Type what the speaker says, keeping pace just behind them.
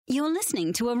You're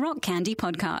listening to a Rock Candy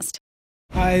podcast.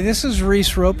 Hi, this is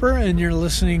Reese Roper, and you're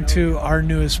listening to our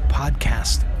newest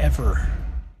podcast ever.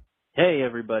 Hey,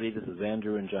 everybody, this is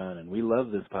Andrew and John, and we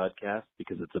love this podcast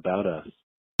because it's about us.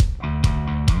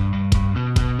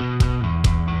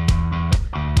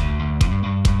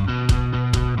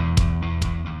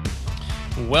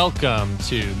 Welcome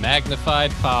to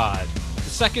Magnified Pod, the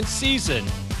second season,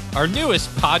 our newest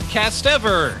podcast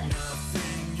ever.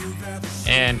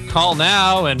 And call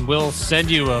now and we'll send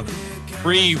you a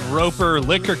free Roper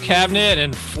liquor cabinet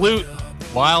and flute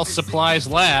while supplies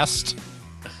last.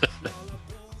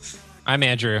 I'm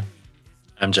Andrew.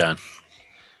 I'm John.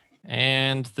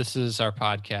 And this is our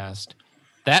podcast.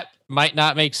 That might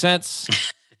not make sense,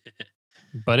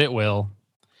 but it will.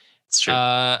 It's true.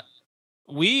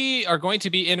 We are going to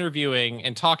be interviewing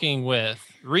and talking with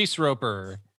Reese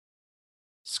Roper,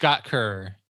 Scott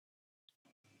Kerr,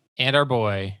 and our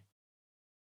boy,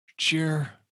 Jeremy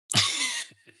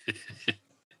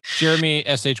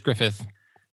S.H. Griffith.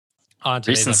 On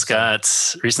Reese and Scott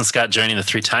joining the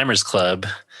Three Timers Club.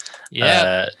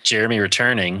 Yeah. Jeremy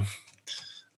returning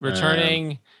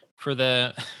for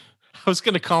the. I was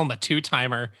going to call him a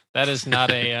two-timer. That is not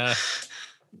a.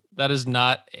 That is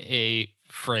not a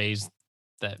phrase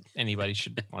that anybody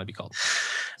should want to be called.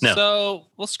 No. So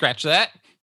we'll scratch that.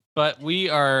 But we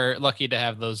are lucky to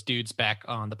have those dudes back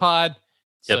on the pod.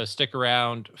 So Stick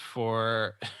around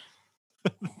for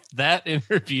that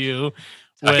interview.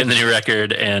 Talking the new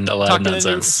record and a lot of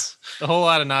nonsense. A whole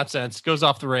lot of nonsense. Goes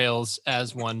off the rails,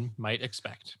 as one might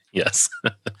expect. Yes.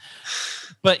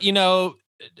 But, you know,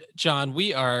 John,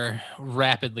 we are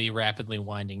rapidly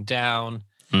winding down.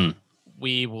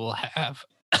 We will have...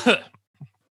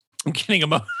 I'm getting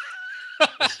emotional.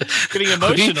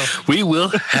 We will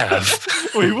have.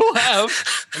 We will have.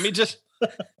 Let me just...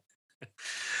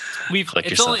 Collect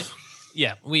yourself.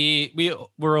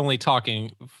 We're only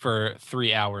talking for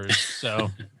 3 hours, so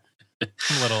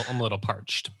I'm a little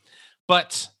parched.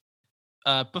 But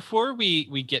before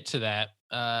we get to that,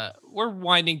 we're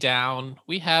winding down.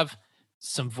 We have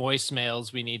some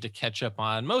voicemails we need to catch up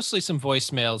on. Mostly some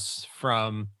voicemails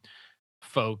from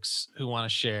folks who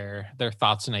want to share their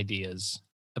thoughts and ideas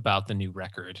about the new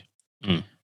record.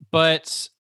 But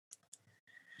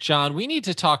John, we need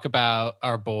to talk about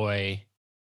our boy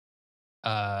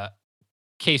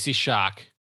Casey Shock.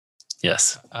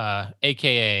 Yes.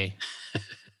 AKA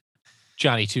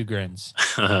Johnny Two Grins.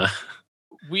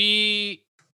 He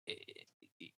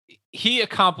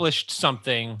accomplished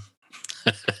something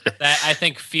that I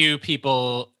think few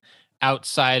people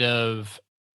outside of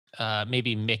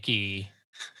maybe Mickey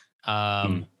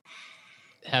have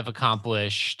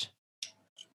accomplished,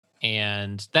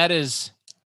 and that is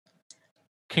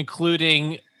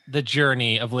concluding the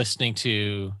journey of listening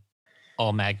to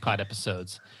all MagPod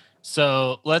episodes.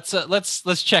 So let's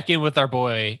check in with our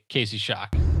boy Casey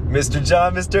Shock. Mr.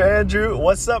 John, Mr. Andrew,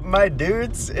 what's up, my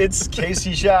dudes? It's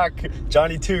Casey Shock,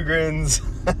 Johnny Two Grins,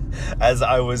 as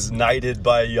I was knighted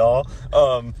by y'all.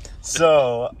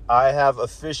 So I have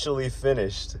officially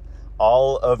finished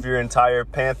all of your entire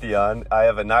pantheon. I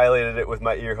have annihilated it with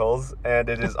my ear holes, and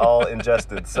it is all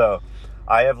ingested. So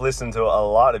I have listened to a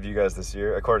lot of you guys this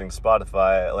year, according to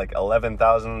Spotify, like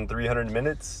 11,300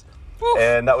 minutes. Woo.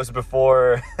 And that was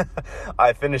before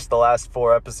I finished the last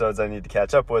 4 episodes I need to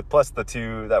catch up with, plus the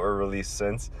 2 that were released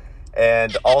since.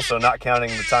 And also not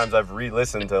counting the times I've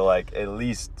re-listened to like at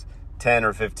least 10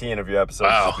 or 15 of your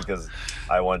episodes just because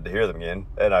I wanted to hear them again.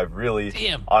 And I've really,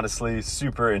 honestly,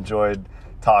 super enjoyed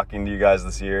talking to you guys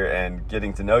this year and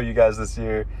getting to know you guys this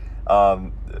year.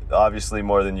 Obviously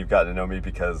more than you've gotten to know me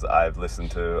because I've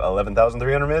listened to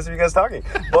 11,300 minutes of you guys talking.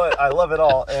 But I love it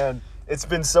all. And it's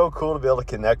been so cool to be able to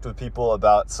connect with people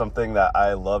about something that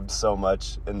I loved so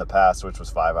much in the past, which was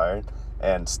Five Iron,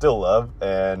 and still love,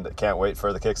 and can't wait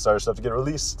for the Kickstarter stuff to get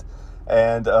released.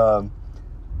 And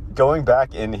going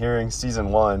back and hearing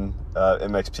season 1,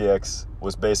 MXPX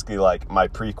was basically like my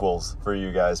prequels for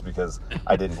you guys because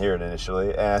I didn't hear it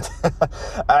initially. And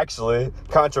actually,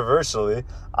 controversially,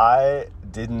 I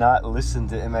did not listen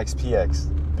to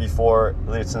MXPX before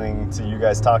listening to you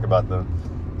guys talk about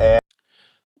them. And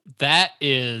that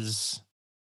is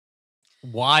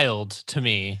wild to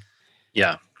me.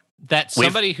 Yeah. That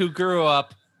somebody who grew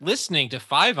up listening to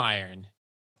Five Iron,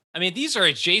 I mean, these are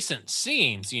adjacent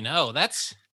scenes, you know,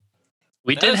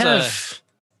 we did have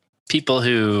people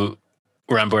who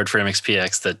were on board for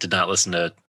MXPX that did not listen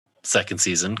to second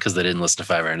season because they didn't listen to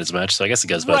Five Iron as much. So I guess it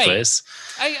goes both ways.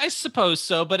 I suppose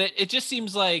so, but it just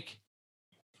seems like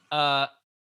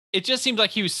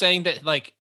he was saying that,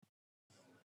 like,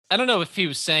 I don't know if he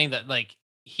was saying that, like,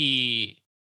 he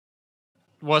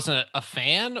wasn't a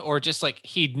fan, or just like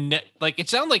like it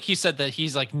sounded like he said that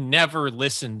he's like never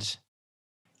listened.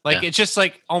 Like it's just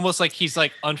like almost like he's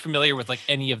like unfamiliar with like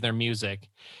any of their music,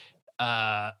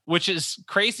 which is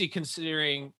crazy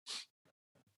considering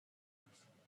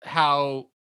how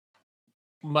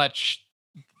much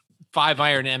Five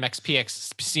Iron and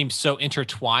MXPX seems so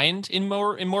intertwined in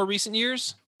more recent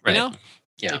years. Right. You know?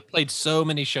 Yeah. They played so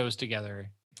many shows together.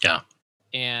 Yeah.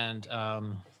 And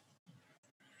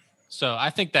so I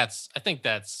think that's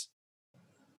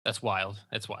wild.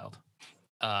 It's wild.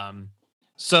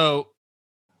 So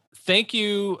thank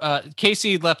you.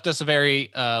 Casey left us a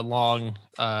very long,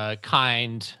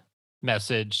 kind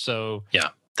message. So yeah,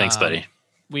 thanks, buddy.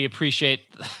 We appreciate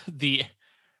the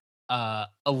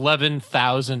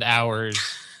 11,000 hours.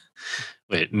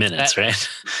 Wait, minutes, right?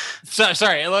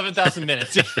 Sorry, 11,000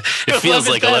 minutes. It feels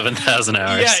like 11,000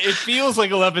 hours. Yeah, it feels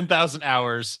like 11,000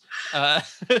 hours.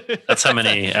 That's how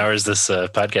many hours this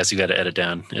podcast you got to edit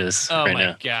down is right now. Oh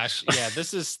my gosh. Yeah,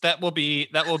 that will be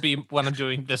what I'm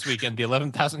doing this weekend, the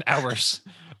 11,000 hours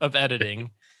of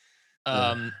editing.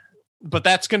 But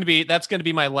that's going to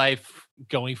be my life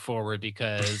going forward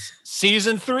because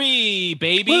season 3,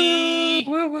 baby.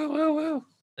 Woo.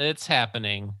 It's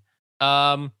happening.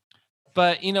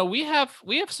 But you know, we have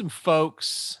some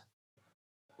folks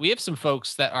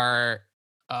that are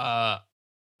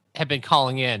have been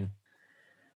calling in,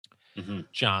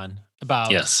 John, about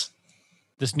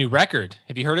this new record.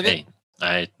 Have you heard of it?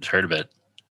 I heard of it.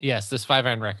 Yes, this 5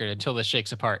 Iron record, Until This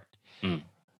Shakes Apart.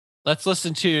 Let's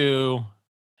listen to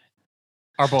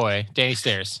our boy Danny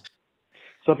Stairs.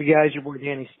 What's up, you guys? Your boy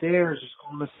Danny Stairs. Just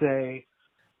going to say,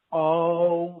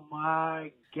 oh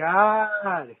my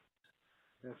God.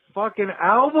 The fucking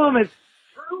album is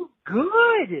so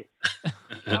good.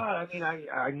 God, I mean,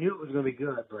 I knew it was going to be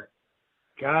good, but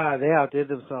God, they outdid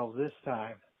themselves this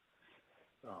time.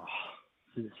 Oh,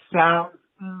 the sound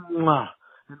and the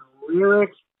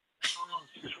lyrics,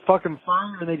 it's just fucking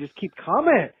fire, and they just keep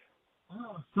coming.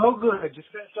 Oh, so good. I just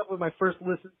finished up with my first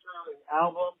listen to the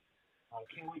album. I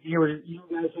can't wait to hear what you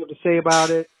guys have to say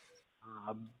about it.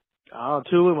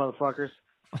 Tulu, motherfuckers.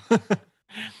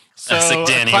 So, classic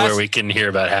Danny, where we can hear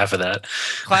about half of that.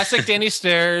 Classic Danny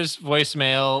Stairs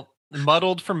voicemail,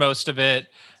 muddled for most of it,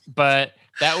 but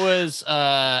that was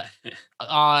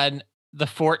on the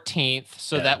 14th,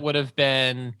 so that would have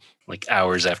been like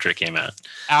hours after it came out.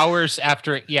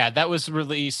 That was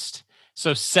released.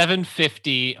 So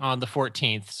 7:50 on the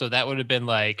 14th, so that would have been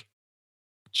like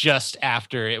just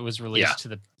after it was released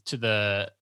to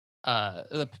the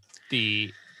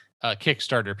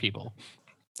Kickstarter people.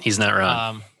 He's not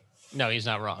wrong. No, he's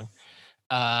not wrong.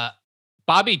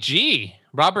 Bobby G,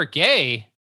 Robert Gay,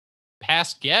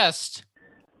 past guest.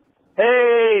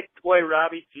 Hey, it's boy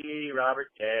Robbie G, Robert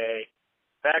Gay.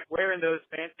 Back wearing those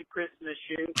fancy Christmas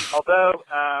shoes. Although,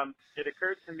 it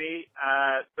occurred to me,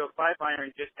 so 5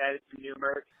 Iron just added some new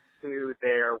merch to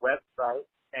their website,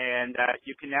 and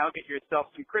you can now get yourself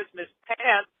some Christmas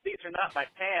pants. These are not my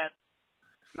pants.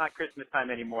 It's not Christmas time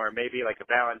anymore. Maybe like a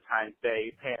Valentine's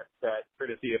Day pants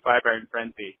courtesy of 5 Iron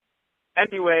Frenzy.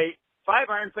 Anyway, 5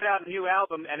 Iron put out a new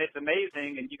album, and it's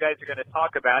amazing, and you guys are going to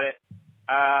talk about it.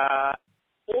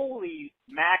 Holy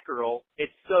mackerel,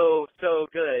 it's so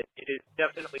good. It is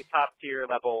definitely top tier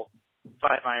level 5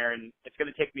 Iron. It's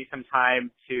going to take me some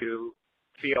time to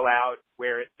feel out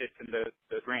where it sits in the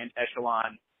grand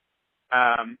echelon.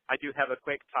 I do have a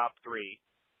quick top 3.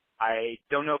 I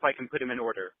don't know if I can put them in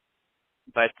order,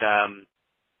 but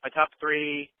my top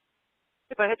 3,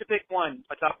 if I had to pick one,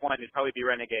 my top 1 would probably be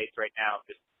Renegades right now.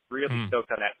 Just really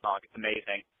stoked on that song. It's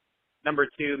amazing. Number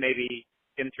 2, maybe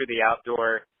In Through the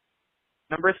Outdoor.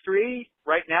 Number 3,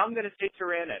 right now I'm going to say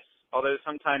Tyrannus, although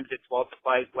sometimes it's While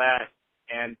Supplies Last,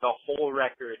 and the whole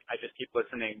record, I just keep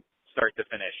listening start to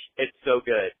finish. It's so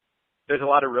good. There's a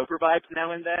lot of Roper vibes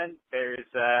now and then.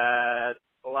 There's a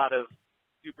lot of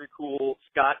super cool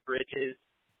Scott Bridges.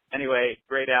 Anyway,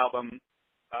 great album.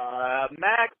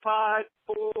 MagPod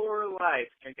for life.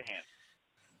 Drink a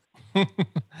hand.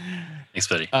 Thanks,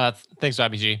 buddy. Thanks,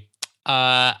 Bobby G.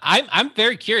 I'm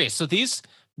very curious. So these,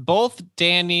 both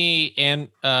Danny and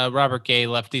Robert Gay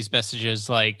left these messages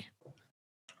like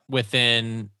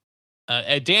within.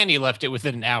 Danny left it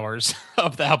within hours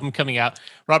of the album coming out.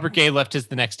 Robert Gay left his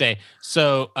the next day.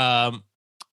 So I'm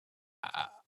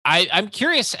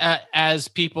curious as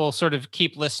people sort of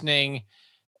keep listening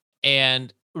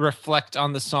and reflect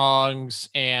on the songs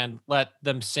and let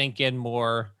them sink in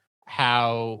more,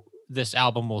 how this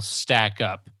album will stack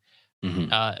up.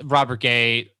 Robert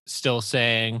Gay still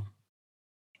saying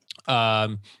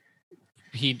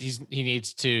he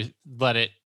needs to let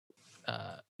it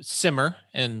simmer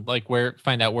and like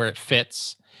find out where it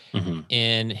fits.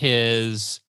 in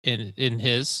his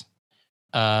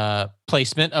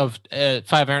placement of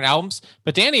 5 Iron albums,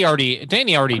 but Danny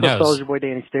already knows. Soldier Boy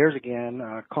Danny Stairs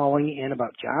again, calling in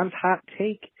about John's hot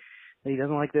take that he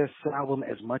doesn't like this album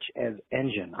as much as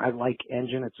Engine. I like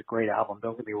Engine; it's a great album.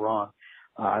 Don't get me wrong;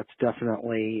 it's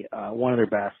definitely one of their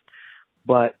best.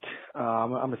 But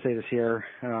I'm going to say this here.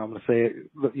 I'm going to say it,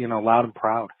 loud and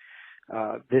proud.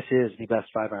 This is the best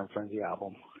 5 Iron Frenzy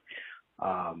album.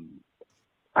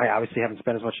 I obviously haven't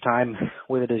spent as much time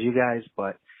with it as you guys,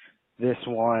 but this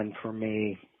one, for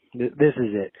me, this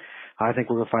is it. I think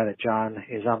we're going to find that John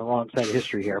is on the wrong side of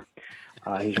history here.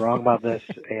 He's wrong about this,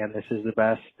 and this is the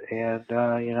best. And,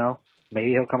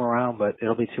 maybe he'll come around, but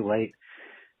it'll be too late.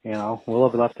 We'll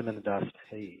have left him in the dust.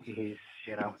 He's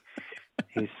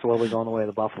slowly going the way of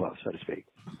the buffalo, so to speak.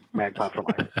 Magpie for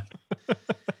life.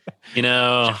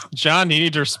 John, you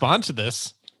need to respond to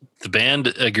this. The band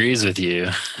agrees with you,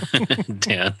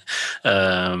 Dan.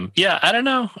 I don't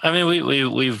know. I mean,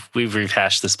 we've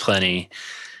rehashed this plenty.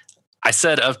 I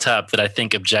said up top that I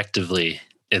think objectively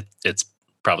it's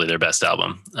probably their best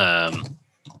album,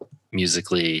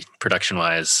 musically, production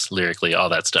wise, lyrically, all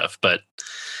that stuff. But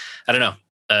I don't know.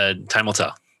 Time will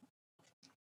tell.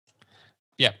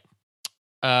 Yeah.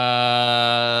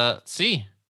 Let's see.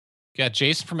 Got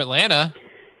Jason from Atlanta.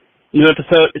 New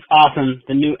episode is awesome.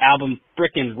 The new album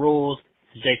frickin' rules.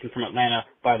 This is Jason from Atlanta,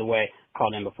 by the way.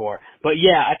 Called in before. But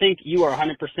yeah, I think you are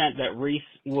 100% that Reese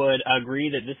would agree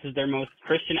that this is their most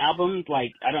Christian album.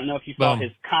 Like, I don't know if you saw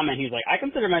his comment. He's like, I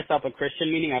consider myself a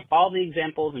Christian, meaning I follow the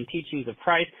examples and teachings of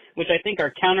Christ, which I think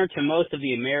are counter to most of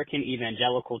the American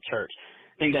evangelical church.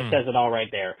 I think that says it all right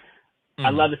there. I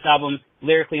love this album.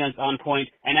 Lyrically on point.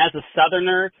 And as a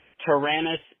Southerner,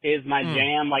 Tyrannus is my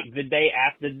jam. Like the day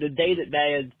that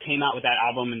they came out with that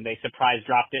album and they surprise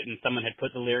dropped it and someone had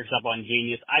put the lyrics up on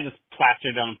Genius, I just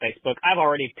plastered it on Facebook. I've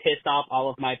already pissed off all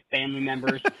of my family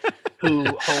members who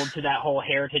hold to that whole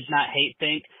heritage, not hate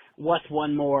thing. What's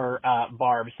one more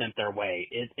Barb sent their way?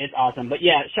 It's awesome. But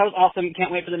yeah, show's awesome.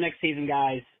 Can't wait for the next season,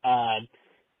 guys.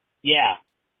 Yeah.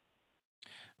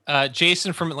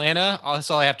 Jason from Atlanta,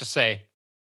 that's all I have to say.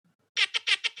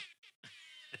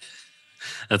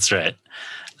 That's right.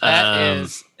 That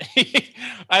is,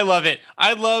 I love it.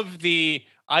 I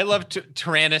love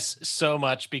Tyrannus so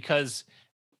much because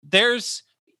there's,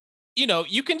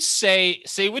 you can say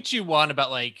what you want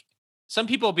about, like, some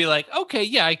people will be like, okay,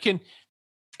 yeah, I can,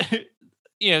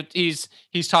 he's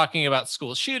talking about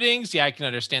school shootings. Yeah, I can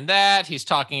understand that. He's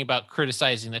talking about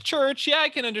criticizing the church. Yeah, I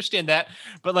can understand that.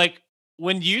 But like,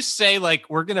 when you say, like,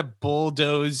 we're going to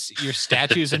bulldoze your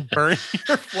statues and burn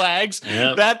your flags,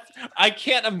 that I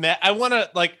can't imagine. I want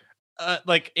to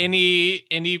like any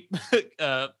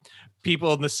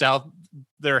people in the South,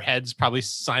 their heads probably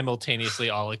simultaneously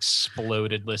all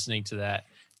exploded listening to that.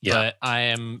 Yeah. But I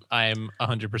am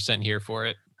 100% here for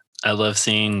it. I love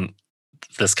seeing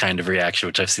this kind of reaction,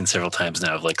 which I've seen several times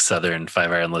now, of like Southern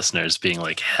 5 Iron listeners being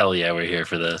like, hell yeah, we're here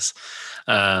for this.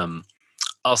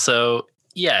 Also,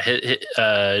 yeah,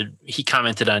 he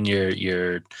commented on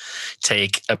your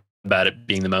take about it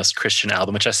being the most Christian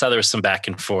album, which I saw there was some back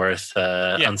and forth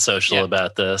on social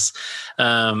about this,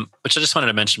 which I just wanted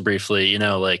to mention briefly.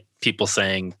 Like people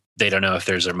saying they don't know if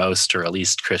there's a most or a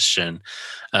least Christian.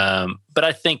 But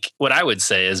I think what I would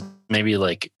say is maybe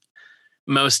like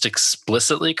most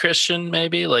explicitly Christian,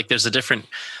 maybe like there's a different,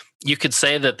 you could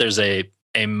say that there's a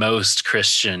most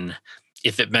Christian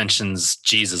if it mentions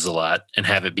Jesus a lot and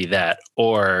have it be that,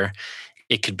 or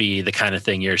it could be the kind of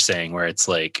thing you're saying where it's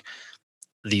like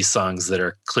these songs that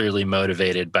are clearly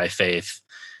motivated by faith,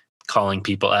 calling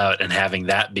people out and having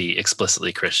that be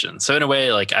explicitly Christian. So in a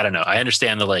way, like, I don't know, I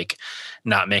understand the like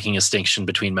not making a distinction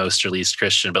between most or least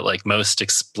Christian, but like most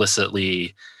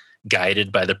explicitly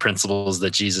guided by the principles that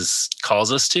Jesus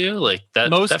calls us to, like that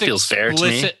feels fair to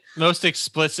me. Most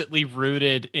explicitly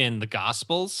rooted in the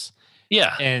Gospels.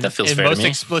 Yeah, and that feels fair most to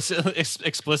me.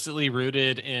 explicitly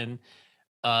rooted in,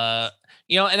 and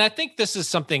I think this is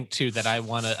something too that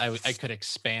I could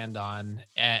expand on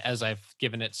as I've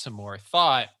given it some more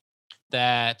thought.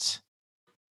 That,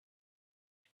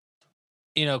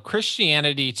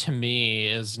 Christianity to me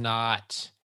is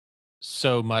not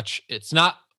so much. It's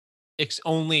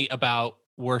only about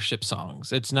worship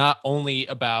songs. It's not only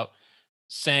about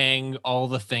saying all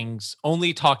the things,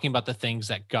 only talking about the things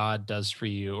that God does for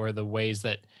you or the ways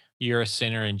that you're a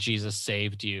sinner and Jesus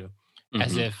saved you,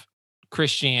 as if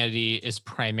Christianity is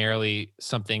primarily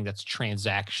something that's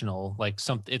transactional, like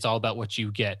it's all about what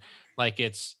you get. Like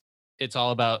it's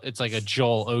like a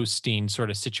Joel Osteen sort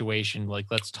of situation. Like,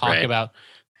 let's talk about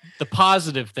the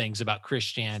positive things about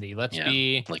Christianity. Let's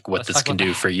be like what this can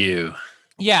do for you.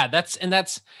 Yeah, that's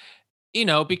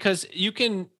because you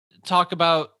can talk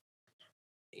about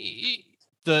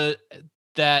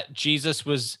that Jesus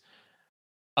was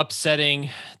upsetting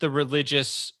the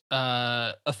religious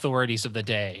authorities of the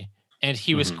day, and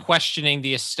he was questioning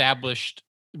the established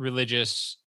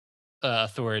religious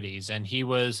authorities, and he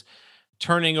was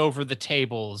turning over the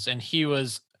tables, and he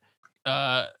was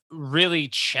really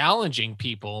challenging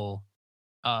people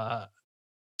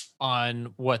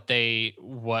on what it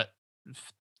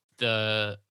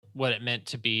meant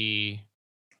to be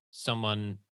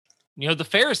someone, the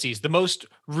Pharisees, the most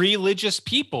religious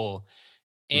people,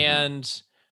 and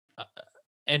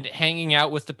hanging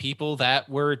out with the people that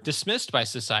were dismissed by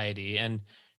society. And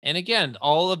again,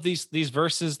 all of these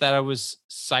verses that I was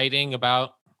citing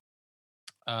about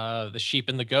the sheep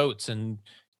and the goats and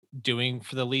doing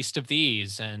for the least of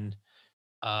these, and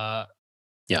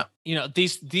these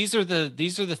are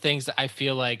the things that I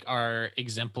feel like are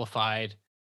exemplified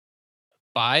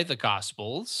by the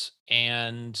Gospels.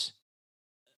 And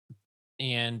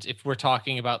if we're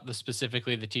talking about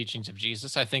specifically the teachings of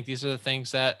Jesus, I think these are the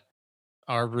things that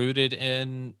are rooted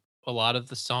in a lot of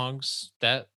the songs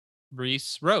that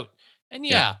Reese wrote. And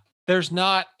there's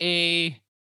not a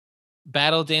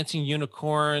battle dancing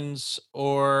unicorns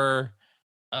or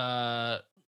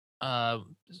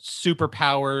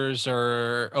superpowers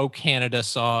or "Oh Canada"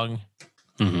 song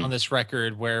on this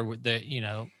record where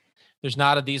there's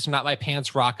not these are not my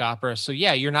pants rock opera. So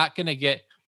you're not going to get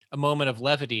a moment of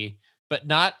levity, but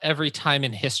not every time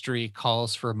in history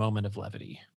calls for a moment of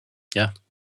levity. Yeah.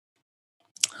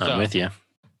 I'm with you.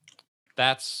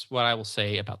 That's what I will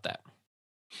say about that.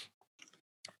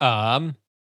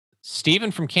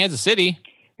 Steven from Kansas City.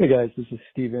 Hey guys, this is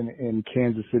Steven in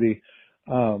Kansas City.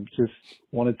 Just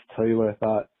wanted to tell you what I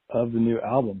thought of the new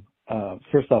album.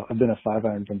 First off, I've been a Five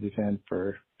Iron Frenzy fan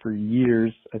for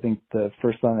years. I think the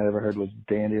first song I ever heard was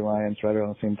Dandelions, right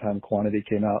around the same time Quantity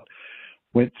came out.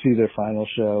 Went to their final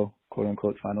show, quote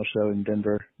unquote final show in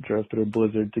Denver. Drove through a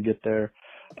blizzard to get there.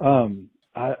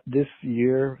 This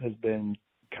year has been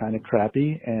kind of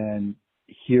crappy, and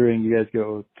hearing you guys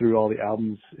go through all the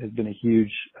albums has been a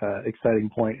huge, exciting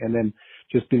point. And then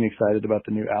just being excited about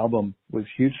the new album was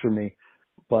huge for me.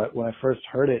 But when I first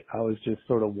heard it, I was just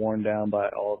sort of worn down by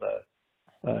all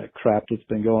the crap that's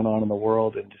been going on in the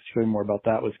world, and just hearing more about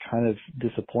that was kind of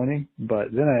disappointing.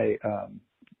 But then I,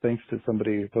 thanks to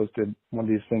somebody who posted one of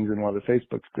these things in one of the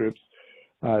Facebook groups,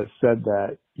 said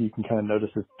that you can kind of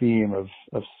notice a theme of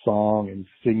song and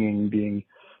singing being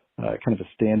kind of a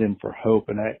stand-in for hope.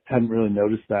 And I hadn't really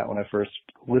noticed that when I first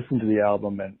listened to the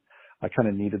album, and I kind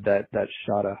of needed that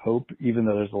shot of hope, even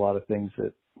though there's a lot of things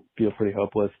that feel pretty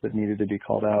hopeless that needed to be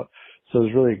called out. So it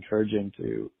was really encouraging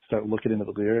to start looking into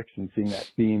the lyrics and seeing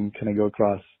that theme kind of go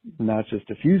across not just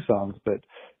a few songs, but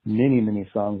many, many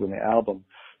songs on the album.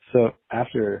 So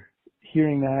after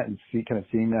hearing that and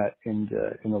seeing that in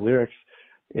the lyrics,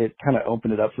 it kind of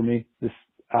opened it up for me. This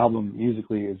album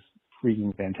musically is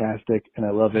freaking fantastic, and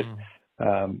I love it.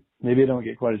 Maybe I don't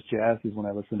get quite as jazzed as when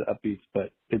I listen to Upbeats,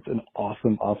 but it's an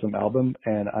awesome, awesome album,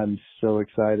 and I'm so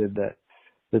excited that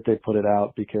they put it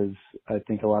out, because I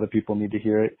think a lot of people need to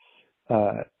hear it.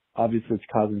 Obviously, it's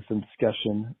causing some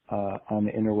discussion on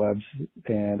the interwebs,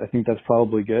 and I think that's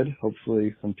probably good.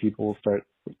 Hopefully, some people will start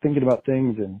thinking about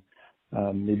things, and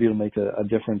maybe it'll make a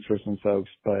difference for some folks.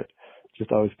 But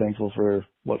just always thankful for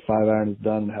what Five Iron has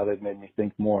done and how they've made me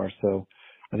think more. So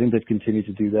I think they've continued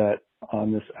to do that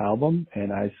on this album,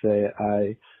 and I say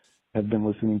I have been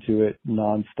listening to it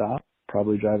nonstop,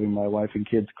 probably driving my wife and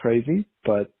kids crazy,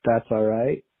 but that's all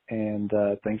right. And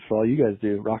thanks for all you guys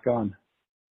do. Rock on.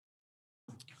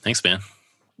 Thanks, man.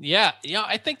 Yeah.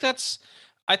 I think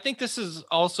this is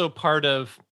also part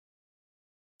of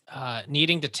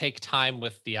needing to take time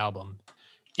with the album.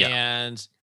 Yeah. And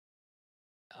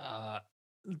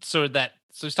so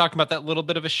he's talking about that little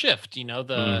bit of a shift,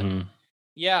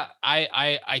 Yeah,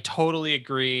 I totally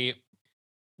agree.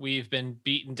 We've been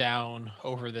beaten down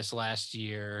over this last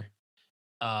year.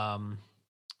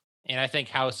 And I think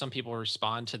how some people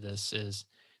respond to this is,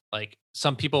 like,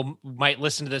 some people might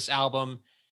listen to this album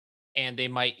and they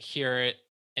might hear it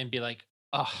and be like,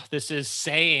 oh, this is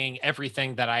saying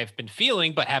everything that I've been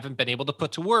feeling but haven't been able to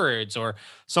put to words. Or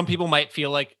some people might feel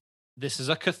like this is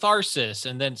a catharsis.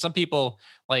 And then some people,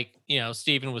 like,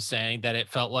 Steven was saying, that it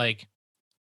felt like,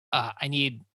 I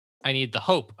need the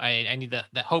hope. I need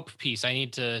that hope piece. I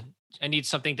need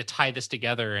something to tie this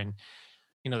together. And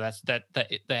that's that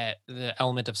the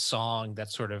element of song that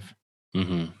sort of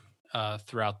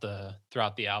throughout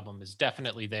the album is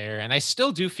definitely there. And I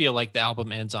still do feel like the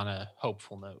album ends on a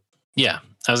hopeful note. Yeah,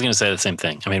 I was going to say the same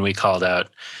thing. I mean, we called out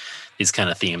these kind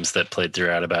of themes that played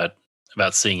throughout about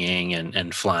singing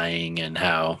and flying, and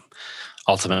how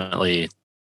ultimately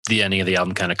the ending of the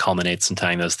album kind of culminates in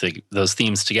tying those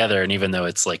themes together. And even though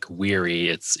it's like weary,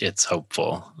 it's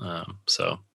hopeful.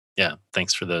 So yeah,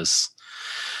 thanks for those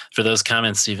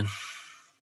comments, Stephen.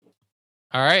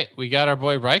 All right, we got our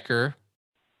boy Riker.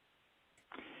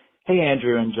 Hey,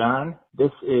 Andrew and John.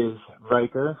 This is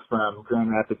Riker from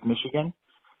Grand Rapids, Michigan.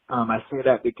 I say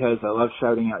that because I love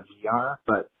shouting out GR,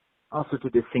 but also to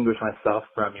distinguish myself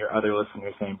from your other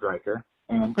listeners named Riker.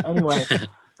 And anyway,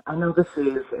 I know this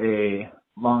is a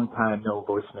long time no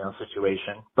voicemail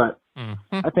situation, but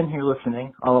I've been here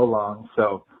listening all along.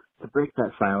 So to break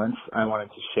that silence, I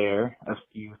wanted to share a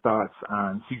few thoughts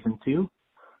on season 2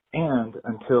 and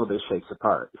Until This Shakes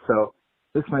Apart. So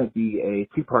this might be a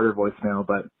two-parter voicemail,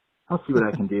 but I'll see what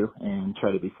I can do and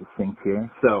try to be succinct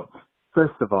here. So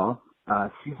first of all,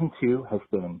 season 2 has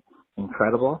been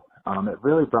incredible. It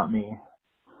really brought me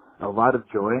a lot of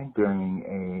joy during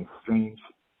a strange,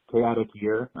 chaotic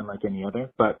year, unlike any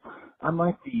other. But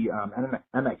unlike the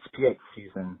MXPX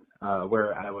season,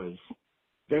 where I was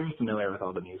very familiar with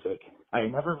all the music, I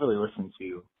never really listened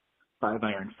to Five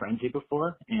Iron Frenzy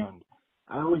before, and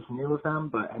I always knew of them,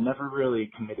 but I never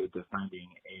really committed to finding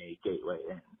a gateway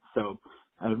in. So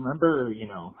I remember,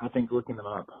 I think looking them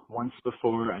up once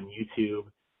before on YouTube,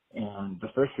 and the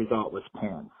first result was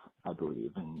Pants, I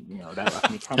believe. And, that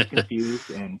left me kind of confused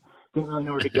and didn't really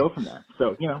know where to go from there.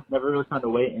 So, never really found a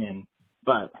way in.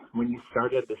 But when you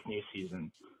started this new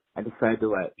season, I decided to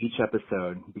let each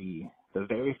episode be the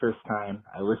very first time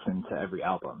I listened to every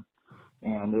album.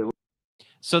 And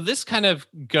so this kind of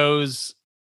goes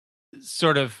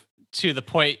sort of to the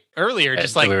point earlier,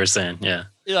 just like we were saying,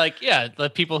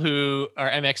 the people who are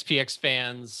MXPX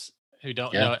fans who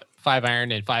don't know Five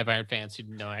Iron, and Five Iron fans who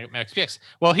know MXPX.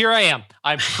 Well, here I am.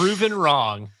 I'm proven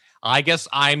wrong. I guess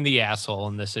I'm the asshole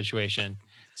in this situation.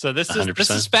 So this 100%.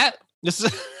 is spat. This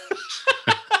is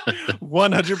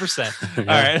 100%. All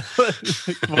right,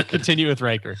 we'll continue with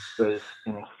Riker. It was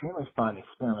an extremely fun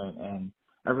experiment and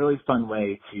a really fun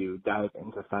way to dive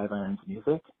into Five Iron's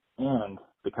music and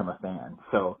become a fan.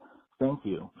 So thank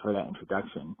you for that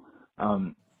introduction.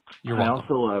 You're I welcome.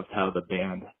 also loved how the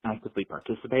band actively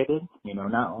participated,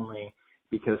 not only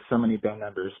because so many band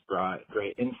members brought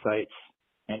great insights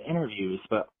and interviews,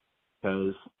 but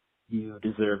because you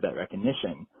deserve that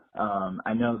recognition.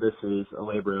 I know this is a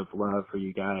labor of love for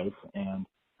you guys, and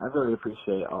I really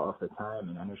appreciate all of the time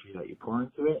and energy that you pour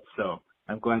into it. So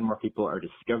I'm glad more people are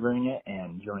discovering it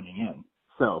and joining in.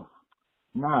 So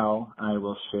now I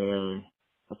will share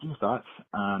a few thoughts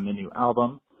on the new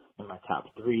album in my top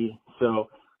 3. So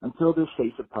Until This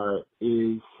Shakes Apart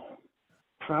is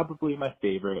probably my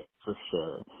favorite for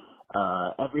sure.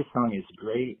 Every song is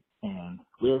great, and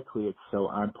lyrically it's so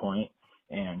on point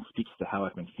and speaks to how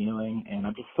I've been feeling. And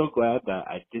I'm just so glad that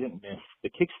I didn't miss the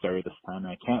Kickstarter this time.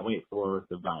 I can't wait for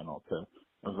the vinyl to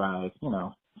arrive,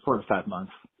 4 to 5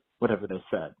 months, whatever they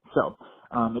said. So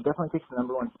it definitely takes the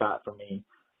number 1 spot for me.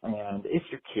 And if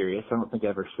you're curious, I don't think I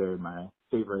ever shared my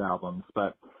favorite albums,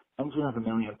 but Engine of a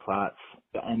Million Plots,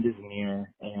 The End Is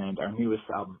Near, and our newest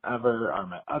album ever are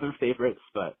my other favorites,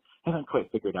 but haven't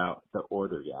quite figured out the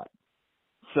order yet.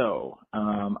 So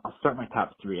I'll start my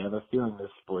top 3. I have a feeling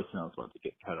this voicemail is about to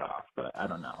get cut off, but I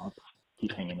don't know. I'll just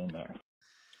keep hanging in there.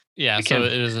 Yeah, so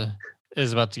it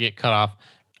is about to get cut off.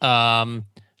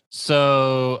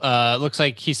 So looks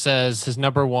like he says his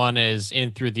number 1 is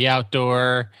In Through the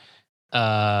Outdoor,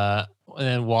 and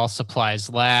then Wall Supplies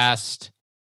last.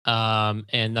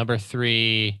 And number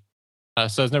 3,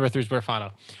 so his number 3 is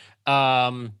Huérfano.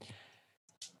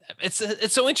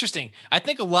 It's so interesting. I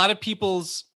think a lot of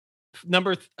people's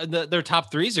their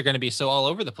top 3s are going to be so all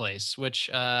over the place, which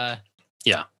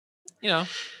it's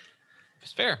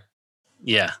fair.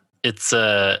 Yeah, it's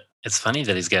funny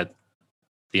that he's got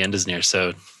The End Is Near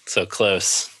so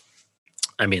close.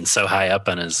 I mean, so high up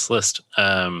on his list.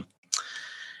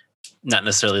 Not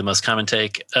necessarily the most common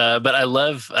take, but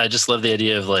I just love the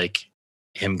idea of like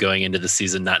him going into the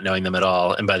season not knowing them at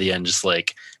all, and by the end just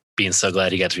like being so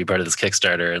glad he got to be part of this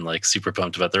Kickstarter and like super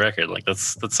pumped about the record. Like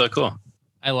that's so cool.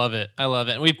 I love it.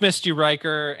 We've missed you,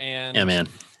 Riker, and yeah, man.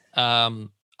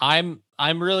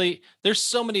 I'm really, there's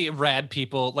so many rad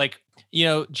people. Like,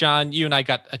 John, you and I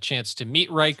got a chance to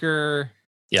meet Riker.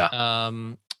 Yeah.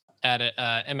 At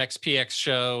a MXPX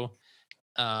show,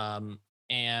 and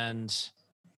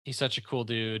he's such a cool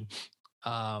dude.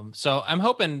 So I'm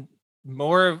hoping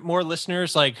more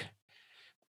listeners. Like,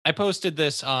 I posted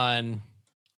this on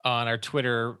our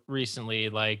Twitter recently.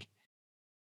 Like,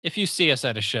 if you see us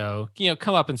at a show,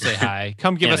 come up and say hi.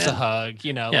 Come give us a hug.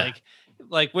 Like,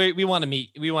 like we want to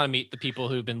meet the people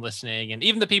who've been listening, and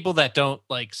even the people that don't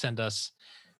like send us,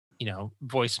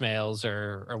 voicemails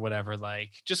or whatever. Like,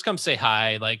 just come say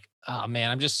hi. Like, oh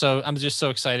man, I'm just so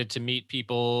excited to meet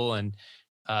people and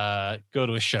go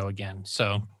to a show again.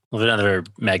 So we'll have another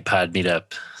MagPod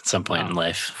meetup at some point in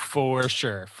life. For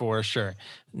sure.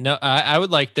 No, I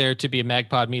would like there to be a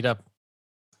MagPod meetup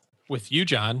with you,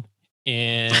 John,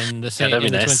 in the same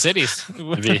in the Twin Cities.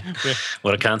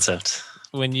 What a concept.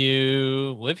 When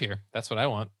you live here, that's what I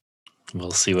want.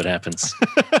 We'll see what happens.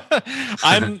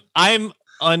 I'm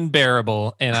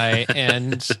unbearable, and I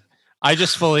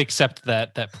just fully accept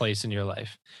that place in your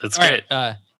life. That's great.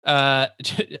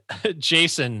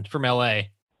 Jason from LA.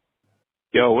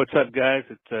 Yo, what's up, guys?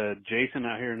 It's Jason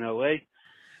out here in LA.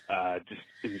 Just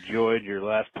enjoyed your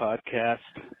last podcast,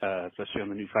 especially on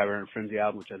the new 5 Frenzy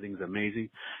album, which I think is amazing.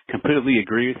 Completely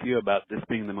agree with you about this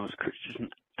being the most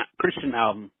Christian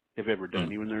album they've ever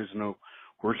done. Even there's no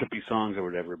worshipy songs or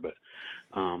whatever, but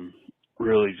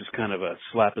really just kind of a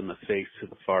slap in the face to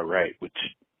the far right, which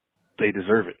they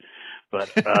deserve it. But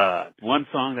one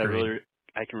song that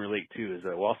I can relate to is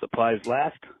While Supplies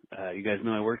Last. You guys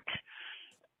know I work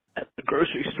at the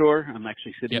grocery store. I'm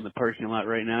actually sitting in the parking lot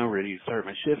right now, ready to start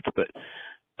my shift. But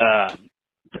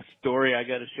the story I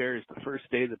got to share is the first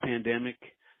day of the pandemic.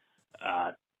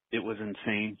 It was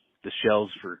insane. The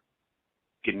shelves were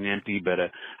getting empty.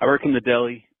 But I work in the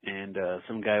deli, and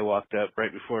some guy walked up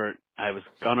right before I was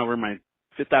gone over my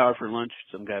 5th hour for lunch.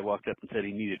 Some guy walked up and said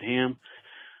he needed ham.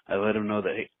 I let him know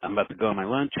that, hey, I'm about to go on my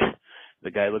lunch.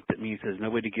 The guy looked at me and says,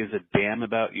 "Nobody gives a damn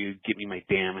about you. Give me my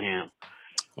damn ham."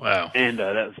 Wow. And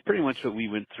that was pretty much what we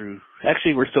went through.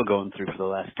 Actually, we're still going through for the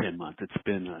last 10 months. It's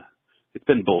been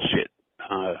bullshit.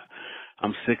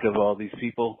 I'm sick of all these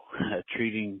people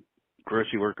treating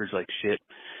grocery workers like shit.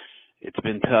 It's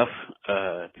been tough.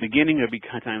 At the beginning, there'd be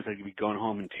times I'd be going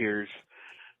home in tears.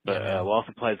 But While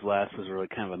Supplies Last was really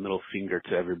kind of a middle finger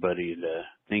to everybody. And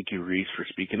thank you, Reese, for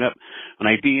speaking up. When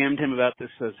I DM'd him about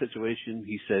this situation,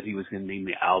 he said he was going to name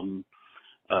the album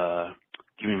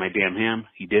Give Me My Damn Ham.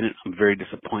 He didn't. I'm very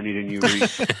disappointed in you,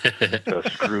 Reese. So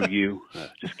screw you.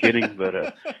 Just kidding. But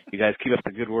you guys keep up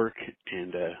the good work,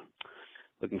 and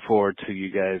looking forward to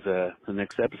you guys the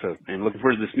next episode. And looking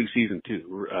forward to this new season,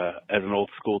 too. As an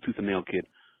old school tooth and nail kid,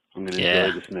 I'm going to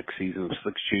enjoy this next season of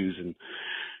Slick Shoes and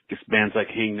just bands like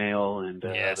Hangnail and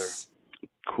other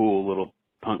cool little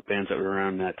punk bands that were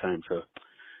around that time. So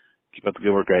keep up the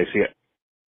good work, guys. See ya.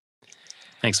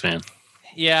 Thanks, man.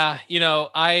 Yeah,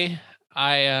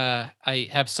 I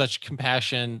have such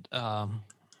compassion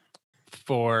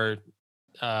for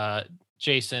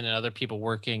Jason and other people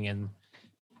working in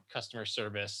customer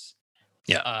service.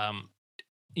 Yeah. I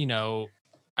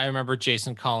remember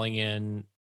Jason calling in,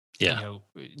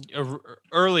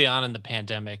 early on in the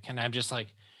pandemic, and I'm just like,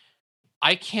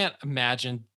 I can't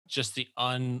imagine just the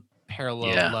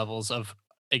unparalleled levels of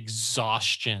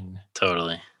exhaustion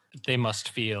totally they must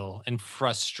feel and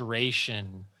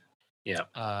frustration.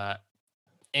 Yeah.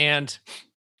 And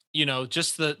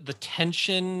just the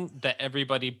tension that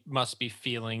everybody must be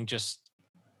feeling, just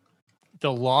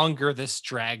the longer this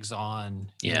drags on,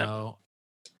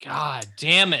 God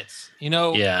damn it.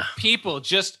 People,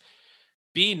 just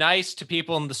be nice to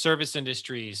people in the service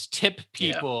industries, tip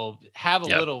people, have a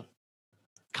little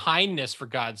kindness, for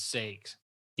God's sake.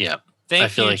 Yeah.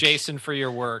 Thank you, Jason, for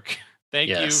your work. Thank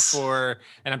you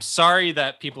and I'm sorry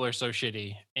that people are so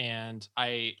shitty, and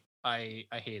I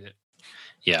hate it.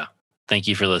 Yeah. Thank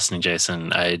you for listening,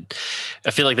 Jason. I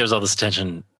feel like there's all this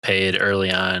attention paid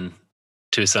early on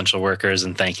to essential workers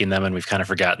and thanking them, and we've kind of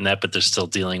forgotten that, but they're still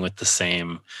dealing with the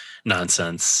same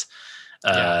nonsense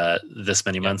this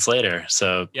many months later.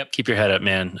 So keep your head up,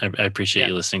 man. I appreciate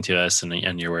you listening to us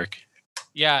and your work.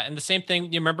 Yeah, and the same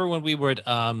thing. You remember when we were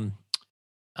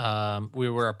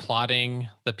applauding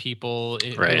the people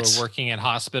who were working in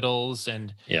hospitals,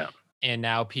 and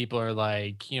now people are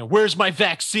like, where's my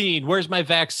vaccine? Where's my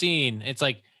vaccine? It's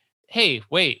like, hey,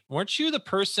 wait, weren't you the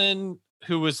person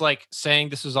who was like saying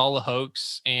this was all a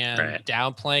hoax and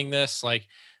downplaying this? Like,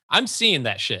 I'm seeing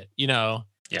that shit,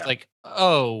 like,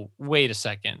 oh, wait a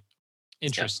second.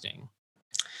 Interesting.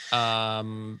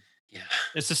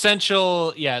 It's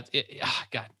essential. Yeah.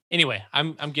 God. Anyway,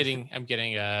 I'm getting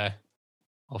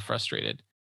all frustrated.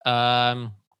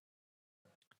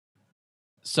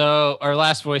 So our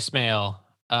last voicemail,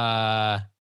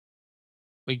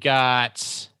 we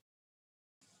got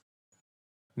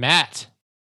Matt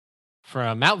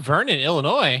from Mount Vernon,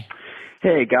 Illinois.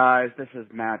 Hey guys, this is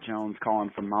Matt Jones calling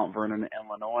from Mount Vernon,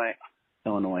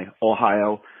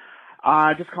 Ohio.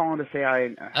 Just calling to say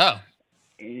I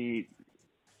am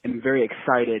very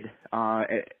excited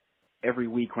every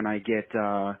week when I get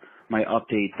my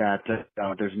update that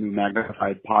there's a new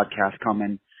Magnified podcast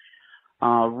coming.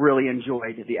 Really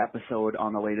enjoyed the episode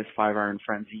on the latest 5 Iron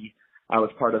Frenzy. I was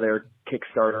part of their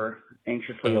Kickstarter,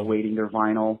 anxiously awaiting their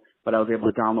vinyl, but I was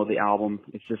able to download the album.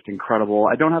 It's just incredible.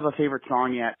 I don't have a favorite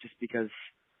song yet just because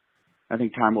I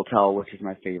think time will tell which is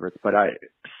my favorite. But I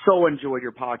so enjoyed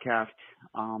your podcast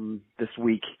this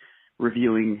week,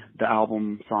 reviewing the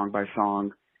album song by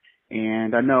song.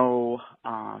 And I know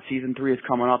season 3 is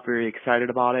coming up. Very excited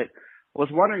about it. I was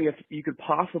wondering if you could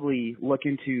possibly look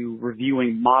into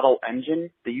reviewing Model Engine.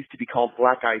 They used to be called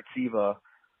Black Eyed Siva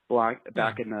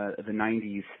back in the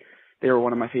 90s. They were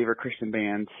one of my favorite Christian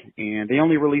bands, and they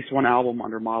only released one album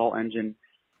under Model Engine,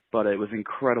 but it was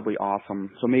incredibly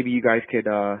awesome. So maybe you guys could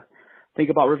think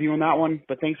about reviewing that one.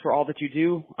 But thanks for all that you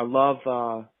do. I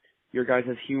love your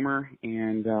guys' humor,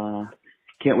 and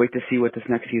can't wait to see what this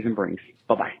next season brings.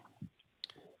 Bye-bye.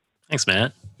 Thanks,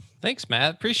 Matt. Thanks,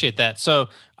 Matt. Appreciate that. So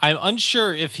I'm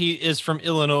unsure if he is from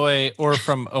Illinois or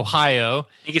from Ohio.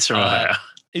 I think he's from Ohio.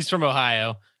 He's from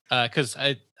Ohio because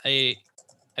I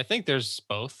think there's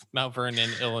both Mount Vernon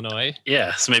and Illinois.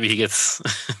 Yeah, so maybe he gets,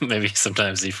 maybe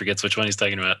sometimes he forgets which one he's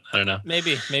talking about. I don't know.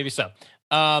 Maybe so.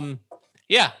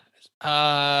 Yeah.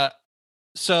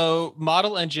 So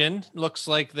Model Engine looks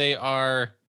like they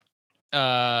are.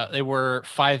 They were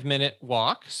 5 Minute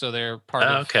Walk, so they're part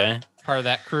of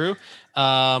that crew.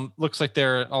 Looks like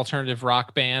they're an alternative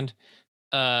rock band.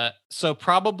 So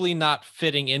probably not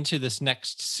fitting into this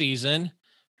next season,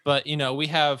 but we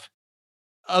have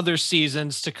other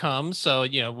seasons to come. So,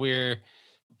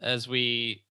 as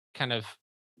we kind of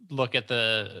look at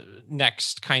the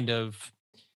next kind of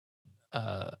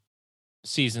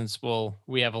seasons,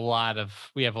 we have a lot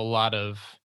of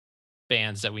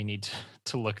bands that we need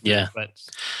to look through. Yeah. But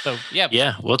so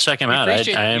yeah, we'll check them out. I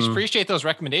appreciate those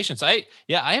recommendations.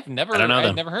 I've never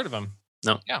heard of them.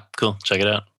 No. Yeah. Cool. Check it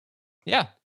out. Yeah.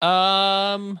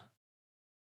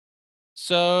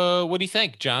 So what do you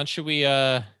think, John? Should we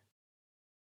get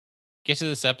to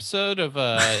this episode of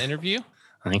interview?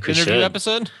 I think we interview should.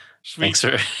 Episode. Thanks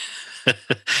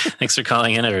for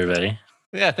calling in, everybody.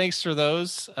 Yeah, thanks for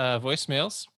those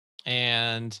voicemails,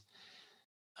 and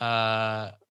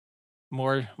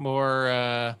more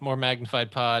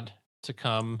Magnified Pod to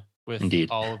come with Indeed.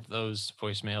 all of those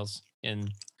voicemails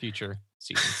in future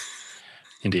seasons.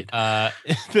 Indeed.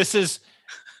 This is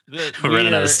we're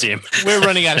running out of steam. We're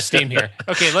running out of steam here.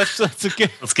 Okay, let's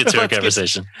get to our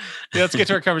conversation. Let's get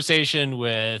to our conversation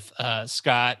with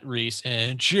Scott, Reese,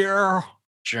 and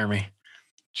Jeremy.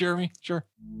 Sure.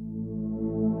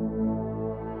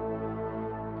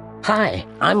 Hi,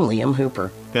 I'm Liam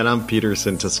Hooper. And I'm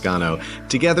Peterson Toscano.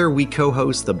 Together, we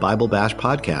co-host the Bible Bash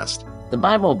podcast. The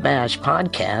Bible Bash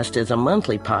podcast is a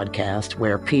monthly podcast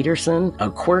where Peterson, a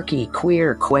quirky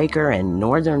queer Quaker and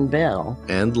Northern belle,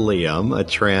 and Liam, a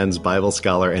trans Bible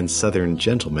scholar and Southern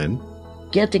gentleman,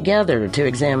 get together to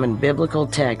examine biblical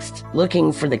texts,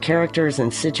 looking for the characters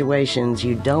and situations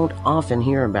you don't often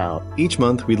hear about. Each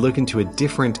month, we look into a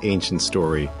different ancient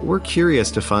story. We're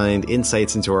curious to find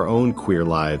insights into our own queer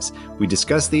lives. We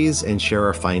discuss these and share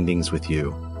our findings with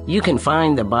you. You can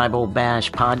find the Bible Bash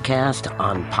podcast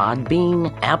on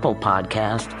Podbean, Apple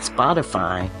Podcasts,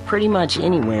 Spotify, pretty much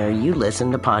anywhere you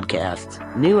listen to podcasts.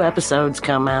 New episodes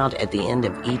come out at the end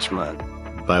of each month.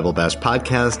 Bible Bash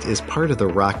podcast is part of the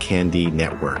Rock Candy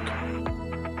Network.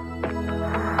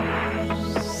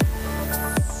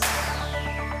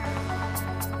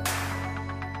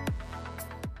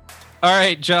 All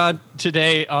right, John,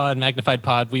 today on Magnified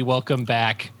Pod, we welcome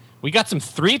back. We got some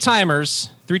three-timers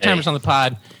on the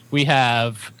pod. We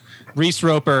have Reese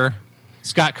Roper,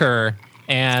 Scott Kerr,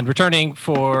 and returning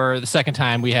for the second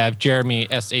time, we have Jeremy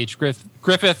S.H.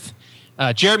 Griffith.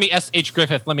 Jeremy S.H.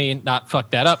 Griffith, let me not fuck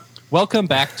that up. Welcome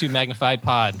back to Magnified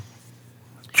Pod.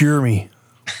 Jeremy.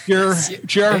 Yeah,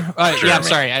 I'm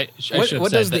sorry. I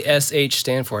what does the SH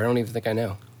stand for? I don't even think I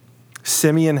know.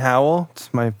 Simeon Howell.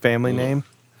 It's my family name.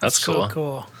 That's cool. So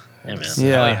cool. Yeah, man.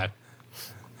 Yeah.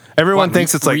 Everyone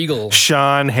thinks it's Regal. Like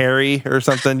Sean Harry or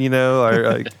something,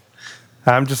 or like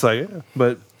I'm just like,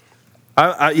 but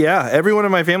everyone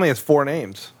in my family has 4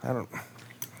 names. I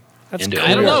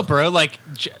don't know, bro. Like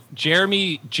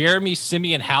Jeremy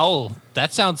Simeon Howell.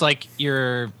 That sounds like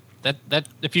that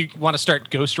if you want to start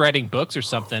ghostwriting books or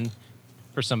something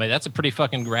for somebody, that's a pretty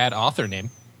fucking rad author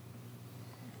name.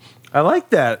 I like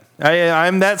that.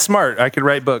 I'm that smart. I could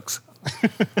write books.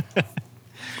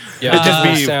 Yeah, it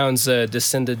just sounds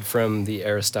descended from the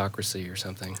aristocracy or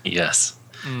something. Yes.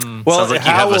 Well, sounds like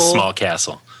Howell, you have a small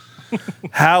castle.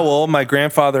 Howell, my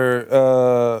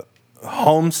grandfather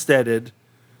homesteaded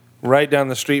right down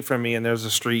the street from me, and there's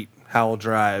a street, Howell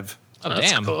Drive. Oh,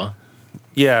 that's damn. cool.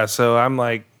 Yeah, so I'm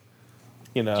like,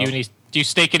 you know, Do you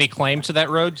stake any claim to that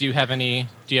road? Do you have any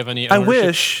ownership? I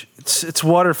wish it's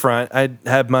waterfront. I'd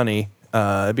have money.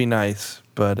 It'd be nice,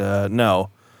 but no,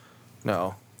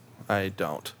 I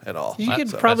don't at all. You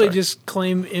could probably just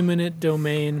claim eminent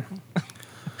domain.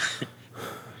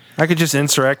 I could just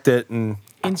insurrect it and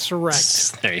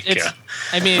insurrect. There you go.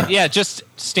 I mean, yeah, just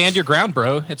stand your ground,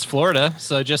 bro. It's Florida,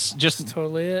 so just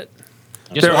totally it.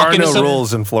 Just there walk are into no some-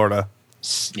 rules in Florida.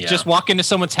 Just walk into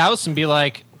someone's house and be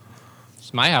like,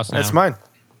 "It's my house now." It's mine.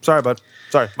 Sorry, bud.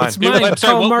 Sorry, mine. It's mine. I'm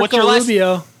sorry, Call what's your Marco last?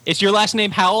 Rubio. Is your last name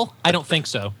Howell? I don't think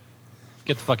so.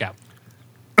 Get the fuck out.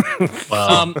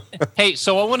 Well, Hey,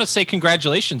 so I want to say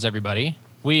congratulations, everybody.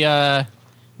 We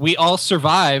all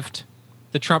survived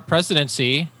the Trump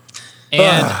presidency,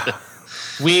 and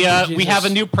we have a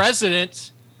new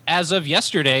president as of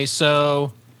yesterday.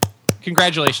 So,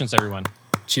 congratulations, everyone.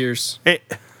 Cheers. Hey,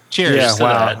 Cheers. Yeah, to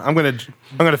wow. that. I'm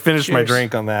gonna finish my Cheers.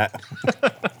 drink on that.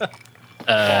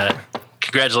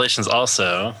 Congratulations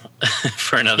also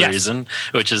for another Yes. reason,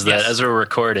 which is that Yes. as we're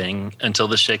recording, Until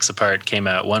This Shakes Apart came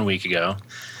out 1 week ago.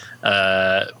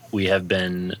 We have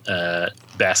been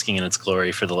basking in its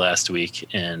glory for the last week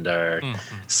and are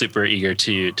super eager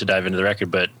to dive into the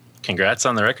record. But congrats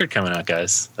on the record coming out,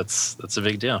 guys. That's a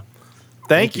big deal.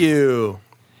 Thank you.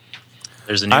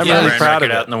 There's a new I'm Fire really Iron proud of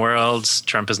record it. out in the world.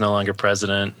 Trump is no longer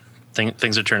president.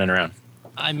 Things are turning around.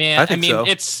 I mean, I think so.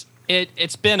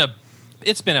 it's been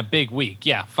a big week.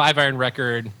 Yeah, 5 Iron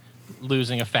record,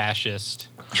 losing a fascist.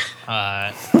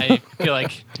 I feel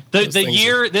like the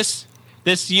year this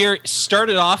year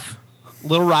started off a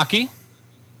little rocky,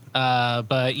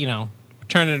 but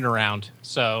turning it around.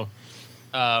 So,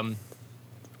 how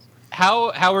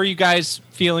are you guys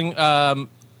feeling,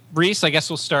 Reese? I guess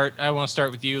we'll start. I want to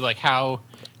start with you. Like how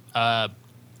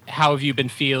have you been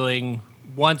feeling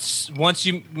once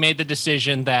you made the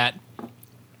decision that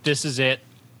this is it?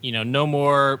 No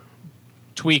more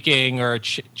tweaking or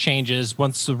changes.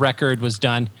 Once the record was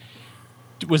done,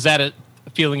 was that a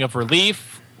feeling of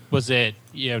relief? Was it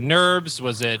nerves?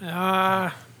 Was it?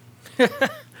 I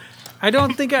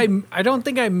don't think I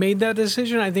made that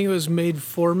decision. I think it was made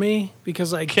for me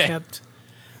because I kept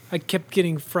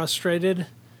getting frustrated,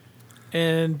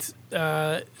 and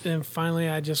then finally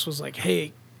I just was like,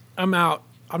 "Hey, I'm out.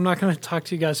 I'm not going to talk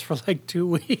to you guys for like 2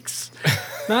 weeks."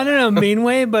 Not in a mean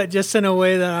way, but just in a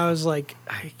way that I was like,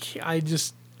 I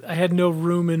had no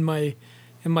room in my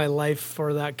life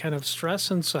for that kind of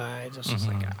stress, and so I just was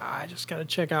like, I just got to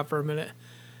check out for a minute.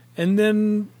 And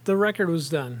then the record was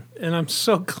done, and I'm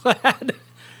so glad.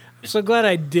 I'm so glad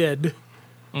I did.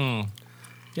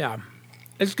 Yeah,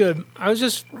 it's good. I was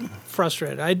just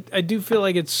frustrated. I do feel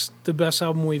like it's the best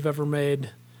album we've ever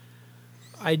made.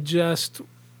 I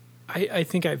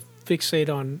think I fixate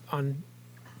on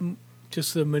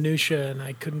just the minutia, and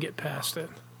I couldn't get past it.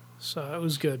 So it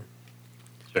was good.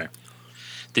 Sure.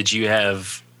 Did you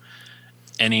have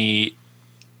any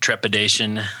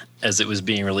trepidation as it was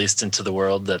being released into the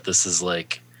world that this is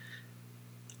like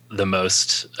the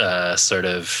most sort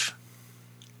of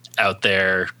out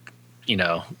there,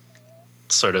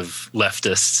 sort of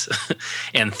leftist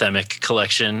anthemic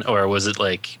collection? Or was it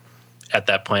like at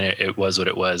that point it was what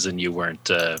it was and you weren't,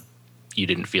 you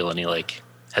didn't feel any like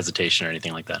hesitation or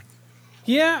anything like that?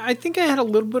 Yeah, I think I had a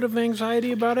little bit of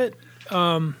anxiety about it.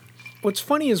 What's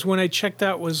funny is when I checked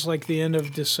out was like the end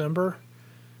of December,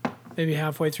 maybe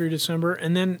halfway through December.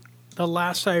 And then the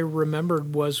last I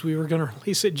remembered was we were going to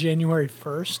release it January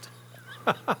 1st.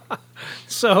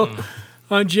 So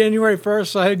on January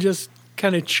 1st, I just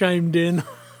kind of chimed in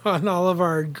on all of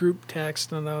our group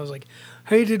text. And I was like,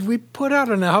 "Hey, did we put out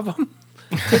an album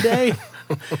today?"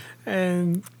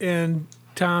 and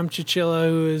Tom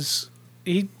Chichilla,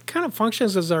 he kind of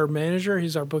functions as our manager.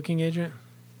 He's our booking agent.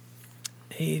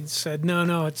 He said,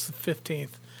 no, it's the 15th.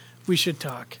 We should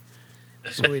talk.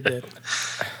 So we did.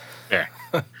 Fair.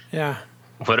 Yeah.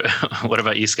 What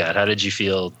about you, Scott? How did you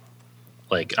feel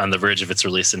like on the verge of its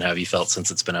release, and how have you felt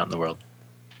since it's been out in the world?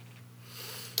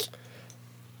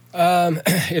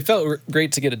 It felt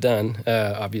great to get it done.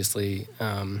 Obviously,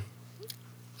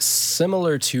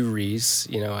 similar to Reese,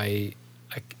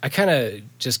 I kind of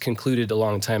just concluded a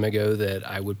long time ago that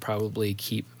I would probably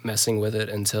keep messing with it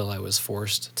until I was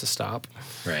forced to stop.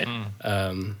 Right.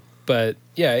 But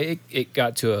yeah, it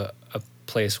got to a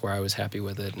place where I was happy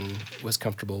with it and was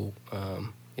comfortable,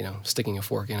 sticking a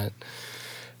fork in it.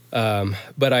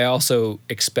 But I also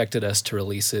expected us to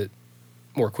release it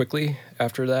more quickly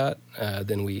after that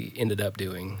than we ended up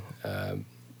doing.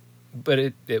 But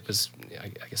it was,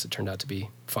 I guess it turned out to be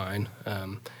fine.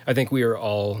 I think we were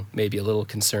all maybe a little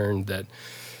concerned that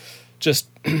just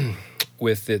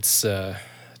with its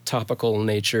topical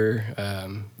nature,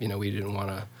 we didn't want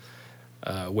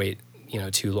to wait,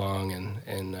 too long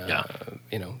and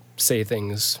say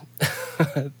things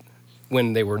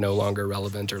when they were no longer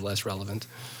relevant or less relevant.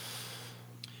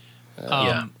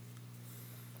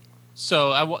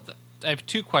 So I have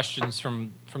two questions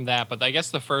from that, but I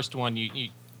guess the first one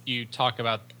you talk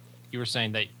about, you were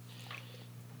saying that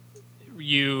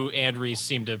you and Reese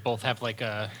seem to both have like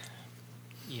an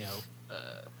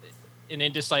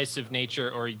indecisive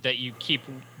nature, or that you keep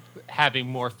having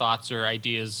more thoughts or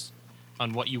ideas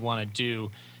on what you want to do.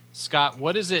 Scott,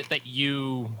 what is it that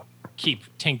you keep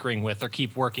tinkering with or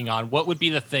keep working on? What would be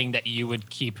the thing that you would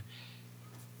keep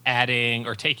adding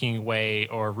or taking away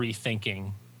or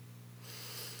rethinking?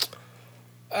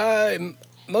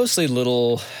 Mostly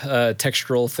little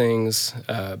textural things,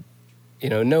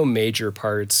 no major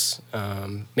parts.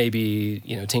 Maybe,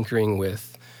 tinkering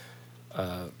with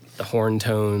the horn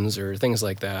tones or things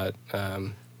like that.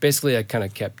 Basically, I kind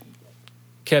of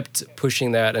kept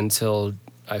pushing that until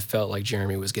I felt like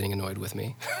Jeremy was getting annoyed with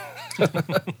me.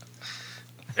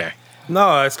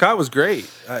 No, Scott was great.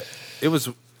 It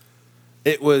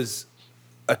was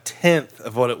a tenth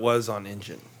of what it was on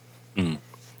Engine. Mm.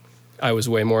 I was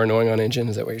way more annoying on Engine.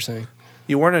 Is that what you're saying?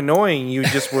 You weren't annoying. You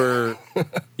just were.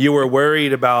 You were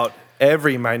worried about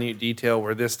every minute detail.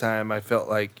 Where this time, I felt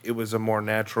like it was a more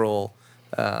natural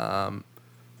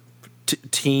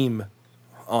team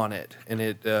on it, and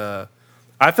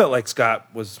I felt like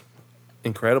Scott was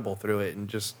incredible through it,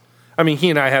 and he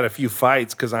and I had a few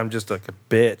fights because I'm just like a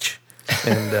bitch,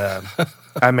 and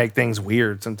I make things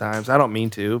weird sometimes. I don't mean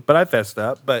to, but I fessed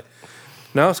up. But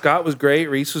no, Scott was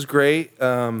great. Reese was great.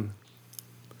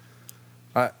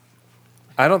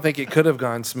 I don't think it could have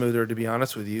gone smoother, to be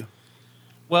honest with you.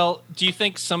 Well, do you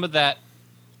think some of that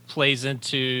plays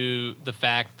into the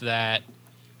fact that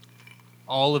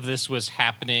all of this was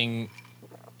happening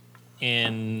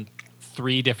in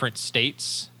 3 different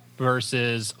states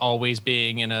versus always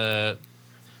being in a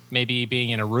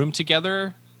room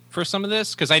together for some of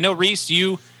this? Because I know, Reese,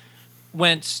 you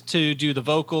went to do the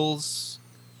vocals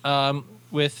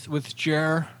with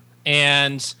Jer,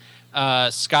 and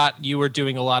Scott, you were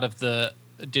doing a lot of the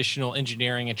additional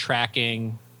engineering and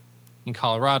tracking in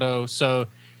Colorado. So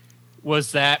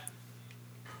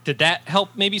did that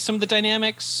help maybe some of the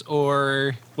dynamics,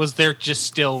 or was there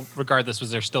still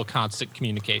constant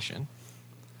communication?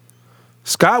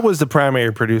 Scott was the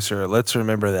primary producer. Let's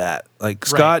remember that. Like,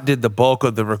 Scott did the bulk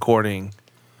of the recording.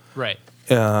 Right.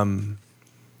 So,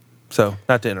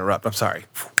 not to interrupt. I'm sorry.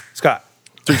 Scott,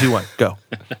 3, 2, 1, go.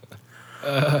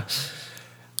 I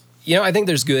think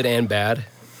there's good and bad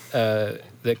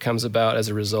that comes about as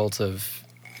a result of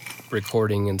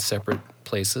recording in separate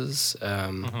places.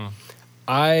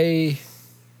 I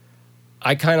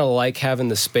kind of like having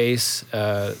the space,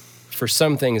 for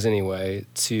some things anyway,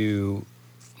 to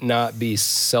not be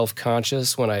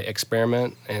self-conscious when I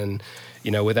experiment, and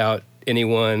without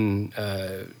anyone,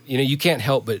 you can't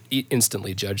help but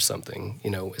instantly judge something,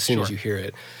 as soon as you hear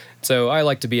it. So I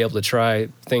like to be able to try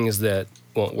things that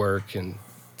won't work, and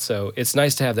so it's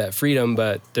nice to have that freedom,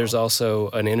 but there's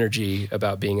also an energy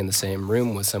about being in the same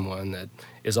room with someone that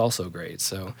is also great.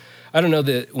 So I don't know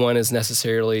that one is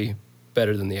necessarily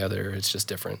better than the other. It's just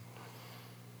different.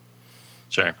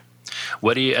 Sure.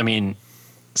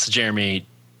 So Jeremy,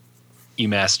 you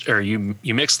mixed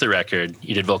the record,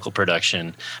 you did vocal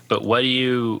production, but what do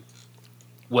you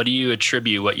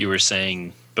attribute what you were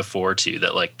saying before to,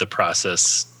 that like the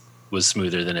process was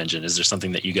smoother than Engine? Is there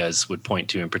something that you guys would point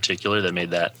to in particular that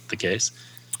made that the case?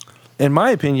 In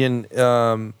my opinion,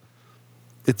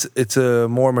 it's a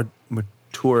more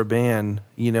mature band.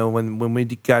 When we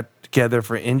got together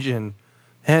for Engine,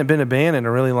 hadn't been a band in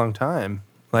a really long time.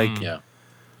 They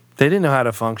didn't know how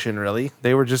to function really.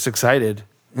 They were just excited,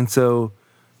 and so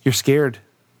you're scared.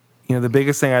 The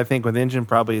biggest thing I think with Engine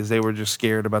probably is they were just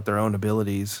scared about their own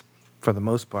abilities for the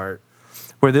most part.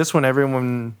 Where this one,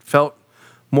 everyone felt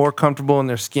more comfortable in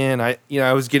their skin. I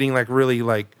was getting like really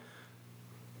like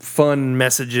fun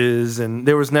messages, and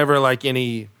there was never like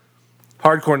any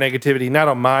hardcore negativity, not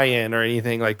on my end or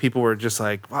anything. Like, people were just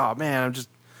like, "Oh man,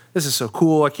 this is so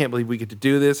cool. I can't believe we get to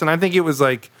do this." And I think it was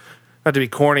like, not to be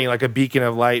corny, like a beacon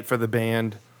of light for the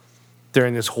band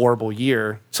during this horrible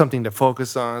year, something to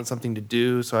focus on, something to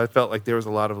do. So I felt like there was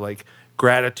a lot of like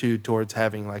gratitude towards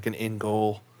having like an end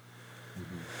goal.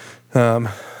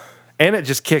 And it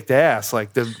just kicked ass.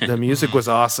 Like the music was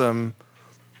awesome,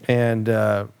 and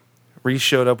Reese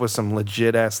showed up with some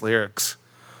legit ass lyrics.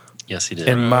 Yes, he did.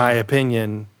 In my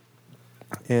opinion,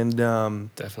 and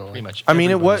definitely, pretty much.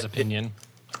 It was. Opinion.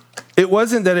 It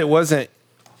wasn't that it wasn't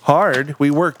hard.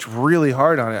 We worked really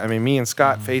hard on it. I mean, me and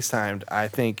Scott FaceTimed. I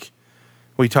think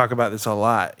we talk about this a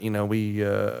lot. We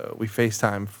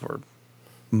FaceTime for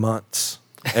months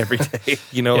every day.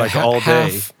 Like all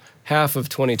day. Half of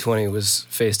 2020 was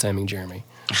FaceTiming Jeremy.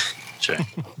 Sure.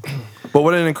 But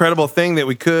what an incredible thing that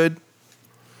we could,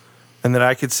 and that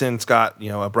I could send Scott,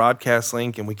 a broadcast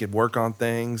link, and we could work on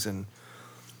things, and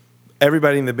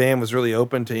everybody in the band was really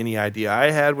open to any idea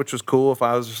I had, which was cool. If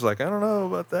I was just like, I don't know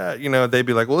about that, they'd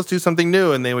be like, well, let's do something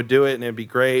new, and they would do it, and it'd be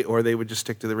great, or they would just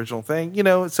stick to the original thing,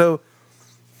 So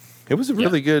it was a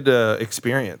really good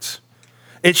experience.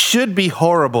 It should be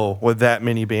horrible with that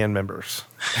many band members.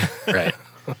 Right.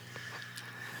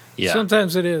 Yeah.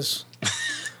 Sometimes it is.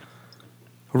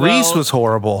 Reese was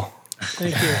horrible.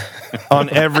 Thank you. On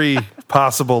every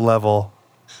possible level.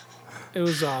 It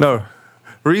was awesome. No,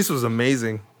 Reese was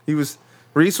amazing.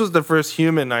 Reese was the first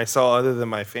human I saw other than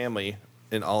my family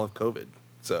in all of COVID.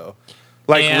 So,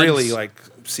 really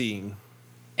seeing.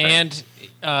 And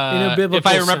In a biblical if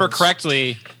I remember sense.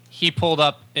 correctly, he pulled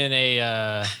up in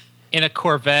a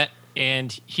Corvette,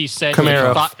 and he said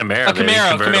Camaro. A maybe Camaro.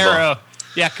 convertible.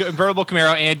 Yeah, convertible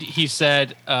Camaro, and he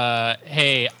said,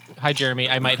 "Hey, hi Jeremy,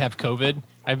 I might have COVID."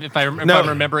 If I'm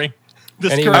remembering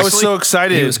this And correctly. I was so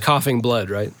excited. He was coughing blood,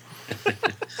 right?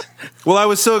 Well, I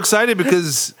was so excited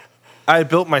because I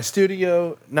built my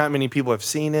studio. Not many people have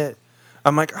seen it.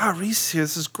 I'm like, Reese,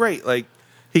 this is great. Like,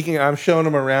 I'm showing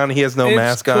him around. He has no It's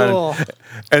mask cool. on.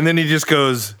 And then he just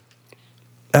goes,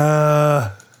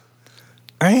 I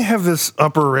have this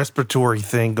upper respiratory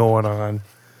thing going on.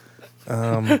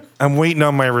 I'm waiting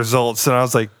on my results. And I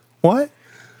was like, what?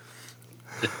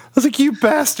 I was like, you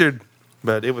bastard.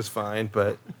 But it was fine.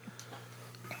 But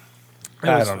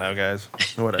I don't know, guys.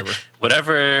 Whatever.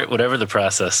 Whatever the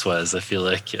process was, I feel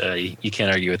like you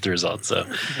can't argue with the results. So,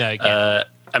 No, you can't.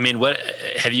 I mean, what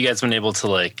have you guys been able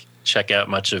to check out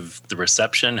much of the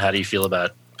reception? How do you feel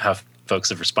about how folks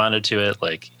have responded to it?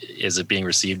 Like, is it being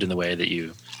received in the way that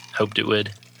you hoped it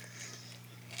would?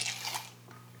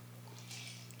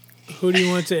 Who do you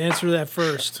want to answer that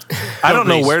first? I don't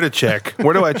know where to check.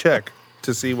 Where do I check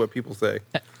to see what people say?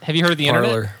 Have you heard of the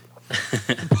internet?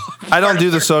 I don't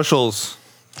do the socials.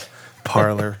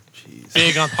 Parlor.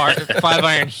 Big on Five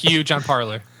Iron, huge on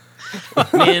Parlor.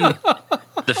 Man,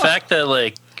 the fact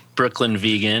that Brooklyn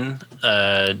Vegan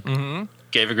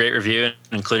gave a great review and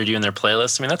included you in their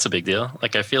playlist, I mean, that's a big deal.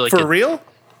 I feel like For real?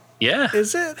 Yeah.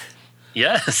 Is it?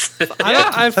 Yes.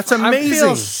 That's amazing. I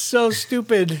feel so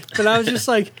stupid, but I was just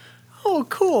like, oh,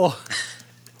 cool.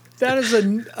 That is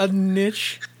a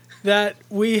niche that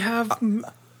we have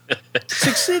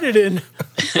succeeded in.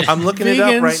 I'm looking it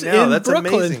up right Vegans now. in That's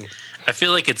Brooklyn. amazing. I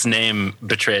feel like its name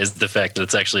betrays the fact that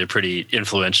it's actually a pretty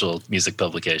influential music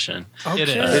publication. Okay. It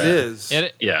is. It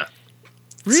is. Yeah.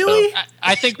 Really?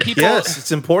 I think people. Yes,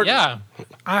 it's important. Yeah.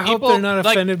 I hope People, they're not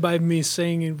offended by me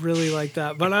saying it really like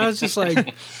that. But I was just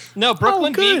like, No,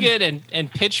 Brooklyn good. Vegan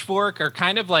and Pitchfork are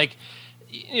kind of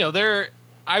they're.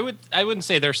 I wouldn't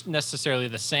say they're necessarily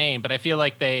the same, but I feel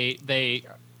like they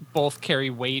both carry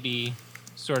weighty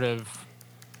sort of.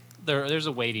 There's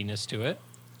a weightiness to it.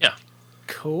 Yeah.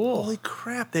 cool. Holy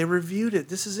crap, they reviewed it.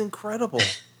 This is incredible.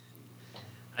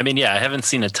 I mean, yeah, I haven't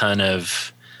seen a ton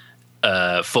of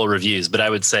full reviews, but I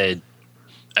would say,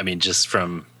 I mean, just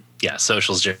from,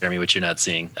 socials, Jeremy, which you're not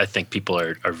seeing, I think people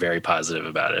are very positive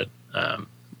about it.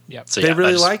 Yeah, so they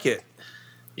really like it.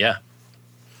 Yeah.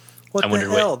 What the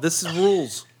hell? This is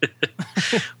rules.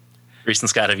 Reese and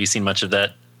Scott, have you seen much of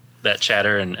that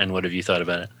chatter, and what have you thought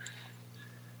about it?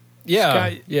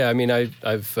 Yeah, yeah. I mean,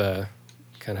 I've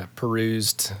kind of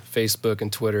perused Facebook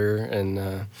and Twitter,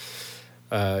 and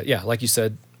like you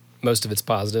said, most of it's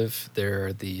positive. There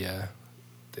are the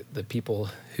people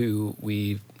who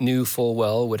we knew full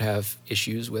well would have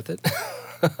issues with it.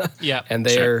 Yeah, and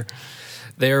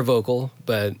they are vocal,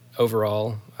 but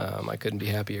overall, I couldn't be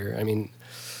happier. I mean,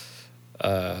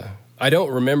 I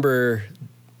don't remember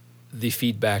the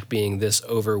feedback being this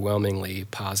overwhelmingly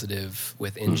positive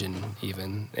with Engine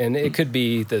even. And it could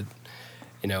be that,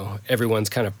 everyone's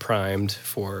kind of primed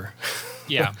for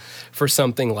for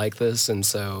something like this. And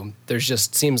so there's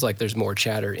just seems like there's more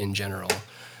chatter in general.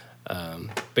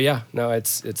 But yeah, no,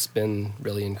 it's been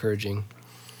really encouraging.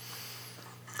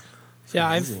 Yeah,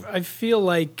 I feel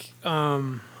like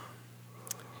I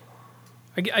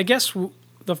guess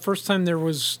the first time there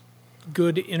was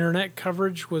good internet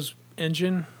coverage was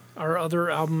Engine. Our other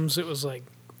albums, it was like,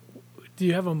 do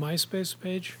you have a MySpace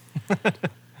page?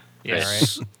 Yeah,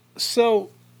 right. So,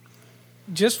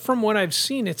 just from what I've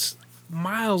seen, it's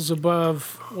miles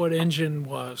above what Engine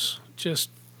was. Just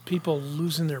people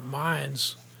losing their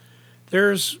minds.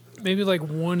 There's maybe like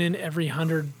 1 in every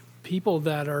 100 people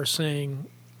that are saying,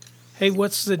 "Hey,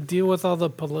 what's the deal with all the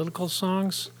political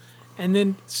songs?" And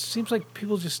then it seems like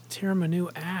people just tear them a new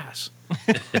ass.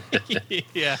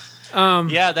 Yeah.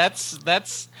 Yeah, that's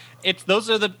it's those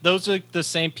are the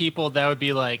same people that would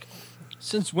be like,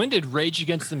 since when did Rage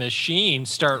Against the Machine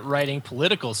start writing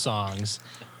political songs?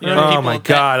 You know, oh my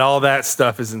God, all that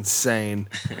stuff is insane.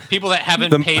 People that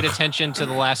haven't paid attention to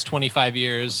the last 25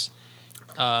 years.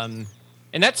 And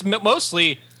that's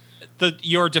mostly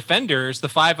your defenders, the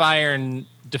Five Iron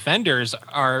defenders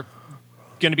are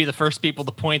going to be the first people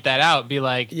to point that out and be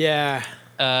like, yeah,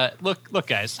 look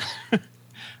guys,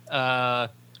 their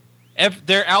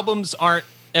albums aren't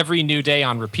every new day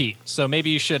on repeat. So maybe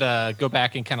you should go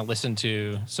back and kind of listen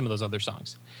to some of those other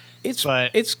songs.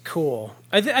 It's cool.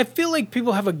 I feel like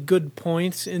people have a good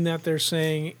point in that they're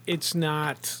saying it's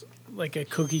not like a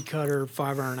cookie cutter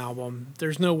Five Iron album.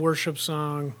 There's no worship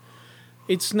song.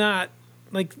 It's not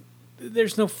like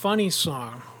there's no funny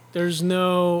song. There's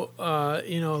no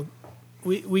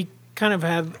we kind of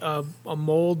had a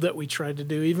mold that we tried to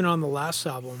do even on the last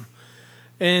album,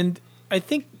 and I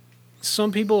think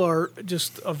some people are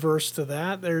just averse to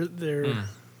that. They're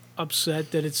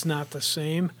upset that it's not the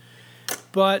same.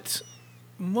 But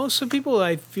most of the people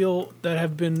I feel that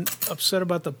have been upset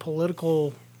about the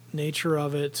political nature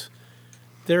of it,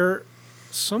 they're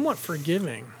somewhat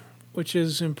forgiving, which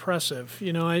is impressive.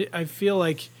 You know, I feel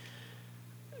like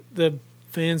the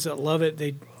fans that love it,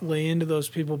 they lay into those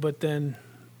people, but then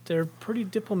they're pretty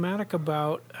diplomatic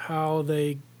about how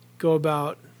they go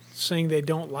about saying they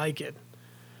don't like it.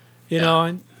 You know,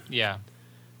 and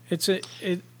it's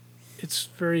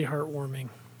very heartwarming.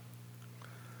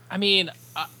 I mean,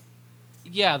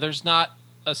 there's not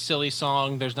a silly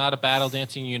song. There's not a Battle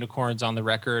Dancing Unicorns on the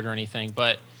record or anything,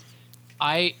 but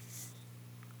I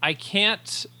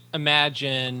can't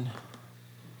imagine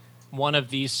one of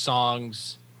these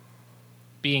songs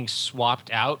being swapped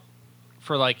out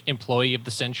for like Employee of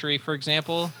the Century, for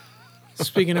example.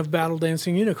 Speaking of Battle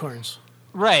Dancing Unicorns.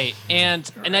 Right. And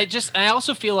I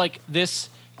also feel like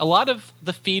a lot of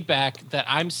the feedback that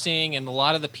I'm seeing and a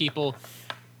lot of the people,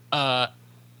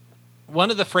 one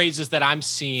of the phrases that I've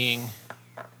seen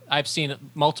it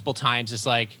multiple times is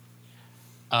like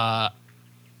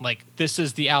this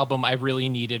is the album I really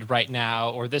needed right now,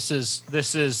 or this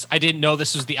is I didn't know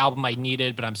this was the album I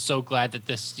needed, but I'm so glad that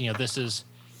this is.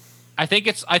 I think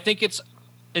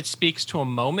it speaks to a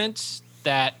moment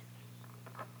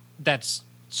that's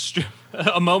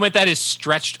a moment that is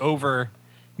stretched over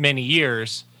many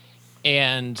years,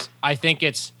 and I think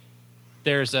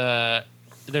there's a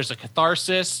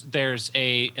catharsis. There's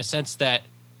a sense that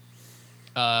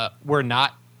we're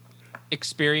not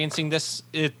experiencing this.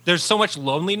 There's so much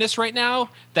loneliness right now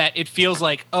that it feels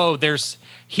like,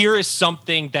 here is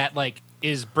something that like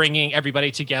is bringing everybody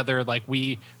together. Like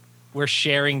we're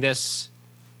sharing this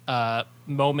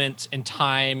moment in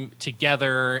time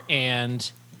together,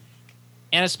 and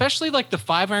especially like the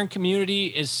Five Iron community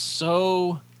is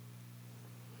so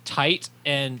tight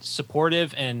and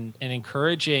supportive and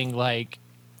encouraging. Like,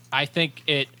 I think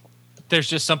there's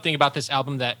just something about this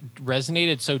album that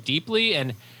resonated so deeply.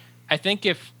 And I think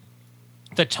if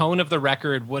the tone of the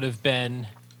record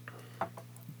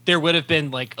there would have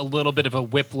been like a little bit of a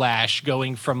whiplash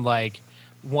going from like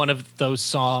one of those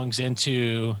songs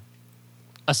into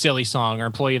a silly song or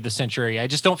Employee of the Century. I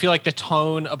just don't feel like the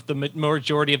tone of the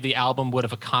majority of the album would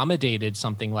have accommodated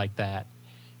something like that.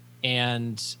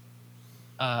 And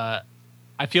I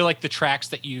feel like the tracks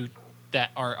that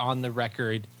are on the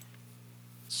record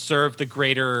serve the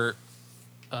greater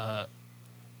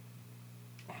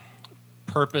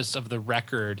purpose of the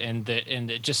record, and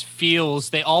it just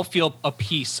feels, they all feel a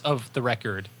piece of the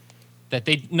record,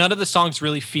 that none of the songs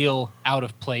really feel out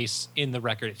of place in the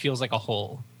record. It feels like a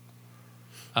whole.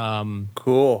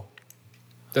 Cool.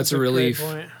 That's a relief.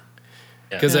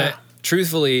 Because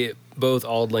truthfully, both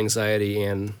Auld Lang Syne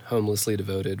and Homelessly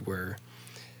Devoted were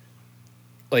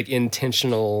like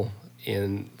intentional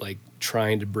in like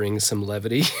trying to bring some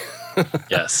levity.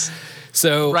 Yes.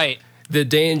 So right. The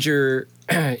danger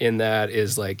in that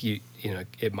is like you know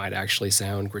it might actually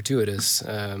sound gratuitous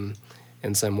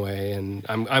in some way, and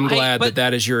I'm glad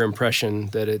that is your impression,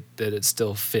 that it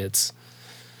still fits.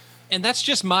 And that's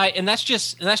just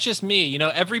me. You know,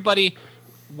 everybody,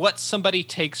 what somebody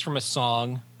takes from a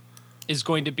song is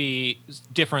going to be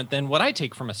different than what I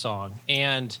take from a song.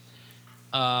 And,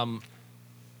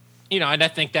 you know, and I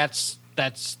think that's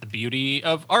the beauty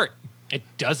of art. It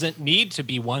doesn't need to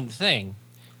be one thing,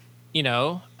 you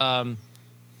know?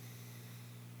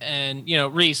 And, you know,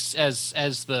 Reese, as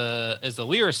the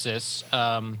lyricist,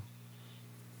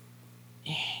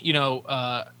 you know,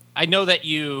 I know that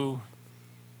you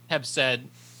have said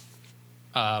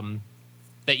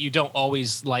that you don't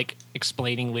always like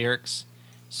explaining lyrics.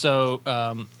 So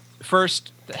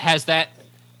first, has that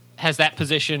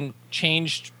position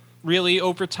changed really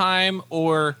over time,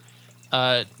 or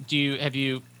if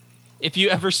you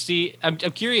ever see? I'm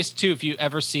curious too if you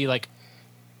ever see like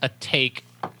a take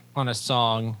on a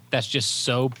song that's just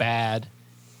so bad.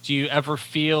 Do you ever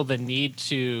feel the need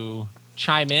to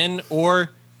chime in, or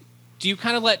do you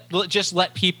kind of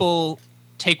let people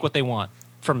take what they want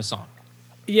from a song?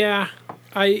 Yeah,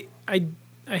 I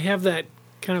have that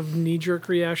kind of knee-jerk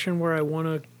reaction where I want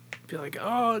to be like,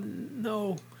 oh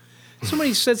no.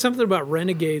 Somebody said something about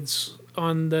Renegades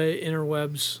on the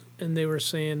interwebs, and they were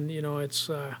saying, it's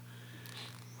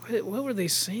what were they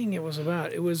saying it was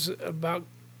about? It was about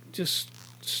just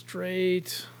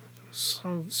straight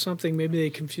something. Maybe they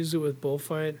confused it with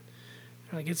bullfight.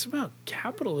 Like, it's about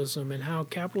capitalism and how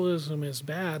capitalism is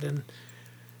bad. And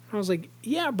I was like,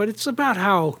 yeah, but it's about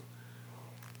how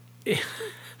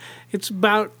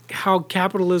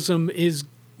capitalism is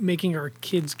making our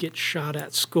kids get shot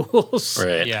at schools.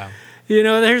 Right. Yeah.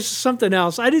 There's something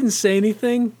else. I didn't say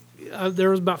anything. There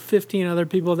was about 15 other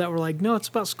people that were like, no, it's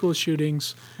about school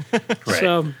shootings. Right.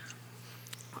 So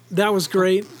that was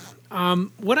great.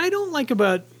 What I don't like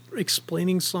about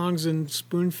explaining songs and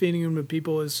spoon feeding them to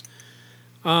people is,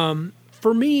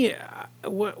 for me,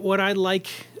 what I like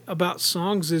about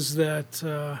songs is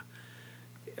that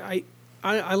I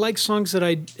like songs that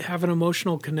I have an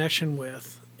emotional connection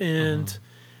with, and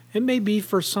it may be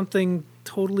for something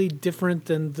totally different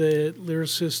than the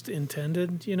lyricist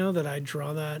intended. That I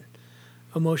draw that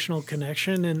emotional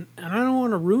connection, and I don't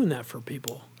want to ruin that for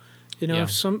people. Yeah.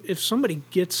 If somebody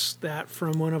gets that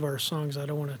from one of our songs, I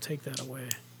don't want to take that away.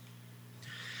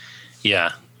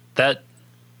 Yeah, that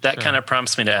kind of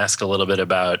prompts me to ask a little bit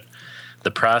about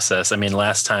the process. I mean,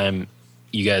 last time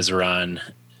you guys were on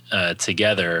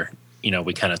together,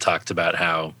 we kind of talked about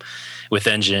how with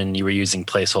Engine you were using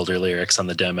placeholder lyrics on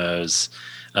the demos,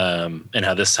 and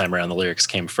how this time around the lyrics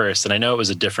came first. And I know it was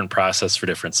a different process for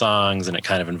different songs, and it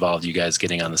kind of involved you guys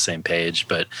getting on the same page.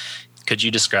 But could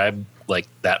you describe like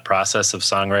that process of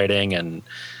songwriting and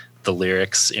the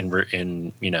lyrics in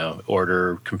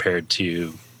order compared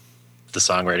to the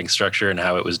songwriting structure and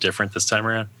how it was different this time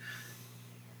around?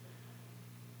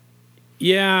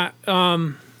 Yeah,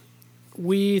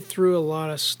 we threw a lot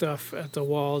of stuff at the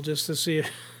wall just to see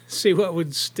what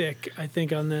would stick, I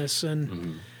think, on this.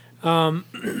 And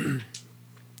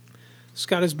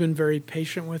Scott has been very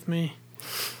patient with me,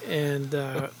 and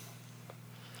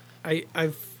I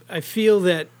feel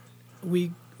that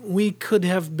we could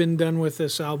have been done with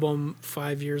this album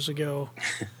 5 years ago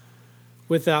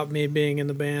without me being in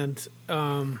the band.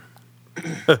 I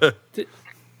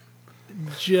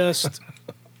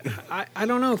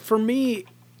don't know. For me,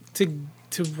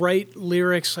 to write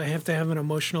lyrics, I have to have an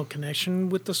emotional connection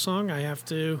with the song. I have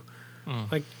to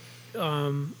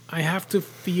I have to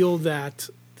feel that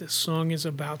the song is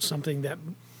about something that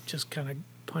just kind of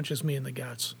punches me in the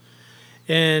guts.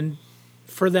 And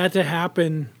for that to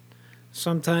happen,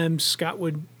 sometimes Scott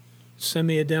would send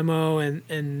me a demo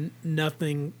and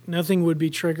nothing would be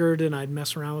triggered, and I'd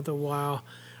mess around with it a while,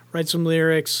 write some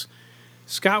lyrics.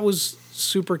 Scott was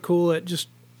super cool at just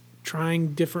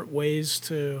trying different ways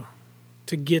to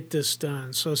get this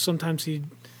done. So sometimes he'd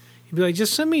be like,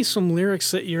 just send me some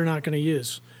lyrics that you're not going to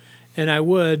use. And I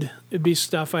would. It'd be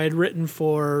stuff I had written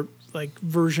for like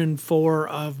version 4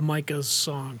 of Micah's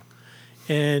song.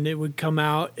 And it would come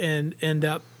out and end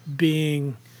up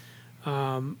being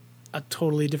a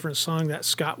totally different song that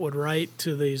Scott would write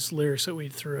to these lyrics that we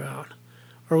threw out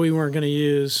or we weren't going to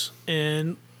use.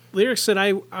 And lyrics that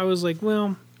I was like,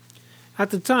 well, at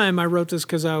the time I wrote this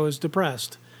because I was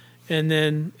depressed. And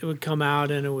then it would come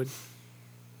out and it would,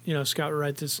 Scott would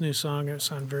write this new song. It would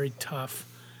sound very tough.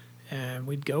 And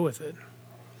we'd go with it.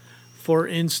 For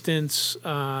instance,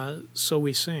 So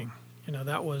We Sing.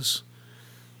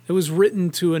 It was written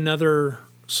to another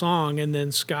song, and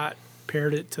then Scott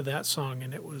paired it to that song,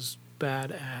 and it was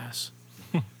badass.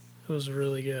 It was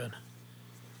really good.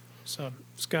 So,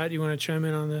 Scott, you want to chime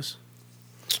in on this?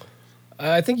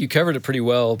 I think you covered it pretty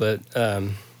well, but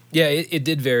it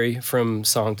did vary from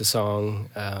song to song.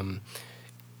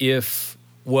 If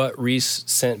what Reese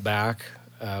sent back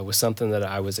was something that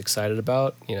I was excited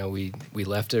about, we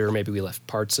left it, or maybe we left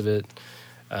parts of it.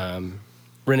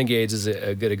 Renegades is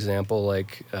a good example.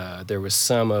 Like there was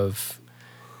some of,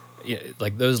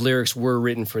 like those lyrics were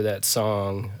written for that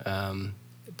song,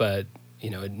 but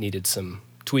it needed some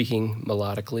tweaking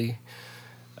melodically,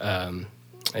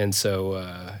 and so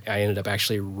I ended up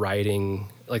actually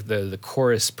writing like the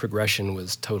chorus progression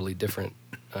was totally different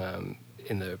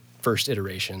in the first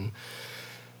iteration.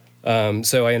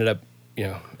 So I ended up,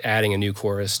 adding a new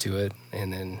chorus to it,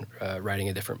 and then writing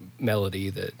a different melody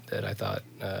that I thought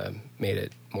made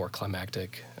it more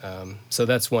climactic. So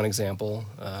that's one example.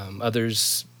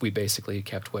 Others, we basically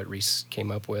kept what Reese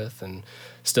came up with, and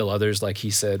still others, like he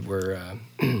said, were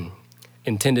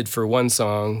intended for one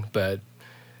song, but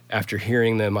after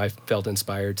hearing them, I felt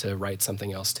inspired to write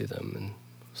something else to them, and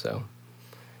so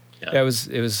it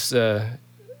was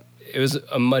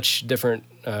a much different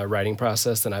writing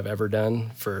process than I've ever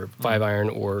done for Five Iron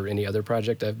or any other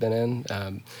project I've been in.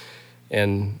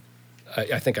 And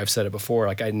I think I've said it before,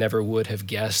 like I never would have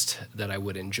guessed that I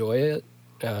would enjoy it,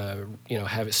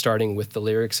 have it starting with the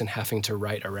lyrics and having to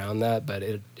write around that, but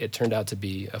it turned out to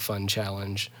be a fun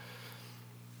challenge.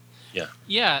 Yeah.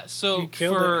 Yeah, so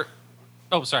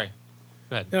Oh, sorry.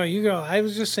 Go ahead. No, you go. I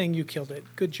was just saying you killed it.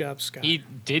 Good job, Scott. He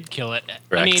did kill it.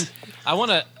 Correct. I mean, I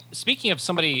want to, speaking of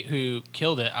somebody who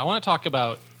killed it, I want to talk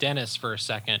about Dennis for a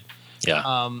second.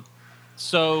 Yeah.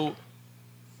 So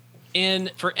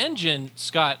for Engine,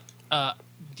 Scott, a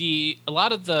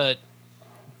lot of the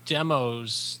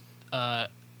demos,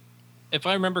 if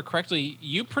I remember correctly,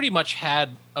 you pretty much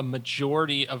had a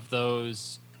majority of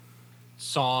those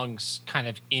songs kind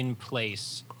of in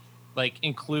place, like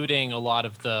including a lot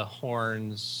of the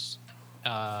horns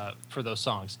for those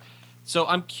songs. So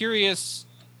I'm curious,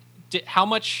 how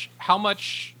much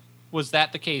was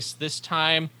that the case this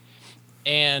time,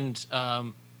 and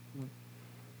how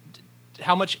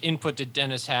much input did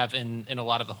Dennis have in a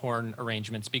lot of the horn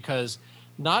arrangements? Because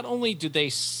not only do they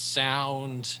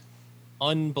sound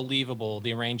unbelievable,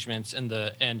 the arrangements and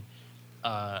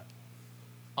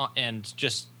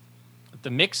just the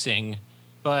mixing,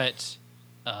 but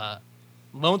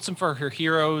Lonesome for Her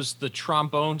Heroes, the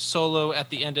trombone solo at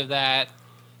the end of that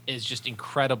is just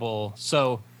incredible.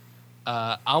 So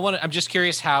I'm just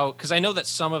curious how, because I know that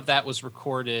some of that was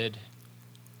recorded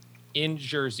in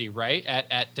Jersey, right?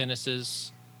 At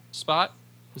Dennis's spot.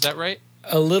 Is that right?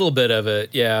 A little bit of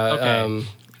it, yeah. Okay.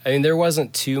 I mean, there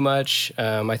wasn't too much.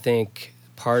 I think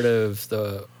part of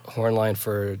the horn line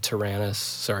for Tyrannus,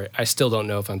 sorry, I still don't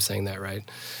know if I'm saying that right.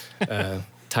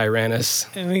 Tyrannus.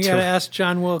 And we got to ask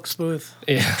John Wilkes Booth.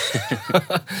 Yeah.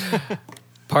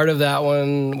 Part of that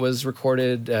one was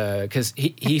recorded because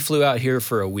he flew out here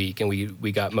for a week, and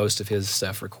we got most of his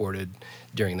stuff recorded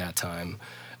during that time.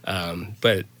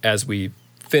 But as we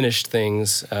finished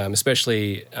things,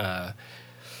 especially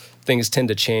things tend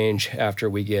to change after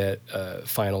we get a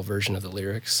final version of the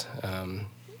lyrics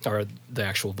or the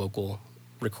actual vocal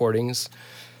recordings.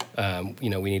 We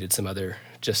needed some other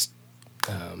just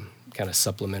kind of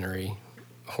supplementary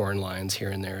horn lines here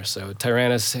and there. So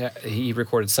Tyrannus, he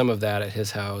recorded some of that at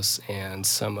his house, and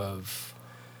some of,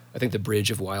 I think, the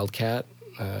bridge of Wildcat,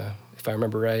 if I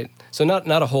remember right. So not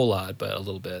a whole lot, but a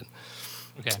little bit.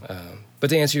 Okay. But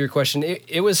to answer your question,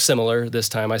 it was similar this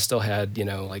time. I still had,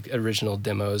 like original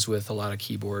demos with a lot of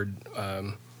keyboard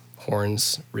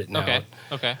horns written out.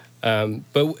 Okay.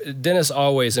 But Dennis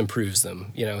always improves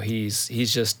them. He's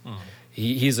just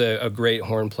he's a great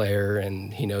horn player,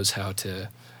 and he knows how to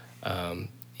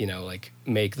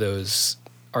make those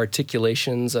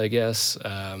articulations, I guess,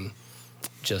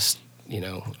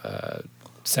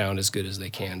 sound as good as they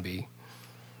can be.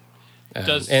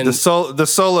 And the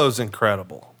solo's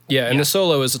incredible. Yeah, and the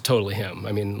solo is totally him.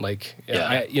 I mean,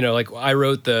 I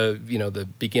wrote the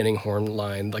beginning horn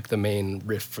line, like the main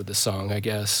riff for the song, I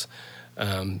guess.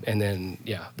 And then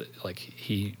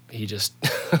he just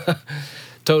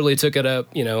totally took it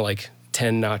up,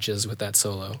 10 notches with that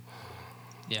solo.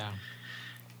 Yeah.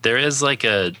 There is like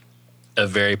a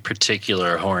very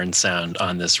particular horn sound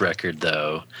on this record,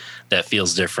 though, that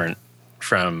feels different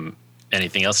from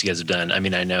anything else you guys have done. I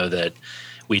mean, I know that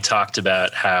we talked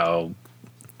about how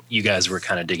you guys were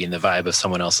kind of digging the vibe of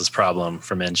Someone Else's Problem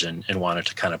from Engine and wanted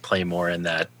to kind of play more in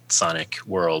that sonic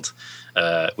world,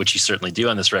 which you certainly do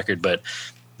on this record. But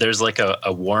there's like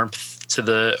a warmth to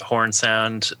the horn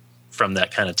sound from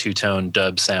that kind of two-tone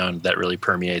dub sound that really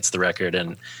permeates the record.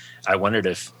 And I wondered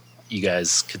if you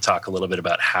guys could talk a little bit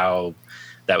about how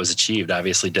that was achieved.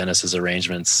 Obviously, Dennis's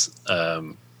arrangements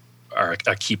are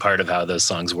a key part of how those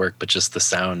songs work, but just the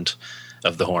sound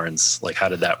of the horns, like how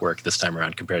did that work this time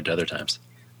around compared to other times?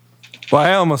 Well,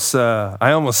 I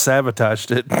almost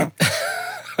sabotaged it.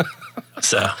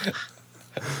 So,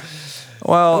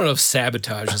 well, I don't know if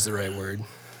sabotage is the right word.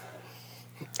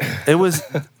 It was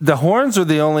the horns were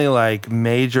the only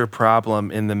major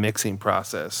problem in the mixing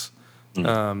process.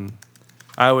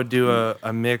 I would do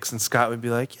a mix, and Scott would be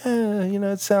like, "Yeah,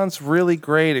 it sounds really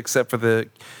great, except for the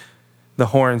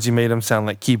horns. You made them sound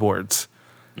like keyboards."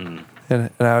 And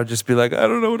I would just be like, "I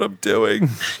don't know what I'm doing."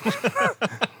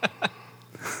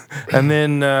 And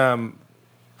then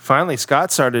finally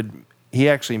Scott started, he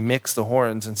actually mixed the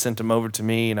horns and sent them over to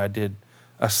me, and I did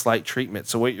a slight treatment.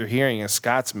 So what you're hearing is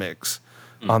Scott's mix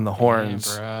on the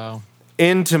horns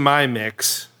into my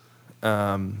mix.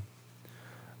 And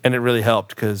it really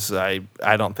helped because I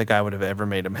don't think I would have ever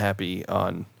made him happy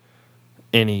on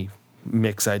any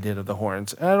mix I did of the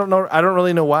horns. And I don't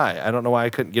really know why. I don't know why I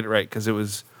couldn't get it right,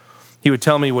 because he would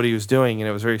tell me what he was doing and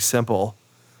it was very simple,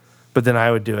 but then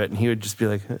I would do it and he would just be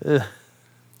like, ugh.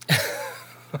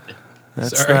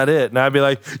 That's not it. And I'd be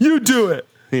like, you do it,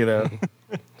 you know.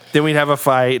 Then we'd have a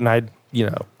fight and I'd, you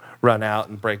know, run out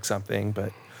and break something.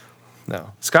 But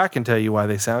no, Scott can tell you why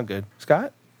they sound good.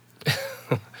 Scott?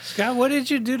 Scott, what did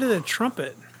you do to the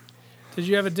trumpet? Did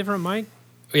you have a different mic?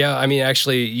 Yeah, I mean,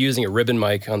 actually using a ribbon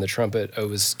mic on the trumpet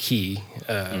was key.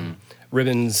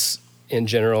 Ribbons in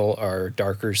general are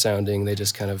darker sounding. They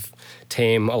just kind of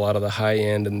tame a lot of the high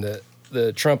end, and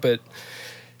the trumpet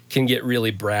can get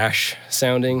really brash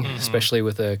sounding, especially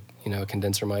with a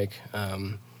condenser mic.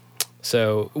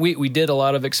 So we did a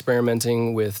lot of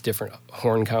experimenting with different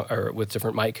with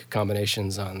different mic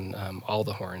combinations on all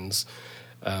the horns,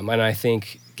 and I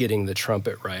think getting the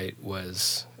trumpet right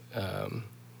was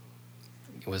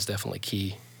definitely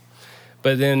key.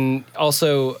 But then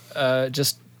also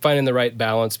just finding the right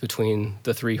balance between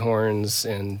the three horns,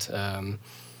 and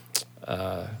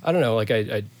I don't know, like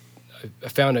I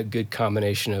found a good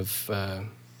combination of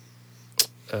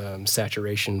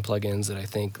saturation plugins that I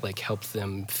think like helped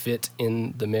them fit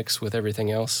in the mix with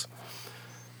everything else.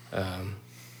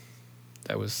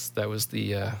 That was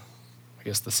the I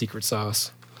guess the secret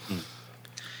sauce.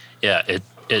 Yeah,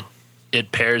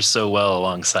 it pairs so well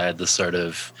alongside the sort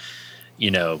of,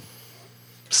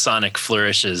 sonic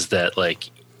flourishes that like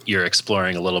you're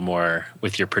exploring a little more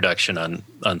with your production on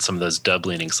some of those dub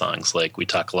leaning songs. Like we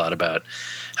talk a lot about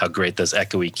how great those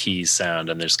echoey keys sound,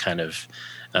 and there's kind of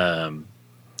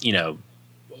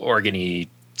organy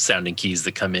sounding keys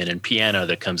that come in and piano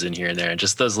that comes in here and there, and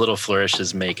just those little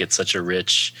flourishes make it such a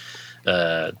rich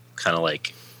kind of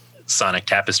like sonic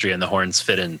tapestry, and the horns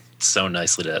fit in so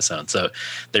nicely to that sound. So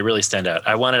they really stand out.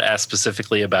 I wanted to ask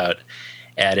specifically about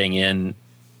adding in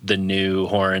the new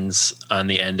horns on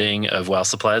the ending of While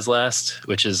Supplies Last,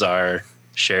 which is our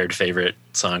shared favorite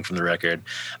song from the record.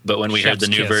 But when we heard the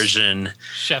new version,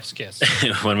 Chef's Kiss.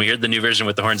 When we heard the new version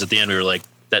with the horns at the end, we were like,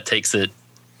 that takes it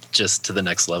just to the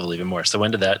next level even more. So how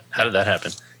did that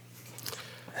happen?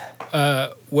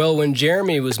 Well, when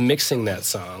Jeremy was mixing that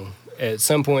song, at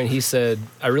some point he said,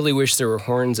 I really wish there were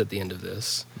horns at the end of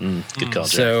this. Good call,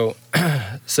 Jer.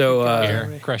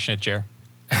 So crushing it, Jer.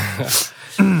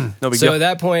 No big so deal. at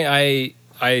that point,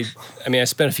 I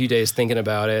spent a few days thinking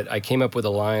about it. I came up with a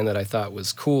line that I thought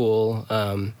was cool.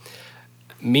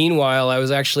 Meanwhile, I was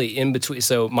actually in between.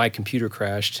 So my computer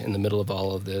crashed in the middle of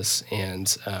all of this,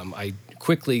 and I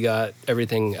quickly got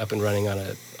everything up and running on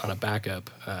a backup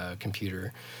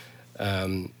computer.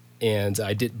 And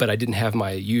I didn't have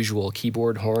my usual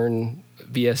keyboard horn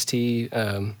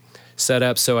VST set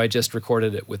up, so I just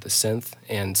recorded it with the synth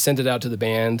and sent it out to the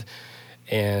band,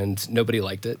 and nobody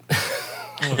liked it.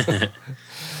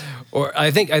 Or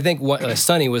I think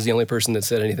Sonny was the only person that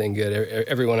said anything good.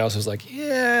 Everyone else was like,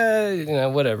 yeah,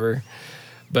 whatever.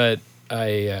 But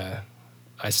I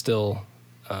still,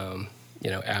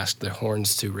 asked the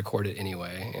horns to record it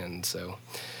anyway, and so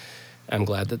I'm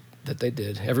glad that they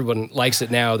did. Everyone likes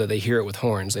it now that they hear it with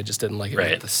horns. They just didn't like it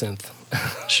with the synth.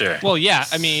 Sure. Well, yeah.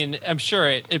 I mean, I'm sure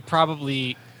it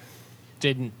probably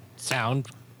didn't sound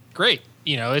great.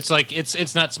 It's like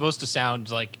it's not supposed to sound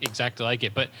like exactly like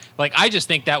it, but like I just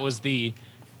think that was the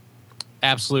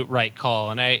absolute right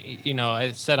call. And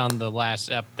I said on the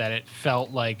last ep that it felt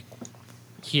like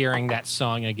hearing that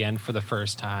song again for the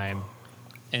first time,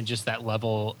 and just that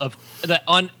level of that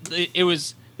it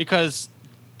was because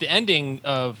the ending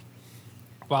of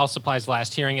While Supplies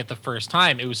Last, hearing it the first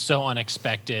time, it was so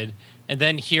unexpected, and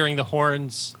then hearing the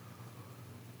horns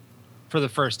for the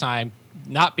first time,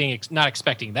 not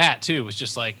expecting that too, was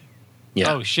just like,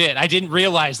 oh shit, I didn't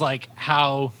realize like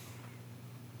how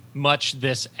much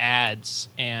this adds,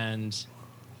 and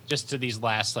just to these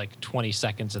last like 20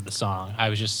 seconds of the song, I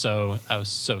was so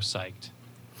psyched.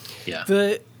 Yeah.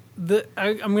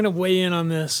 I'm going to weigh in on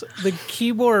this. The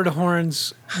keyboard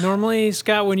horns, normally,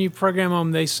 Scott, when you program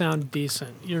them, they sound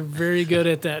decent. You're very good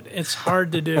at that. It's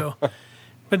hard to do.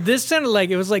 But this sounded like,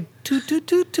 it was like toot, toot,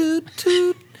 toot, toot,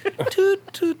 toot,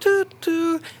 toot, toot, toot,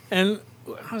 toot. And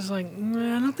I was like, I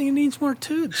don't think it needs more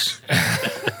toots.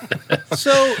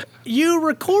 So you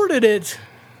recorded it.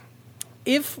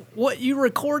 If what you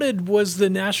recorded was the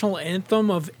national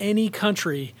anthem of any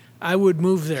country, I would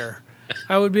move there.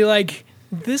 I would be like,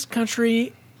 this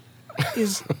country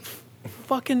is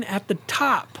fucking at the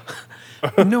top.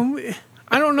 No,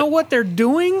 I don't know what they're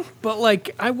doing, but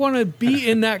like I want to be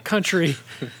in that country.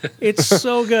 It's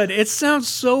so good. It sounds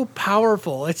so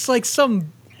powerful. It's like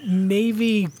some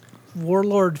Navy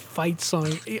warlord fight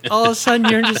song. All of a sudden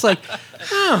you're just like,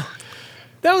 oh,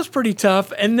 that was pretty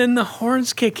tough. And then the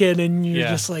horns kick in and you're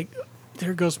just like,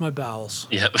 there goes my bowels.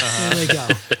 Yep. There they go.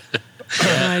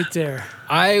 Right there.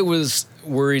 I was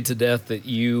worried to death that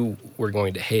you were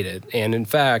going to hate it. And in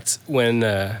fact, when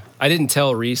I didn't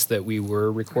tell Reese that we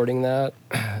were recording that,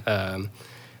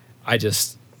 I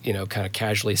just, kind of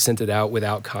casually sent it out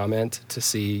without comment to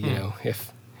see,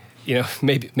 if,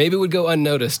 maybe it would go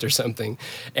unnoticed or something.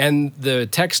 And the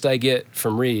text I get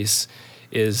from Reese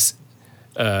is,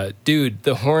 dude,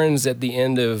 the horns at the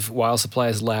end of While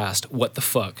Supplies Last, what the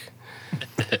fuck?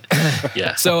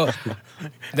 Yeah. So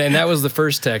then that was the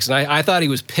first text, and I thought he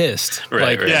was pissed.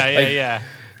 Right, right. Yeah.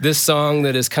 This song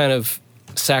that is kind of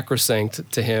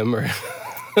sacrosanct to him, or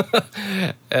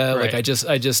like I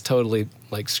just totally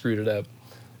like screwed it up.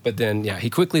 But then he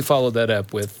quickly followed that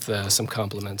up with some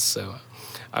compliments. So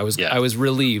I was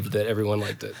relieved that everyone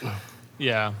liked it.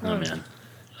 Yeah. Oh man,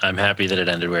 I'm happy that it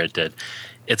ended where it did.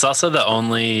 It's also the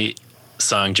only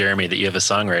song, Jeremy, that you have a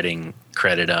songwriting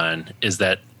credit on. Is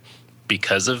that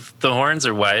because of the horns,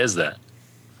 or why is that?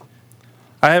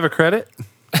 I have a credit.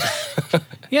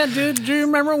 Yeah, dude. Do you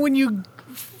remember when you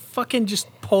fucking just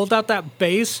pulled out that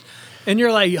bass and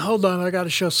you're like, hold on, I got to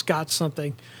show Scott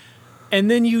something.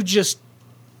 And then you just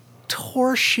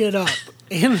tore shit up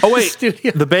in the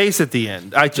studio. The bass at the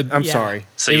end. I'm sorry.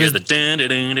 So you're the dun dun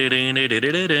dun dun dun dun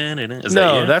dun dun dun. Is that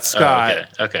No, you? that's Scott.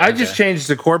 Oh, okay. I just changed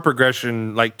the chord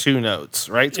progression like 2 notes,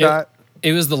 right, Scott?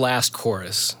 It was the last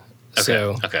chorus. Okay.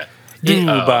 So okay.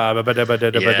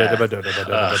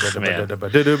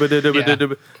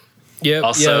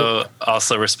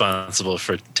 Also responsible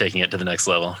for taking it to the next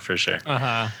level, for sure.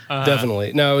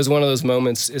 Definitely. No, it was one of those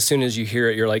moments, as soon as you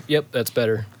hear it, you're like, yep, that's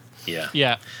better. Yeah.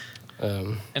 Yeah.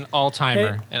 An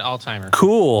all-timer. An all-timer.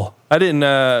 Cool. I didn't,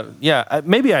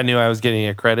 maybe I knew I was getting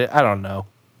a credit. I don't know.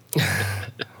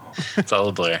 It's all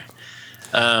a blur.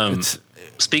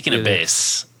 Speaking of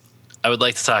bass, I would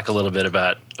like to talk a little bit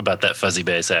about that fuzzy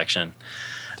bass action.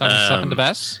 Slapping the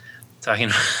bass? Talking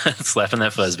slapping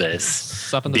that fuzz bass.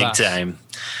 Slapping the big bass. time.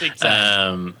 Big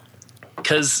time.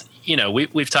 Because,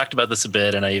 we've talked about this a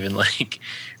bit, and I even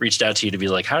reached out to you to be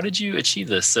like, how did you achieve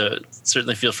this? So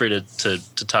certainly feel free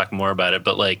to talk more about it.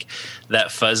 But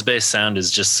that fuzz bass sound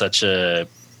is just such a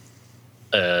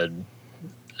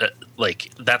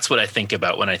that's what I think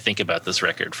about when I think about this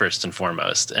record, first and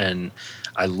foremost. And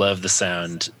I love the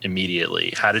sound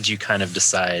immediately. How did you kind of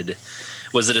decide?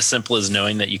 Was it as simple as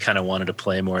knowing that you kind of wanted to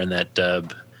play more in that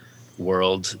dub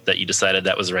world that you decided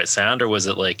that was the right sound? Or was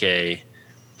it like a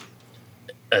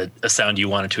sound you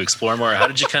wanted to explore more? How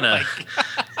did you kind of...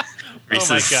 Reese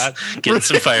my is God. getting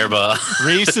some fireball.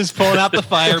 Reese is pulling out the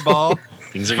fireball.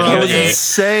 Things are going to That was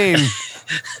insane.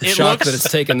 Shocked that it's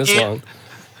taken this long.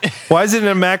 Why is it in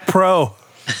a Mac Pro?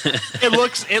 It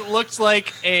looks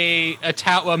like a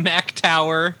Mac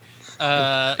Tower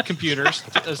computers,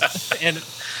 and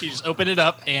you just open it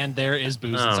up and there is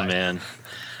booze inside. Oh man,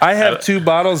 I have 2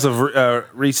 bottles of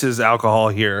Reese's alcohol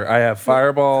here. I have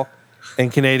Fireball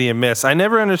and Canadian Mist. I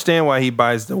never understand why he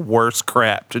buys the worst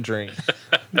crap to drink.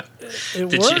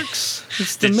 It works.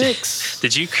 It's the mix.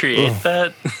 Did you create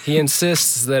that? He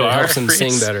insists that it helps him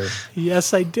sing better.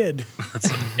 Yes, I did. That's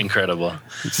incredible.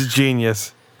 It's a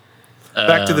genius.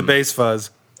 Back to the bass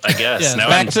fuzz. I guess.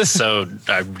 I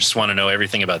just want to know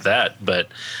everything about that. But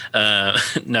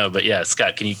but yeah,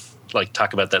 Scott, can you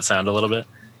talk about that sound a little bit?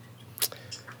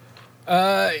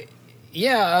 I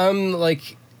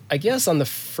guess on the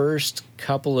first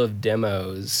couple of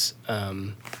demos,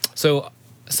 so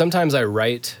sometimes I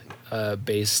write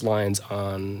bass lines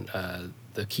on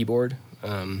the keyboard.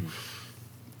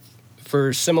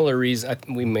 For similar reasons,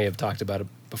 we may have talked about it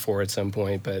before at some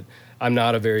point, but I'm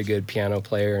not a very good piano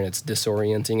player, and it's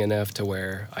disorienting enough to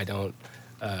where I don't,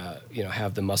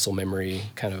 have the muscle memory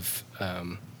kind of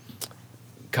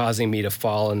causing me to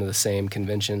fall into the same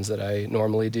conventions that I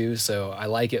normally do. So I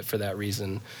like it for that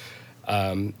reason.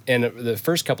 And the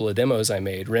first couple of demos I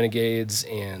made, Renegades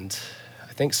and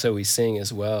I think So We Sing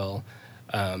as well,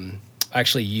 I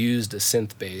actually used a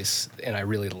synth bass, and I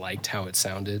really liked how it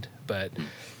sounded. But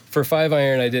for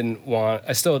 5-iron,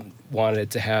 I still wanted it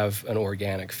to have an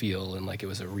organic feel and like it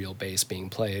was a real bass being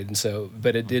played. And so,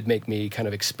 but it did make me kind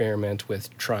of experiment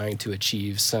with trying to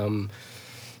achieve some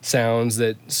sounds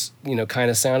that,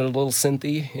 kind of sounded a little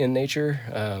synthy in nature.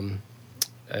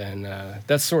 And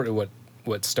that's sort of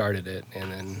what started it.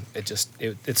 And then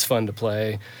it's fun to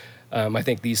play. I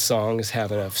think these songs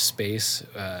have enough space.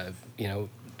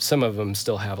 Some of them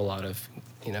still have a lot of,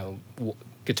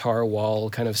 guitar wall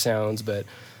kind of sounds, but,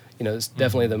 it's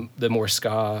definitely the more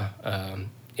ska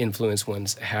influenced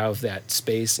ones have that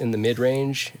space in the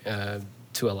mid-range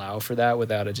to allow for that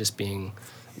without it just being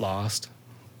lost.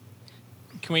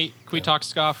 Can we talk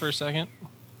ska for a second?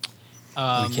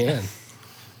 We can.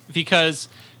 Because,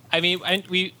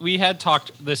 we had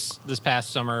talked this past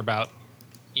summer about,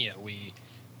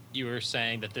 you were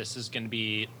saying that this is going to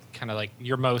be kind of like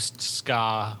your most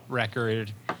ska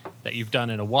record that you've done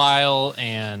in a while,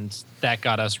 and that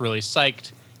got us really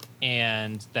psyched,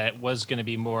 and that was going to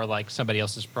be more like someone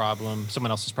else's problem,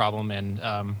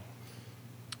 and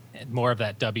more of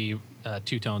that W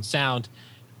two-tone sound.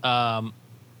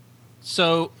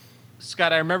 So,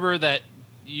 Scott, I remember that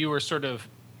you were sort of,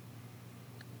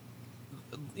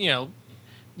 you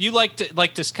like to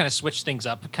kind of switch things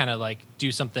up, kind of like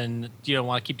do something. You don't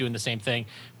want to keep doing the same thing.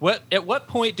 At what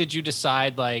point did you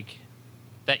decide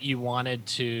that you wanted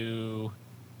to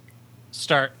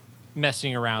start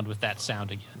messing around with that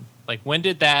sound again? Like when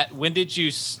was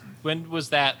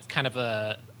that kind of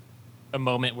a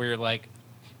moment where you're like,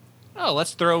 oh,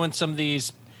 let's throw in some of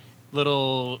these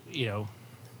little,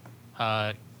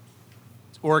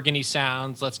 organy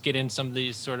sounds. Let's get in some of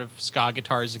these sort of ska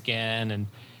guitars again. And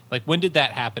like, when did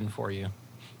that happen for you?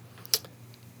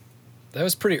 That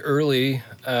was pretty early.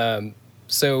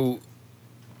 So,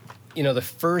 the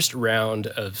first round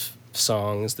of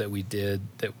songs that we did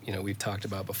that, we've talked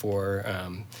about before,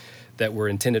 that were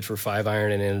intended for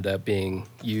 5-iron and ended up being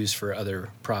used for other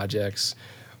projects.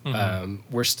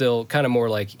 We're still kind of more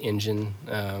like Engine,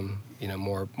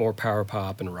 more power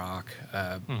pop and rock.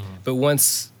 But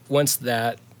once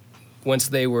they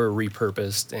were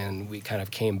repurposed and we kind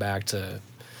of came back to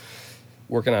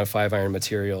working on 5-iron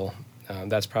material,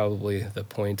 that's probably the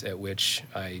point at which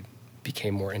I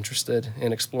became more interested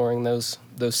in exploring those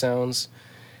sounds.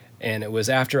 And it was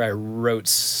after I wrote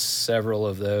several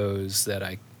of those that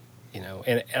I,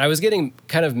 and I was getting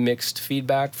kind of mixed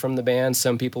feedback from the band.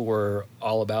 Some people were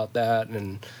all about that,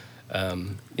 and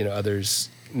others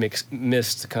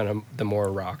missed kind of the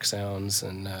more rock sounds.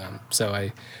 And so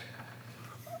I'm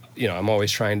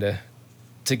always trying to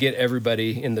get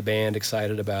everybody in the band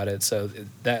excited about it. So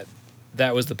that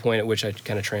was the point at which I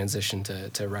kind of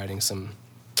transitioned to writing some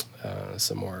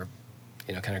more,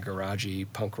 kind of garagey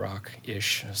punk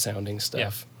rock-ish sounding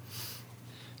stuff.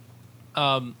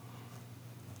 Yeah.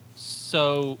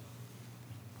 So,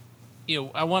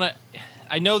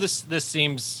 I know this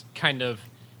seems kind of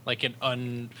like an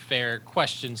unfair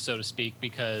question, so to speak,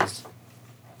 because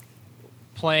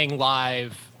playing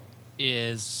live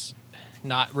is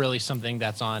not really something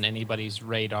that's on anybody's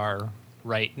radar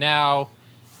right now.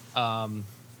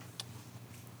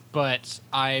 But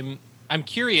I'm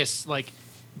curious,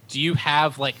 do you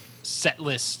have set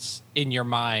lists in your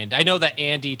mind? I know that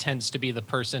Andy tends to be the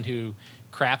person who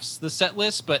crafts the set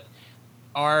list, but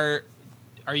are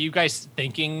you guys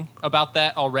thinking about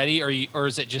that already, or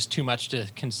is it just too much to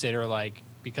consider,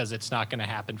 because it's not going to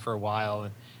happen for a while,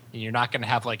 and you're not going to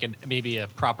have maybe a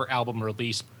proper album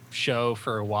release show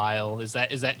for a while? Is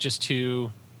that just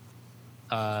too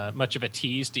much of a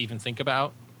tease to even think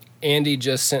about? Andy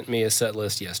just sent me a set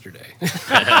list yesterday.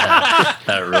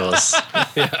 That rules.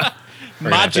 Yeah.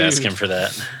 We're going to ask him for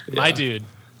that. My dude.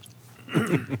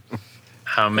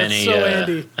 How many? So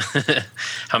Andy.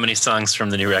 How many songs from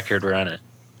the new record were on it?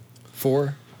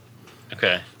 4.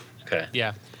 Okay.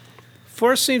 Yeah.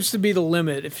 4 seems to be the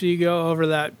limit. If you go over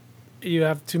that, you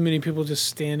have too many people just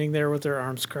standing there with their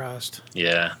arms crossed.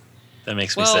 Yeah, that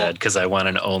makes me sad because I want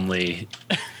an only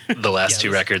the last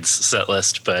 2 records set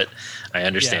list, but I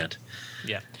understand.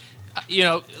 Yeah.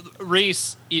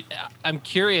 Reese, I'm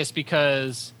curious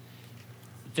because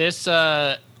this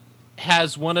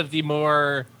has one of the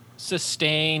more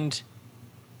sustained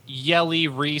yelly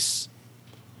Reese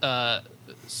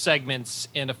segments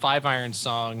in a 5-iron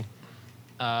song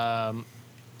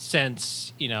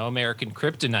since American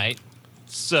Kryptonite.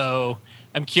 So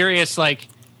I'm curious, are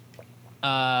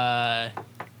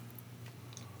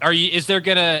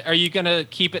you gonna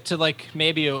keep it to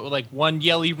maybe one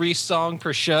yelly Reese song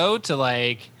per show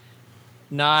to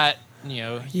not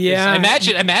Yeah.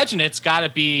 Imagine it's got to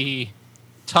be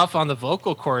tough on the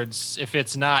vocal cords if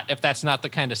that's not the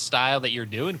kind of style that you're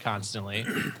doing constantly.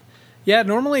 Yeah,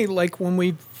 normally when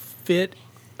we fit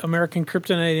American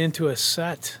Kryptonite into a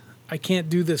set, I can't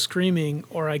do the screaming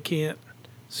or I can't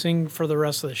sing for the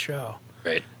rest of the show.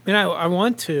 Right. I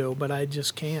want to, but I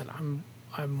just can't. I'm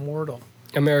mortal.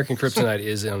 American Kryptonite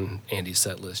is on Andy's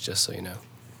set list, just so you know.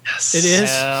 Yes. It is?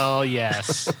 Hell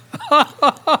yes.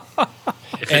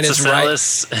 If And it's it's a right-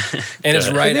 Celis, And it's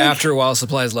go right ahead. after while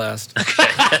supplies last.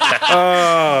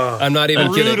 I'm not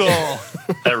even kidding. Brutal.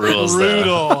 That rules.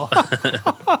 Brutal.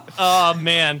 Oh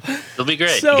man, It'll be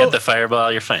great. So- you get the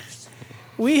fireball, you're fine.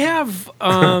 We have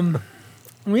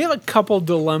a couple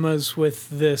dilemmas with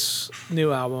this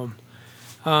new album.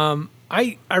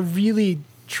 I really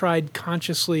tried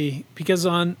consciously because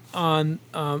on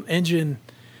Engine,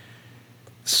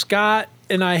 Scott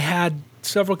and I had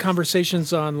several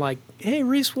conversations on like, hey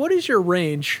Reese, what is your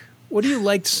range? What do you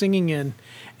like singing in?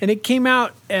 And it came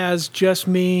out as just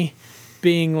me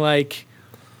being like,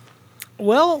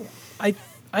 well,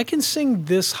 I can sing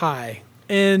this high.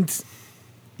 And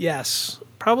yes,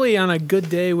 probably on a good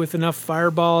day with enough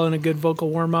Fireball and a good vocal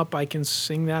warm up, I can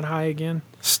sing that high again.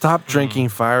 Stop drinking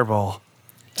Fireball.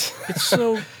 It's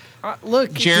so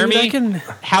look, Jeremy, dude,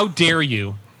 how dare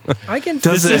you? I can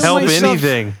Doesn't feel help myself-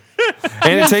 anything.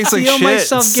 And it tastes like feel shit.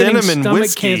 myself getting Cinnamon stomach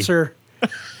whiskey. cancer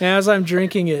as I'm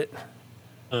drinking it.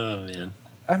 Oh man.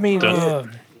 I mean,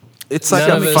 it's like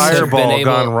None a of us have been Fireball able-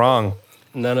 gone wrong.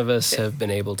 None of us have been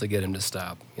able to get him to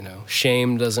stop.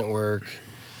 Shame doesn't work.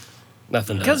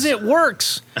 Nothing does. Because it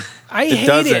works. I It hate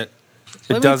doesn't. it.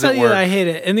 It Let doesn't me tell you work. that I hate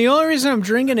it. And the only reason I'm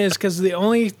drinking is because the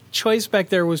only choice back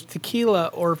there was tequila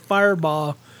or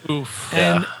Fireball. Oof.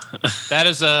 And That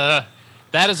is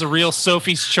a real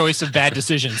Sophie's choice of bad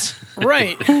decisions.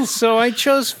 right. So I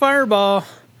chose Fireball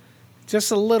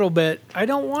just a little bit. I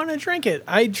don't want to drink it.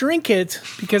 I drink it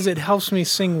because it helps me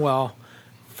sing well.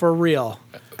 For real.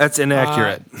 That's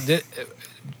inaccurate. Jeremy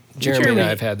and Jeremy. I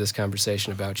have had this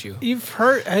conversation about you. You've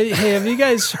heard, hey, have you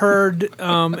guys heard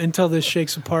Until This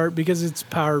Shakes Apart? Because it's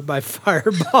powered by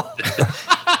Fireball.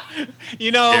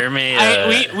 Jeremy,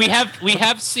 we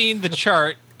have seen the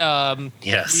chart.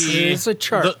 Yes. It's a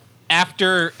chart.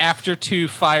 After two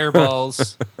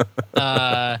Fireballs,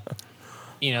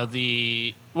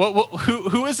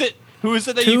 who is it? Who is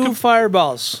it that Two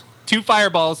Fireballs. Two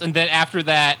Fireballs, and then after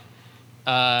that,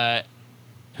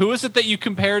 who is it that you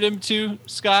compared him to,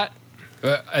 Scott?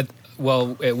 At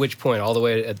which point? All the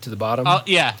way to the bottom?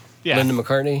 Yeah. Linda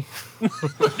McCartney?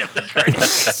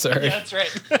 Sorry. Yeah, that's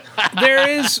right. There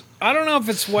is, I don't know if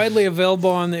it's widely available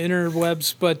on the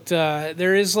interwebs, but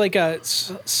there is like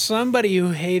somebody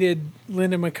who hated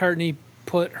Linda McCartney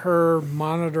put her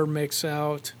monitor mix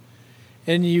out,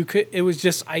 and it was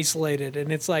just isolated,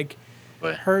 and it's like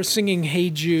her singing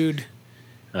 "Hey Jude."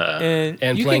 And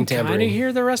you playing can kind tambourine. of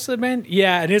hear the rest of the band.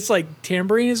 Yeah, and it's like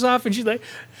tambourine is off, and she's like,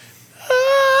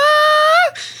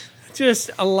 "Ah!" Just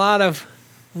a lot of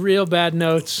real bad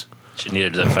notes. She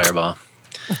needed the Fireball.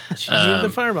 She needed the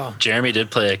Fireball. Jeremy did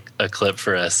play a clip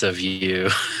for us of you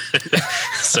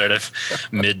sort of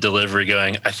mid-delivery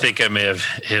going, I think I may have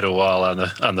hit a wall on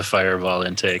the Fireball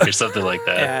intake or something like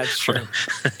that. Yeah, it's true.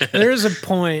 There's a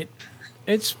point.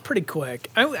 It's pretty quick.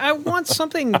 I want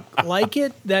something like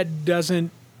it that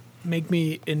doesn't make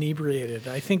me inebriated.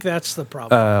 I think that's the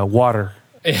problem. Water.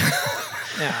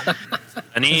 Yeah.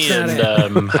 Honey That's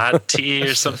and not hot tea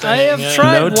or something. I have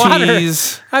tried No water.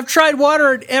 teas. I've tried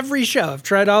water at every show. I've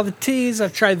tried all the teas.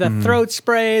 I've tried the throat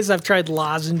sprays. I've tried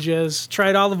lozenges.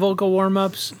 Tried all the vocal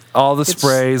warm-ups. All the It's-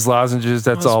 sprays, lozenges,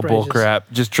 that's all all sprays, bull crap.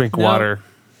 Just drink No. water.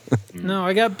 No,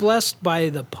 I got blessed by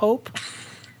the Pope.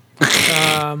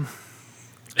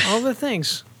 All the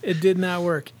things. It did not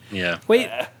work. Yeah. Wait,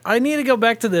 I need to go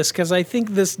back to this because I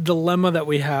think this dilemma that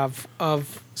we have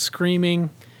of screaming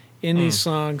in these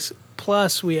songs,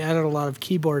 plus we added a lot of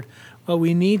keyboard. What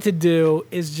we need to do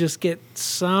is just get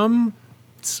some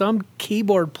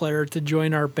keyboard player to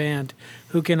join our band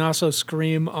who can also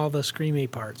scream all the screamy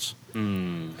parts.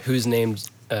 Who's named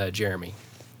Jeremy?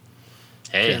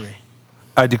 Hey. Jeremy.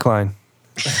 I decline.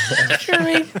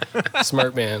 Jeremy,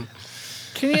 Smart man.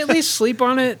 can you at least sleep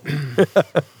on it?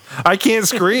 I can't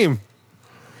scream.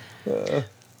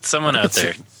 Someone out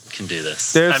there can do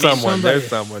this. There's I mean, someone. There's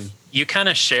someone. You kind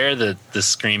of share the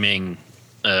screaming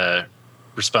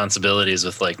responsibilities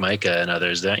with like Micah and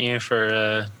others, don't you,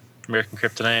 for American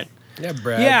Kryptonite? Yeah,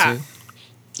 Brad Yeah. too.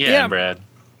 Yeah, and Brad.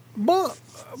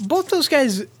 Both those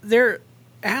guys, they're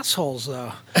assholes,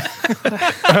 though.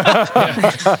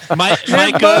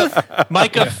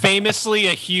 Micah, famously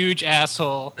a huge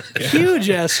asshole. Huge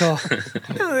asshole.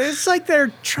 No, it's like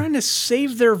they're trying to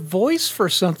save their voice for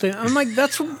something. I'm like,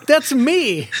 that's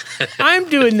me. I'm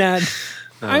doing that.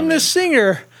 I'm the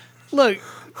singer. Look,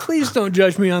 please don't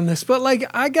judge me on this, but like,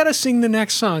 I gotta sing the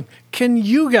next song. Can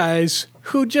you guys,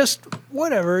 who just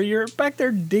whatever, you're back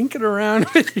there dinking around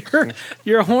with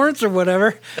your horns or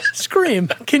whatever, scream?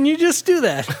 Can you just do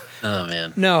that? Oh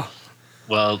man. No.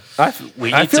 Well,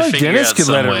 we I need feel to like figure Dennis out could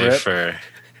let some it way rip. for.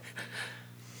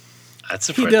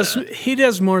 He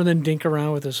does more than dink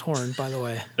around with his horn, by the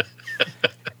way.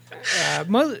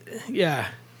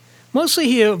 Mostly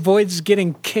he avoids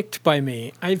getting kicked by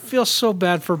me. I feel so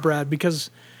bad for Brad because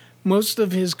most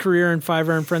of his career in Five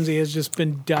Iron Frenzy has just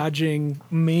been dodging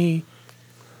me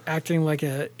acting like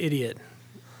an idiot.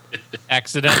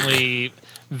 Accidentally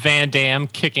Van Damme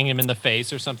kicking him in the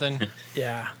face or something.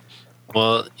 Yeah.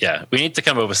 Well, yeah, we need to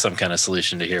come up with some kind of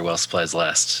solution to hear Well Supply's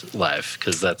last live,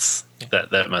 because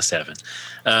that must happen.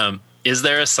 Is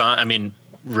there a song? I mean,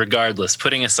 regardless,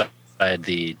 putting aside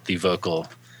the vocal,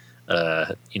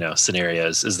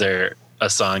 scenarios, is there a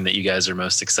song that you guys are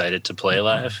most excited to play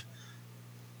live?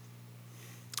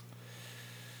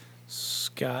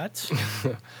 Scott,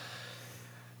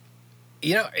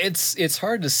 it's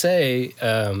hard to say.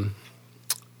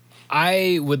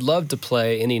 I would love to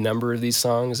play any number of these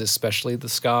songs, especially the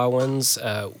ska ones.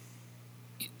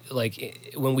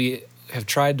 Like when we have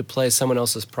tried to play Someone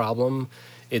Else's Problem,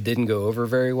 it didn't go over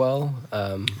very well.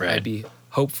 Right. I'd be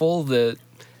hopeful that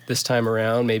this time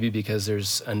around, maybe because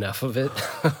there's enough of it,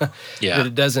 that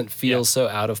it doesn't feel so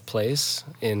out of place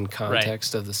in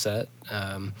context of the set.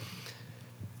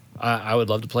 I would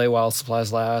love to play While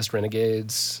Supplies Last,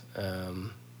 Renegades.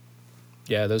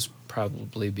 Those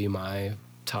probably be my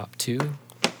top two.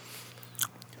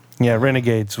 Yeah,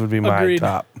 Renegades would be my Agreed.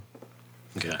 top.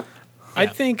 Okay. I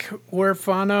think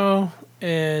Huerfano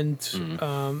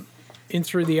and In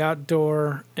Through the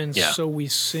Outdoor and So We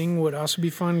Sing would also be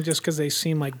fun, just because they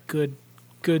seem like good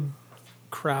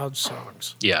crowd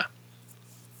songs. Yeah.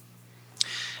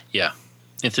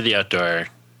 In Through the Outdoor.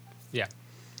 Yeah.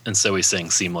 And So We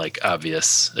Sing seem like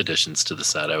obvious additions to the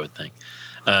set, I would think.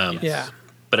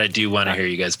 But I do want to hear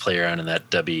you guys play around in that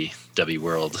W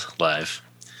World live.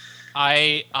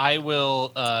 I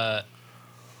will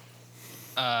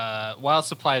While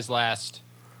Supplies Last,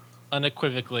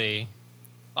 unequivocally,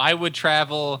 I would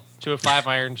travel to a Five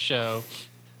Iron show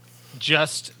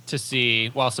just to see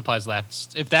While Supplies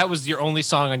Last. If that was your only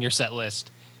song on your set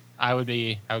list, I would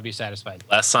be satisfied.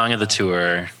 Last song of the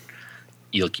tour,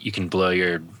 you can blow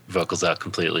your vocals out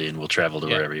completely, and we'll travel to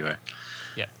wherever you are.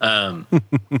 Yeah.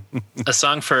 A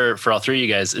song for all three of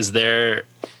you guys. Is there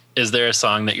a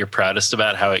song that you're proudest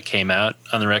about how it came out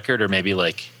on the record, or maybe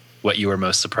like what you were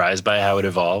most surprised by how it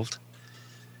evolved?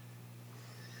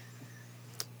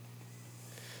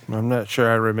 I'm not sure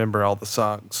I remember all the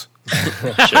songs.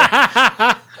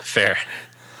 Fair.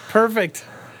 Perfect.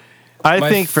 I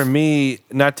think for me,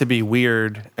 not to be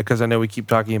weird, because I know we keep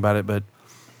talking about it, but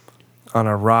on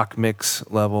a rock mix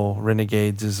level,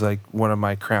 Renegades is like one of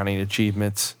my crowning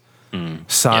achievements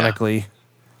sonically.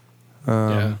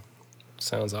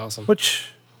 Sounds awesome.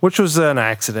 Which was an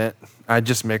accident. I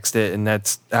just mixed it, and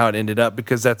that's how it ended up,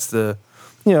 because that's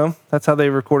that's how they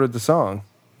recorded the song.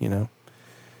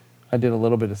 I did a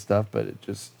little bit of stuff, but it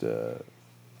just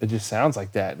sounds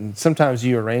like that. And sometimes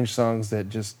you arrange songs that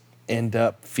just end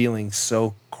up feeling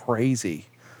so crazy.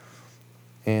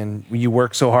 And you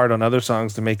work so hard on other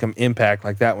songs to make them impact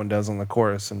like that one does on the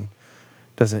chorus, and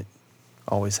doesn't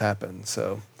always happen.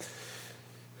 So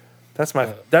that's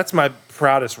my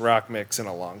proudest rock mix in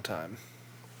a long time.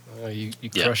 You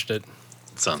crushed it.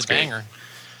 Sounds great. Banger.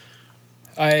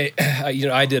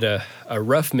 I did a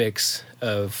rough mix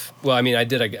of, I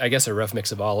did I guess a rough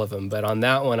mix of all of them, but on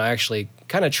that one I actually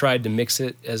kind of tried to mix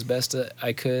it as best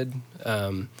I could,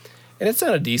 and it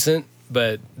sounded decent,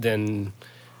 but then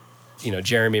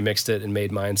Jeremy mixed it and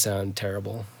made mine sound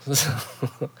terrible.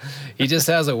 He just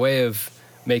has a way of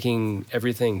making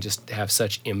everything just have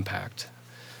such impact.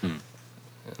 And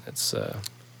it's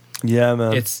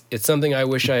man. It's something I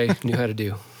wish I knew how to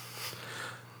do.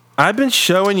 I've been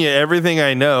showing you everything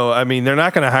I know. I mean, they're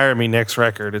not going to hire me next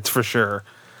record. It's for sure.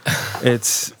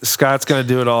 Scott's going to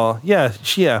do it all.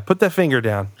 Yeah. Put that finger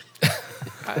down.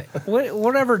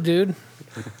 Whatever, dude.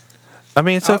 I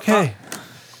mean, it's okay.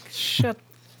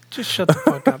 Just shut the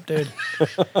fuck up, dude.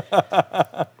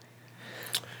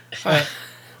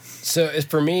 So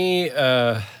for me,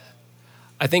 I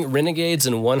think Renegades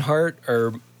and One Heart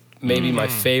are maybe my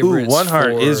favorites. Ooh, One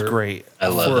Heart is great. I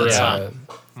love that song.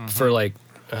 For like,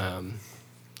 I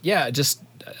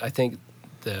think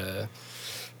the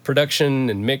production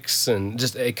and mix and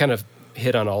just it kind of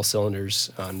hit on all cylinders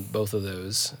on both of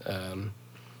those.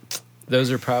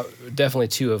 Those are definitely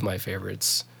two of my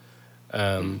favorites.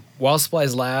 While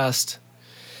Supplies Last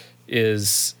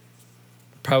is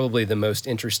probably the most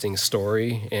interesting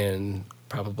story and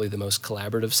probably the most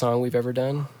collaborative song we've ever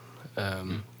done.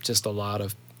 Just a lot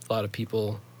of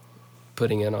people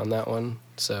putting in on that one.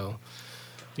 So,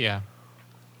 yeah,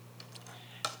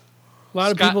 a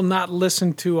lot of people not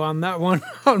listened to on that one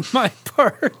on my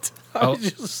part. I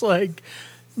was just like,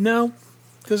 No,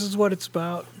 this is what it's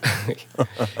about.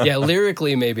 Yeah,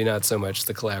 lyrically, maybe not so much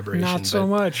the collaboration. Not so but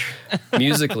much.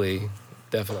 Musically,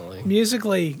 definitely.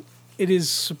 Musically, it is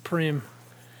supreme.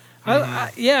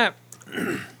 Yeah.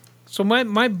 So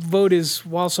my vote is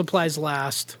While Supplies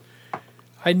Last.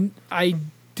 I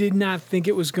did not think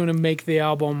it was going to make the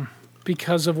album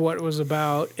because of what it was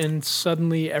about, and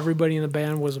suddenly everybody in the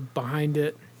band was behind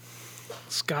it.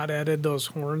 Scott added those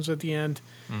horns at the end.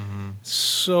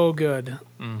 So good.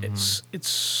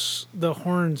 It's the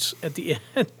horns at the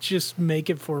end just make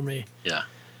it for me. Yeah.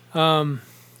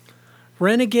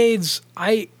 Renegades,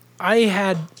 I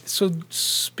had, so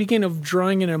speaking of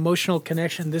drawing an emotional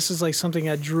connection, this is like something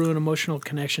I drew an emotional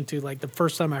connection to. Like the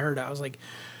first time I heard it, I was like,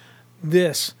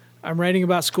 I'm writing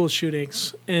about school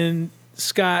shootings. And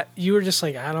Scott, you were just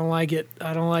like, I don't like it.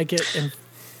 And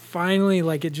finally,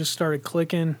 like, it just started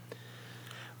clicking.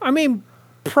 I mean,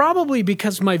 probably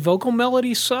because my vocal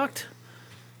melody sucked,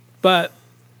 but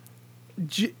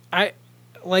I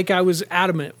was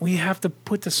adamant. We have to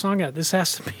put the song out. This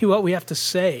has to be what we have to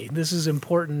say. This is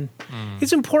important.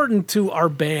 It's important to our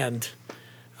band.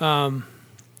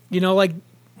 Like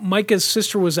Micah's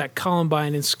sister was at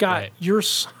Columbine, and Scott, your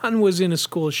son was in a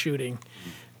school shooting.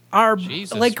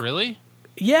 Jesus, really?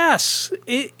 Yes,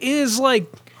 it is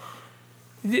like.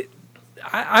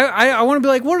 I want to be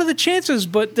like, what are the chances?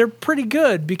 But they're pretty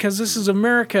good because this is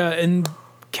America and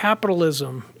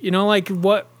capitalism. Like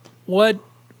what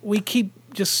we keep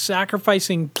just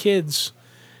sacrificing kids,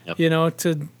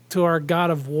 to our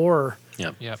God of war.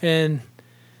 Yep. And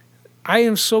I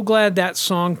am so glad that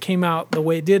song came out the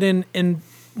way it did, and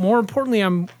more importantly,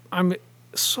 I'm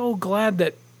so glad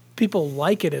that people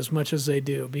like it as much as they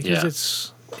do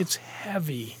because it's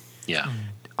heavy. Yeah.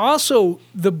 Also,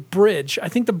 the bridge. I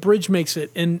think the bridge makes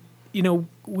it. And,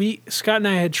 Scott and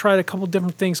I had tried a couple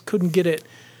different things, couldn't get it.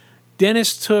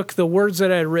 Dennis took the words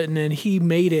that I had written and he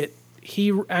made it.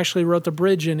 He actually wrote the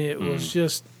bridge, and it was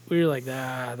just, we were like,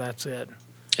 that's it.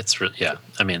 It's really, yeah.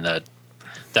 I mean, that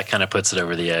kind of puts it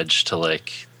over the edge to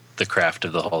like the craft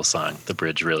of the whole song. The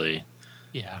bridge really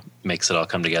makes it all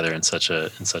come together in such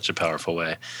a powerful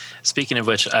way. Speaking of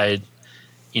which, I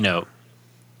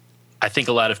think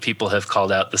a lot of people have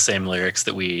called out the same lyrics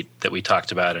that we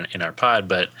talked about in our pod,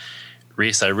 but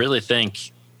Reese, I really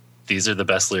think these are the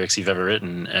best lyrics you've ever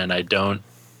written. And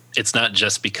it's not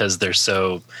just because they're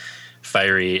so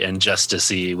fiery and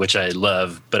justicey, which I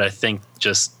love, but I think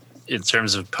just in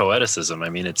terms of poeticism, I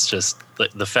mean, it's just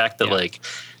the fact that like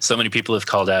so many people have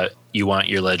called out, you want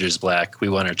your ledgers black, we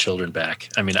want our children back.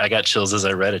 I mean, I got chills as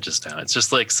I read it just now. It's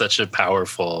just like such a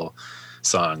powerful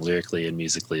song lyrically and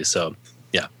musically. So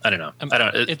yeah, I don't know.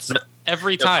 It's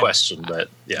every time. No question, but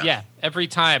yeah. Yeah, every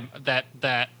time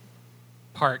that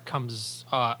part comes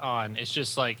on, it's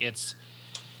just like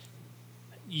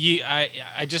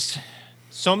I just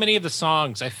so many of the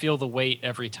songs I feel the weight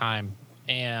every time,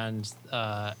 and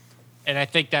I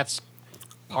think that's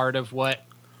part of what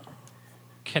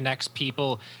connects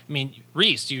people. I mean,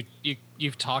 Reese,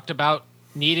 you've talked about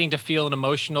needing to feel an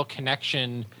emotional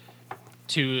connection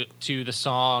to the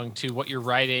song, to what you're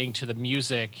writing, to the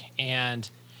music, and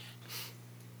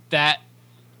that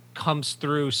comes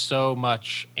through so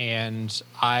much. And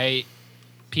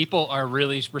people are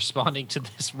really responding to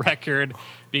this record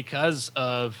because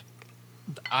of,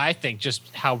 I think,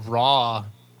 just how raw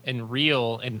and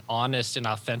real and honest and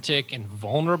authentic and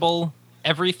vulnerable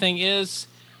everything is.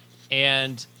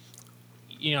 And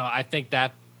I think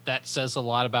that says a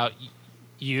lot about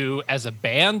you as a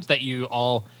band, that you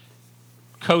all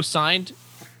co-signed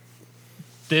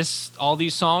all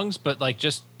these songs, but like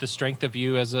just the strength of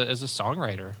you as a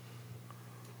songwriter.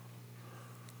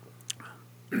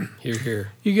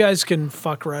 Here. You guys can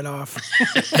fuck right off.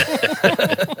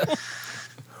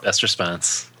 Best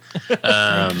response.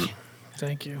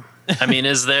 Thank you. I mean,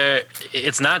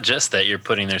 it's not just that you're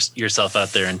putting yourself out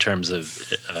there in terms of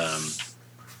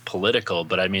political,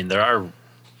 but I mean, there are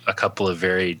a couple of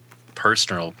very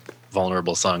personal,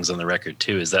 vulnerable songs on the record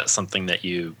too. Is that something that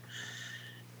you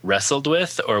wrestled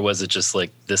with, or was it just like,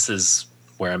 this is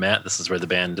where I'm at, this is where the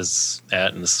band is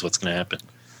at, and this is what's going to happen?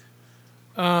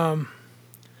 I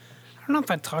don't know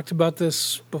if I talked about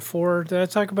this before. Did I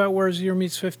talk about Where 0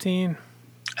 Meets 15?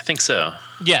 I think so.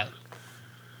 Yeah.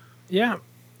 Yeah.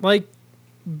 Like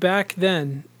back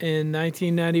then in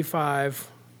 1995,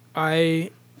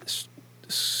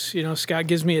 Scott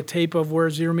gives me a tape of Where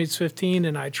 0 Meets 15,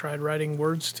 and I tried writing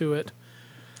words to it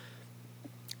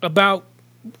about,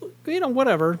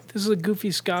 whatever. This is a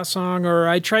goofy ska song, or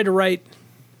I tried to write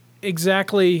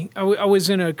exactly. I was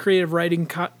in a creative writing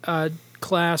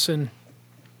class, and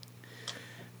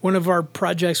one of our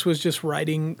projects was just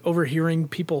overhearing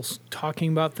people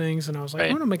talking about things, and I was like, I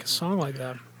want to make a song like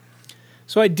that.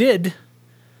 So I did.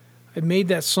 I made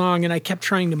that song, and I kept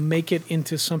trying to make it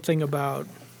into something about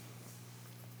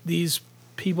these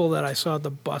people that I saw at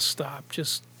the bus stop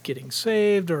just getting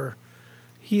saved or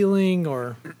healing,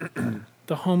 or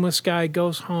the homeless guy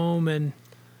goes home and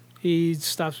he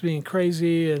stops being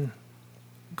crazy and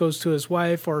goes to his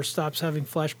wife, or stops having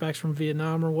flashbacks from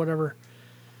Vietnam or whatever.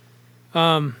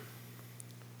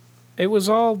 It was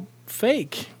all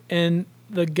fake, and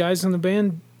the guys in the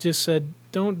band just said,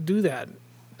 don't do that.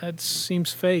 That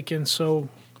seems fake. And so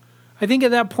I think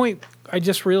at that point, I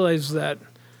just realized that,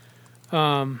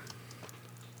 I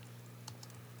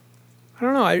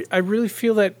don't know, I really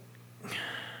feel that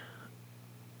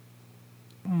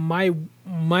my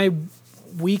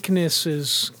weakness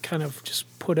is kind of just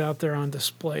put out there on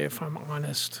display, if I'm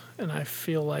honest. And I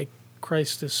feel like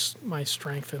Christ is my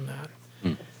strength in that.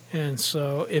 And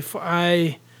so if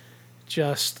I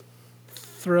just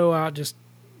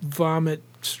vomit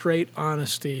straight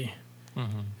honesty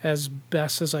as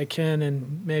best as I can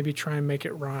and maybe try and make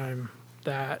it rhyme,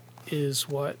 that is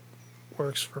what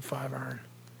works for Five Iron.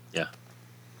 Yeah.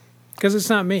 Because it's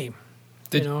not me,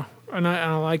 and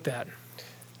I like that.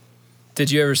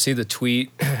 Did you ever see the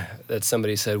tweet that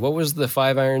somebody said, what was the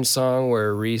Five Iron song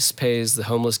where Reese pays the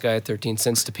homeless guy 13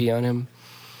 cents to pee on him?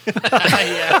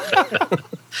 Yeah.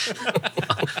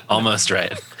 Almost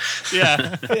right.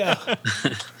 Yeah. Yeah.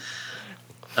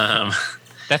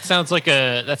 That sounds like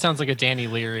a Danny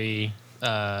Leary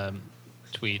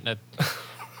tweet.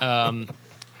 No,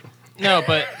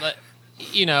 but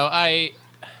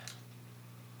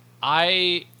I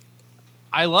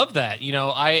love that.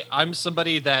 I'm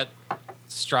somebody that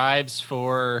strives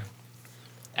for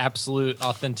absolute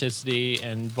authenticity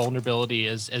and vulnerability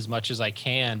as much as I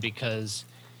can, because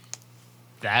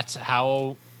that's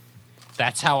how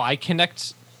I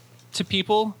connect to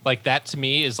people. Like, that to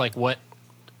me is like what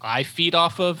I feed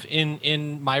off of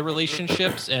in my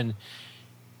relationships, and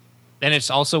then it's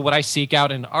also what I seek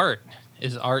out in art,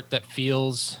 is art that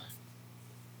feels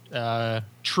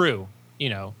true,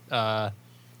 and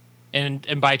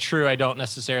by true I don't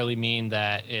necessarily mean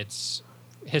that it's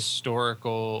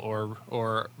historical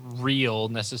or real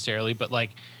necessarily, but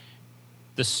like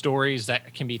the stories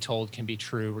that can be told can be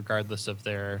true regardless of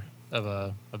their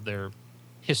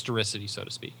historicity, so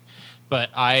to speak. But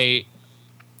I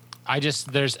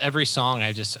just, there's every song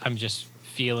I'm just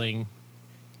feeling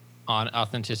on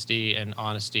authenticity and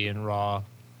honesty and raw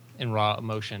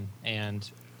emotion, and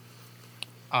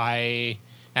I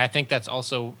think that's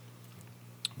also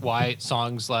why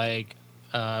songs like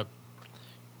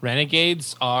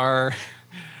Renegades are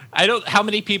how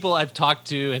many people I've talked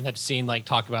to and have seen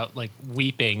talk about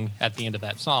weeping at the end of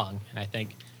that song. And I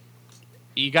think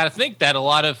you got to think that a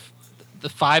lot of the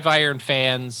Five Iron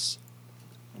fans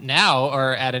now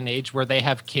are at an age where they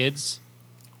have kids.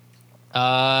 They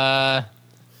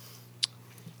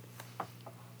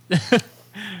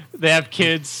have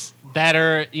kids that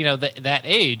are, that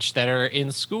age, that are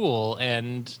in school,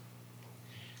 and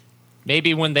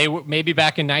maybe when maybe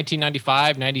back in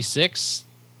 1995, 96,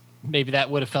 maybe that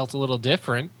would have felt a little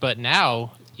different. But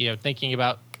now, thinking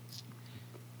about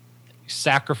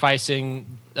sacrificing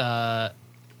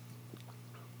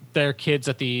their kids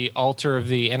at the altar of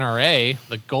the NRA,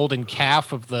 the golden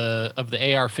calf of the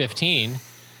AR-15,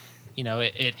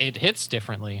 it hits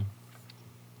differently.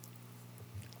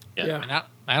 Yeah. And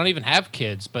I don't even have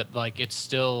kids, but it's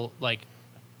still I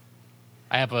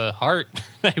have a heart.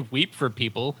 I weep for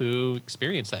people who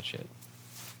experience that shit.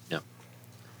 Yeah.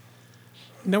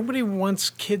 Nobody wants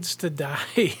kids to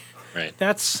die. Right.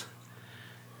 That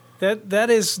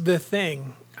is the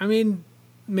thing. I mean,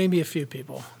 maybe a few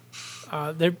people.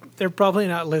 They're probably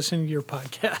not listening to your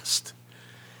podcast.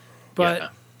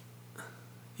 But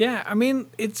yeah, I mean,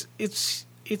 it's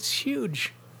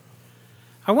huge.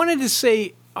 I wanted to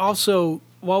say also,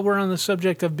 while we're on the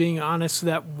subject of being honest,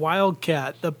 that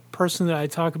Wildcat, the person that I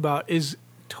talk about, is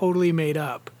totally made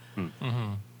up.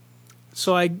 Mm-hmm.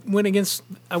 So I went against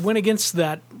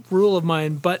that rule of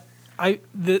mine. But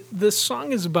the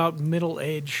song is about middle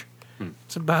age.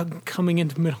 It's about coming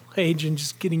into middle age and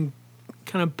just kind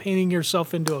of painting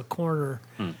yourself into a corner.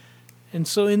 And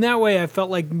so in that way, I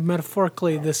felt like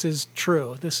metaphorically, this is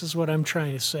true. This is what I'm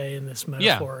trying to say in this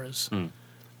metaphor. That's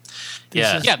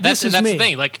the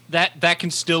thing. That can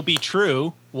still be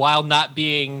true while not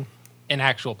being an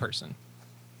actual person.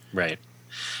 Right.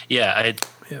 Yeah.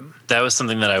 That was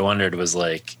something that I wondered was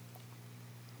I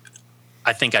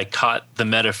think I caught the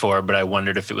metaphor, but I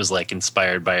wondered if it was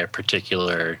inspired by a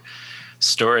particular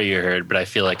story you heard. But I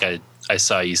feel like I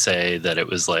saw you say that it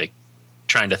was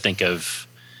trying to think of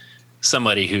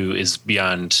somebody who is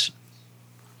beyond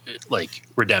like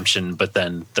redemption, but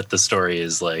then that the story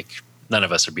is like none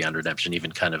of us are beyond redemption,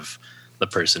 even kind of the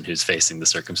person who's facing the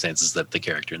circumstances that the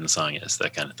character in the song is,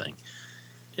 that kind of thing.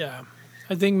 Yeah.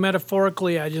 I think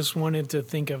metaphorically, I just wanted to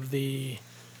think of the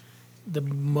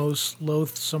most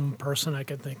loathsome person I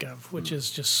could think of, which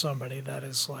is just somebody that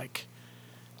is like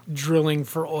drilling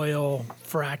for oil,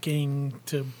 fracking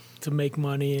to make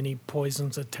money, and he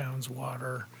poisons a town's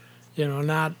water. You know,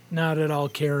 not at all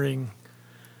caring.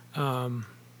 I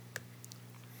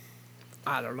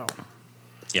don't know.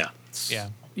 Yeah.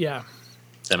 Yeah.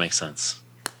 That makes sense.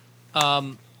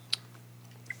 I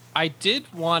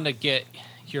did want to get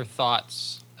your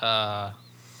thoughts,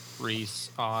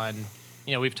 Reese, on,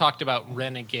 you know, we've talked about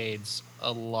Renegades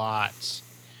a lot,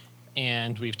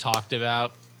 and we've talked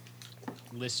about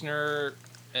listener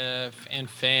and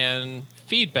fan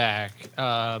feedback.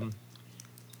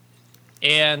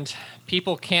 And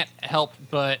people can't help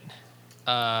but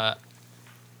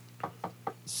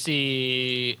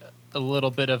see a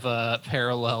little bit of a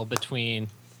parallel between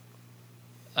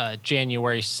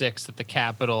January 6th at the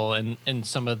Capitol and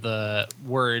some of the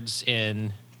words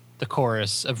in the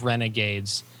chorus of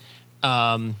Renegades.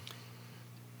 And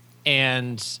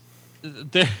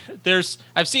there's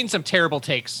I've seen some terrible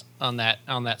takes on that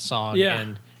song,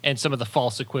 and some of the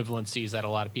false equivalencies that a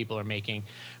lot of people are making.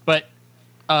 But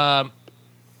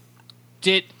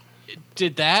did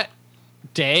that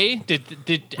day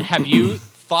have you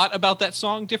thought about that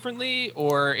song differently,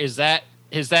 or did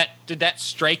that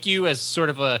strike you as sort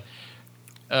of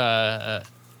a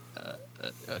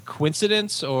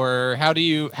coincidence, or how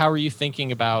are you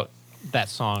thinking about that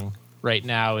song right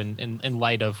now in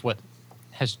light of what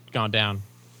has gone down?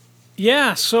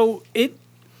 Yeah, so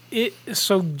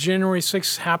so January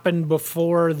 6th happened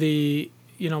before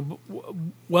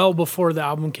well before the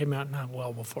album came out, not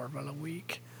well before, about a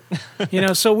week.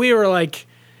 So we were like,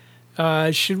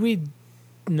 should we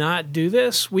not do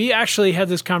this? We actually had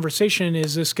this conversation.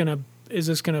 Is this gonna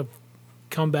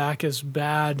come back as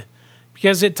bad?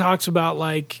 Because it talks about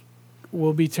like,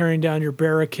 we'll be tearing down your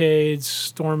barricades,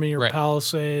 storming your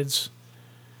palisades.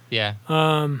 Yeah.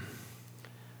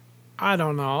 I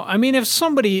don't know. I mean, if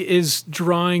somebody is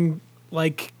drawing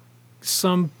like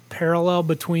some parallel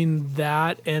between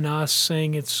that and us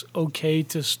saying it's okay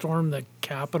to storm the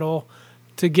Capitol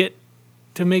to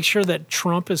make sure that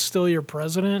Trump is still your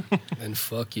president, then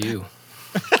fuck you.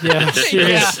 Yeah,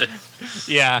 serious.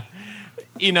 Yeah.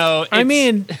 I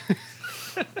mean,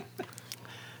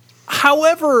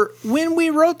 however, when we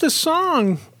wrote the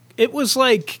song, it was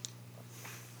like,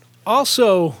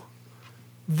 also,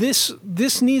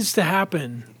 this needs to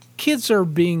happen. Kids are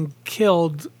being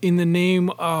killed in the name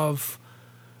of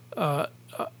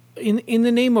in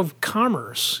the name of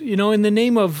commerce, in the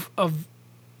name of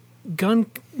gun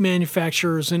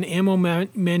manufacturers and ammo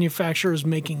manufacturers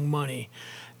making money.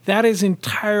 That is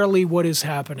entirely what is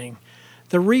happening.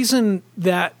 The reason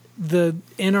that the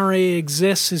NRA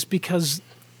exists is because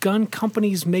gun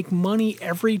companies make money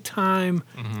every time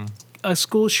a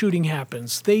school shooting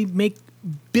happens. They make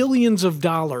billions of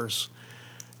dollars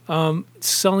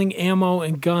selling ammo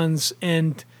and guns.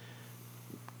 And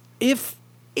if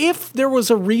there was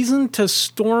a reason to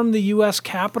storm the U.S.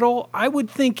 Capitol, I would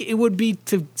think it would be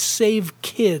to save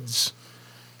kids,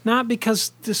 not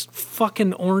because this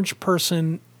fucking orange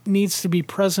person needs to be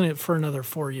president for another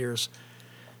 4 years.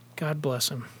 God bless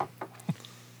him.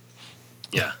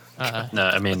 Yeah. No,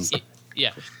 I mean,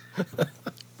 yeah.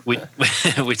 We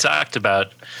talked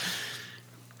about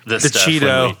The stuff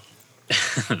Cheeto.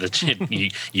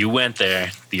 You went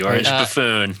there. The orange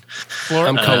buffoon.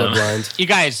 I'm colorblind. You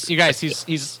guys,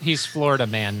 he's Florida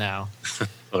man now.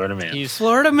 Florida man. He's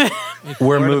Florida man.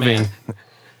 We're moving.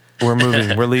 We're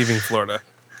moving. We're leaving Florida.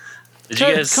 Did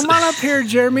you guys come on up here,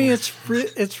 Jeremy?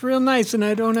 It's real nice, and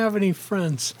I don't have any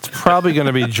friends. It's probably going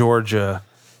to be Georgia.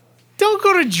 Don't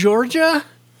go to Georgia.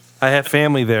 I have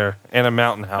family there and a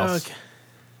mountain house.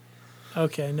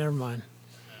 Okay, never mind.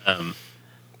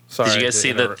 Sorry, did you guys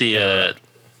see that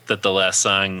the last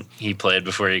song he played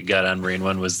before he got on Marine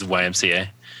One was the YMCA?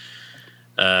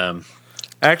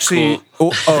 Actually,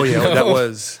 cool. oh yeah, that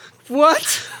was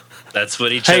what? That's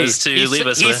what he chose to leave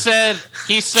us with.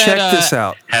 He said, check this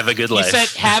out. Have a good life. He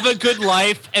said, have a good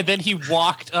life, and then he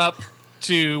walked up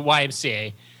to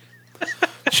YMCA.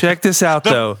 Check this out,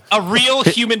 though. A real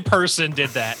human person did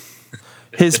that.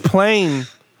 His plane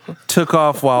took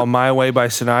off while My Way by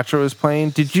Sinatra was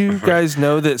playing. Did you guys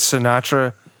know that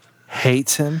Sinatra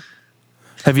hates him?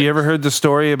 Have you ever heard the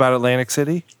story about Atlantic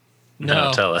City?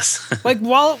 No, tell us. Like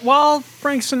while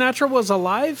Frank Sinatra was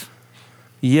alive?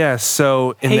 Yes.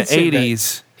 So in He the said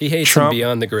 80s, He hates Trump. him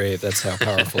beyond the grave. That's how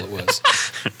powerful it was.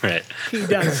 Right. He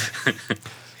does.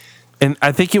 And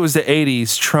I think it was the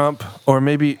 80s, Trump, or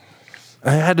maybe it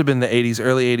had to have been the 80s,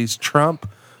 early 80s, Trump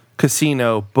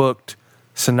Casino booked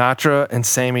Sinatra and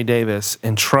Sammy Davis,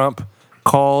 and Trump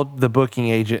called the booking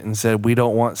agent and said, "We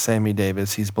don't want Sammy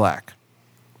Davis. He's black."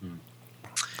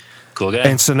 Cool guy.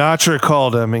 And Sinatra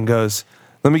called him and goes,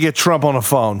 "Let me get Trump on the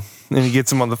phone." And he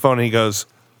gets him on the phone and he goes,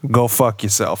 "Go fuck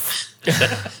yourself."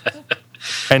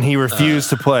 And he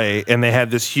refused to play, and they had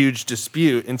this huge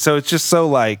dispute. And so it's just so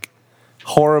like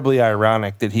horribly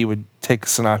ironic that he would take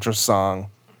Sinatra's song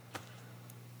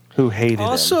who hated him.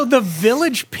 Also, the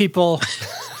Village People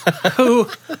who...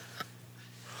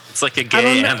 It's like a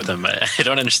gay anthem. I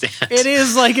don't understand. It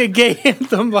is like a gay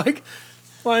anthem. Like,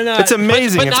 why not? It's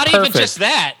amazing. But It's not perfect. even just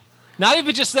that. Not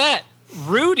even just that.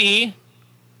 Rudy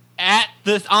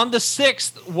on the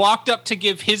 6th walked up to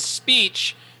give his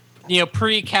speech,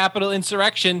 pre-Capitol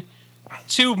insurrection,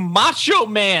 to Macho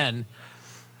Man.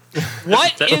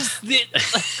 What is the...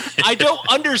 I don't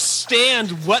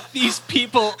understand what these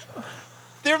people...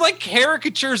 They're like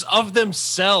caricatures of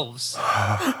themselves.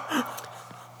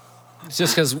 It's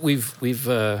just because we've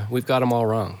got them all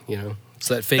wrong. It's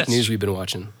that fake news we've been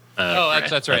watching.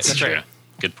 That's right. That's true. right.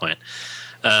 Good point.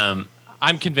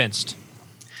 I'm convinced.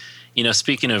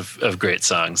 Speaking of great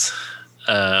songs,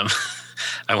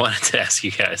 I wanted to ask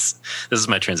you guys. This is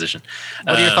my transition.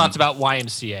 What are your thoughts about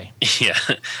YMCA? Yeah,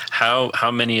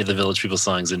 how many of the Village People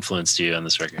songs influenced you on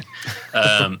this record?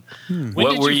 When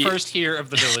did you first hear of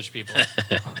the Village People?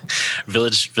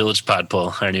 Village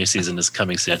Podpole. Our new season is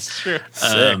coming soon. That's true.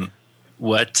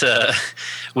 What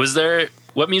was there?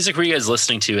 What music were you guys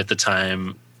listening to at the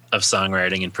time of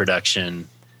songwriting and production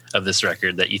of this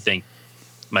record that you think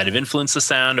might have influenced the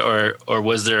sound, or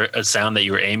was there a sound that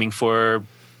you were aiming for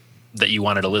that you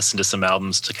wanted to listen to some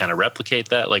albums to kind of replicate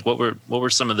that? Like, what were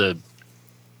some of the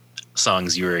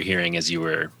songs you were hearing as you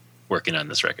were working on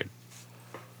this record?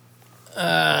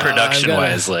 Production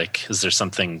wise, like, is there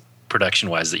something production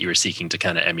wise that you were seeking to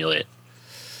kind of emulate?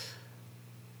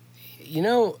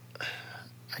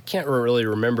 I can't really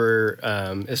remember.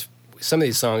 Some of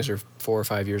these songs are 4 or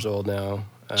 5 years old now.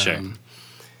 Sure.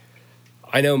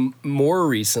 I know more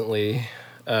recently,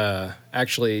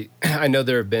 actually, I know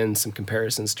there have been some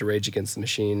comparisons to Rage Against the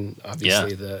Machine,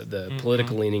 obviously the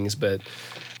political leanings, but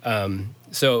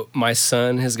so my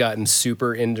son has gotten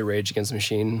super into Rage Against the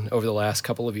Machine over the last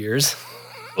couple of years.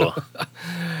 Cool.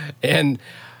 And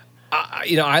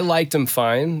I liked them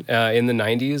fine in the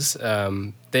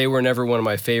 90s. They were never one of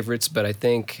my favorites, but I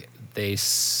think they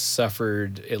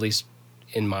suffered, at least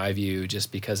in my view,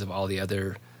 just because of all the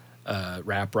other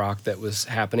rap rock that was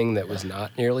happening that was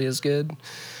not nearly as good.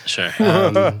 Sure.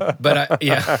 But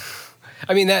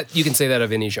I mean, that you can say that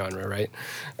of any genre, right?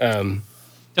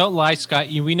 Don't lie, Scott.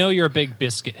 We know you're a big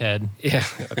Biscuit head. Yeah.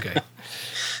 Okay.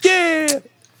 Yeah.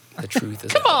 The truth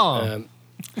is Come on.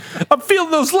 I'm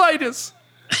feeling those lighters.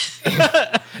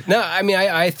 No, I mean,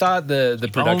 I thought the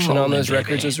production on those baby.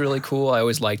 records was really cool. I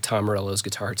always liked Tom Morello's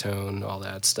guitar tone, all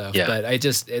that stuff. Yeah. But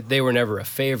they were never a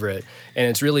favorite. And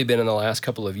it's really been in the last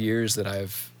couple of years that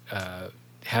I've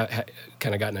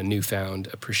kind of gotten a newfound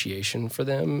appreciation for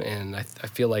them. And I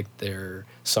feel like their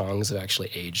songs have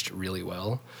actually aged really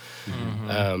well. Mm-hmm.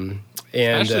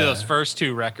 And Especially those first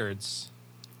 2 records.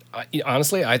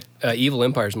 Honestly, Evil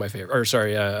Empire is my favorite. Or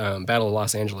sorry, Battle of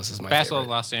Los Angeles is my favorite. Battle of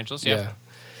Los Angeles, yeah.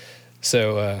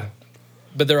 So,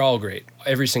 but they're all great.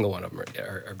 Every single one of them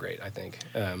are great, I think.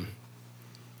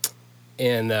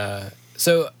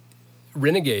 So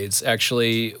Renegades,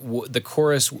 actually, the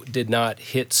chorus did not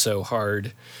hit so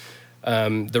hard.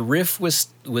 The riff was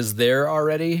there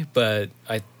already, but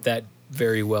that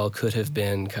very well could have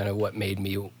been kind of what made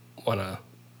me want to,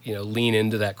 lean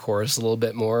into that chorus a little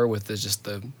bit more with just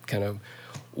the kind of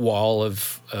wall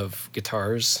of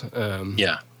guitars.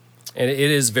 Yeah. And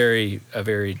it is a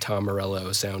very Tom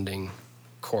Morello sounding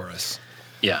chorus.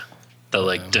 Yeah. The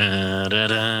like da da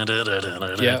da da da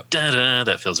da da da.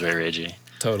 That feels very ragey.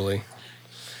 Totally.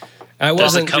 I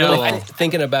wasn't really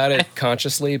thinking about it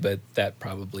consciously, but that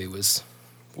probably was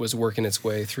working its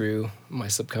way through my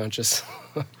subconscious.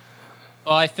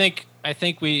 Well, I think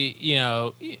we,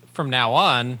 from now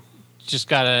on,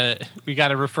 we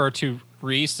gotta refer to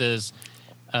Reese as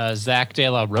Zach De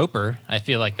La Roper. I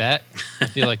feel like that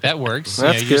works.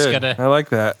 That's you good. Just gotta, I like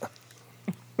that.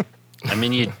 I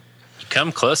mean, you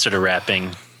come closer to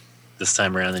rapping this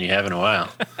time around than you have in a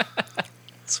while.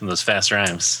 Some of those fast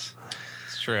rhymes.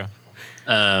 It's true.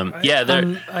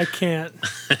 I can't.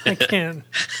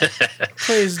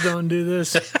 Please don't do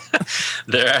this.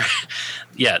 There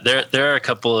yeah, there are a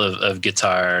couple of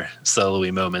guitar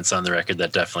solo-y moments on the record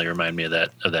that definitely remind me of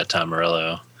that Tom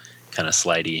Morello kind of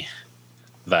slidey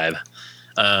vibe.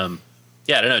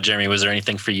 Yeah, I don't know, Jeremy, was there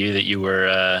anything for you that you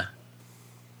were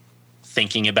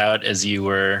thinking about as you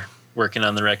were working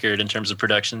on the record in terms of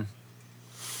production?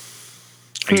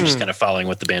 Or are you just kind of following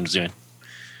what the band was doing?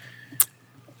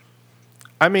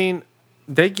 I mean,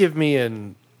 they give me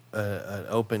an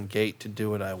open gate to do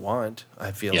what I want,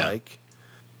 I feel like.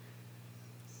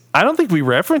 I don't think we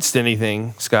referenced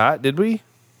anything, Scott, did we?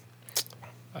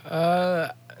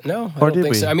 No, I don't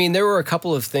think so. I mean, there were a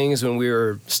couple of things when we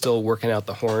were still working out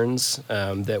the horns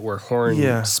that were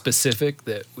horn specific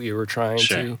that we were trying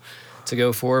to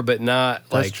go for, but not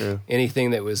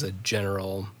anything that was a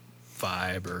general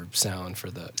vibe or sound for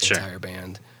the entire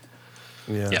band.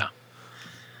 Yeah.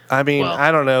 I mean,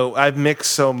 I don't know. I've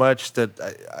mixed so much that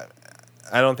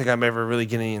I don't think I'm ever really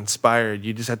getting inspired.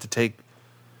 You just have to take,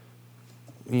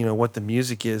 what the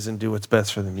music is and do what's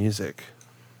best for the music.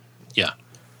 Yeah.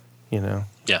 Yeah.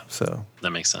 So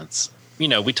that makes sense.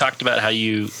 We talked about how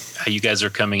you guys are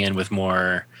coming in with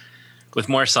more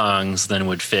songs than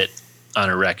would fit on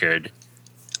a record.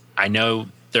 I know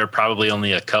there are probably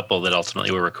only a couple that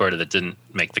ultimately were recorded that didn't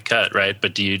make the cut, right?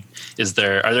 But are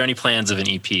there any plans of an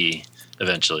EP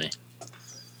eventually?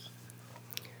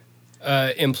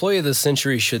 Employee of the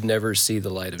Century should never see the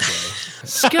light of day.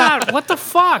 Scott, what the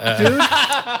fuck, dude?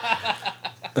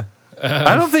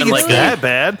 I don't think it's that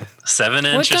bad. 7-inch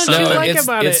or What don't something. you like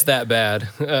about It's it? that bad.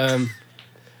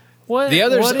 What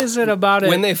is it about it?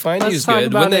 When They Find You Let's is talk good.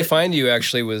 about When They it. Find You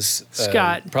actually was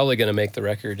Scott. probably going to make the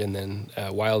record, and then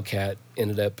Wildcat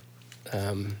ended up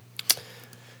kind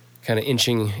of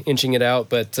inching it out.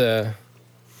 But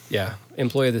yeah,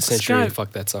 Employee of the Century, Scott.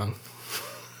 fuck that song.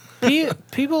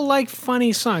 People like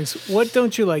funny songs. What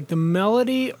don't you like, the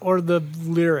melody or the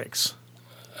lyrics?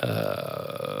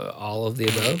 All of the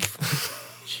above.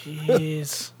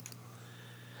 Jeez.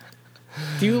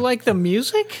 Do you like the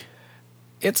music?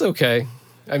 It's okay.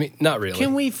 I mean, not really.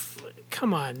 Can we?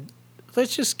 Come on.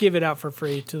 Let's just give it out for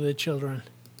free to the children.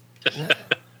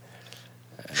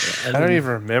 I don't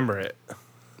even remember it.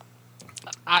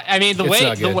 I mean, the way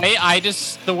I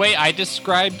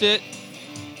described it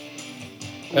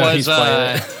was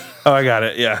Oh, I got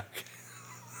it. Yeah.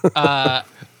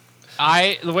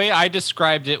 the way I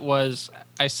described it was,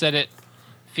 I said it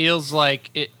feels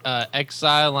like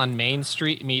Exile on Main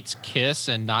Street meets Kiss,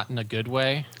 and not in a good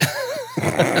way.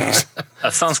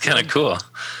 That sounds kind of cool.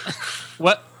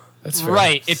 What? That's fair.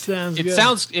 Right. It Sounds it good.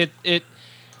 sounds it.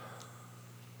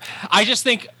 I just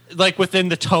think, like, within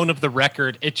the tone of the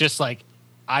record, it just, like,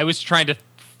 I was trying to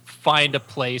find a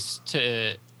place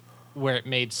to where it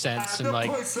made sense, and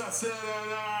like.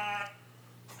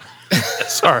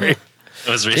 Sorry. It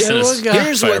was recent.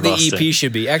 Here's what the Fireball stick. EP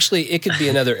should be. Actually, it could be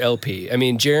another LP. I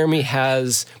mean, Jeremy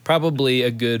has probably a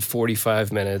good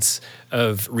 45 minutes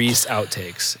of Reese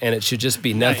outtakes, and it should just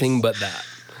be nothing but that.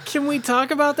 Can we talk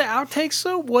about the outtakes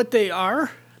though? What they are?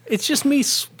 It's just me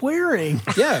swearing.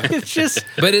 Yeah. It's just.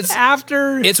 But it's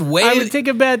after. It's way. I would take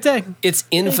a bad take. It's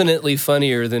infinitely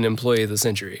funnier than Employee of the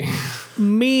Century.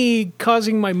 Me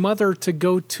causing my mother to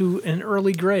go to an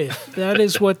early grave. That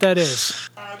is what that is.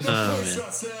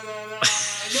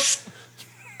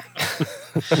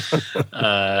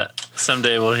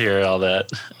 Someday we'll hear all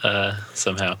that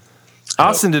somehow.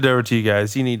 I'll send it over to you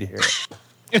guys. You need to hear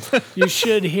it. You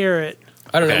should hear it.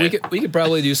 I don't know. We could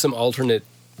probably do some alternate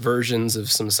versions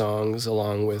of some songs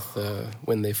along with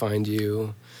When They Find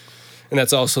You. And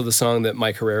that's also the song that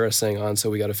Mike Herrera sang on, so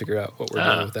we got to figure out what we're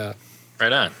doing with that.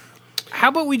 Right on. How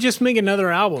about we just make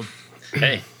another album?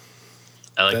 Hey,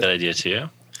 I like that idea too.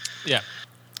 Yeah.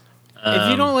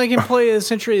 If you don't like Employee of the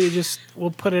Century,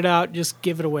 we'll put it out. Just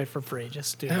give it away for free.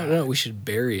 Just do that. No, we should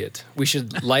bury it. We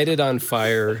should light it on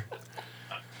fire.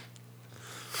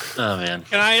 Oh man.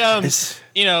 Can I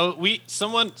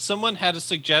someone had a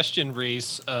suggestion,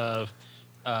 Reese, of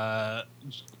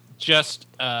just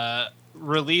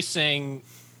releasing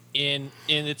in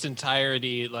its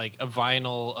entirety, like, a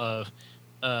vinyl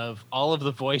of all of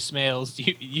the voicemails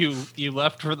you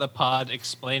left for the pod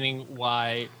explaining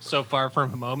why So Far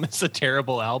From Home is a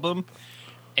terrible album.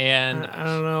 And I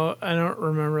don't know. I don't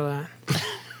remember that.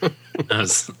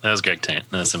 That was Greg Tant.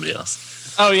 No, somebody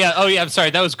else. Oh yeah. I'm sorry.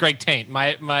 That was Greg Taint.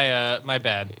 My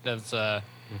bad. That's yeah.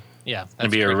 Gonna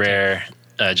be a rare.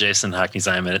 Jason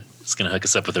Hockney-Zymet is gonna hook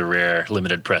us up with a rare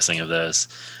limited pressing of those.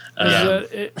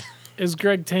 Is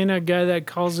Greg Taint a guy that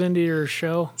calls into your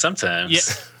show?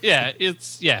 Sometimes. Yeah.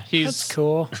 He's That's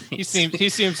cool. He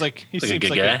seems like a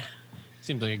good guy.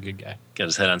 Seems like a good guy. Got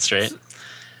his head on straight.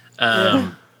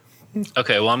 Yeah.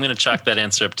 Okay, well, I'm going to chalk that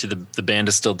answer up to the band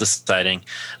is still deciding.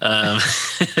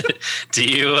 Do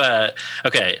you?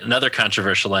 Okay, another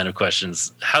controversial line of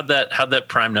questions. How'd that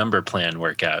prime number plan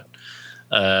work out?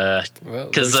 Well,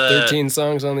 there's 13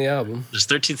 songs on the album. There's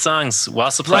 13 songs.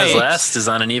 While Supplies Last is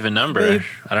on an even number.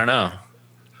 I don't know.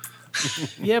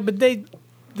 Yeah, but they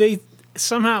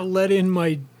somehow let in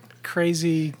my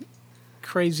crazy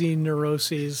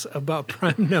neuroses about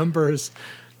prime numbers.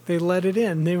 They let it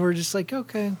in. They were just like,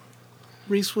 okay,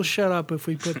 Reese will shut up if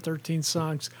we put 13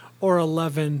 songs or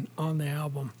 11 on the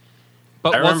album.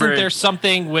 But wasn't there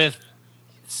something with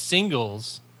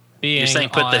singles being You're saying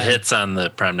put the hits on the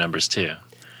prime numbers too.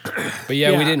 But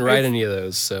yeah, we didn't write any of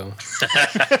those, so.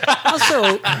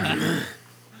 Also,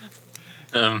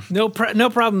 no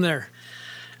problem there.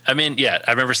 I mean, yeah,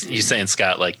 I remember you saying,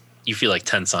 Scott, like you feel like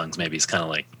 10 songs maybe is kind of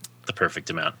like the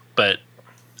perfect amount. But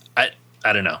I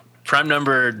don't know. Prime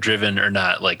number driven or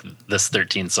not, like this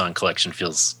 13 song collection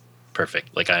feels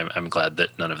perfect. Like I'm glad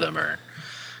that none of them are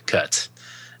cut.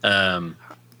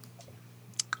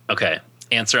 Okay,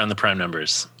 answer on the prime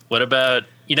numbers. What about,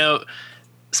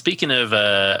 speaking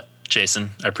of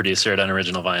Jason, our producer at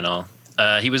Unoriginal Vinyl,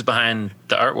 he was behind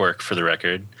the artwork for the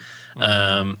record,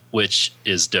 which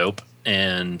is dope.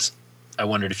 And I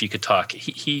wondered if you could talk.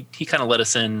 He kind of let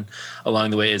us in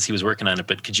along the way as he was working on it,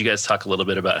 but could you guys talk a little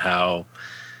bit about how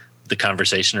the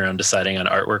conversation around deciding on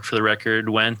artwork for the record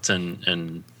went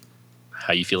and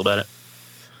how you feel about it?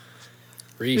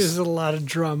 Reese. There's a lot of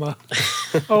drama.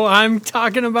 Oh, I'm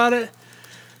talking about it.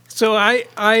 So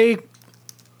I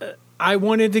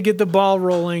wanted to get the ball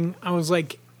rolling. I was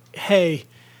like, hey,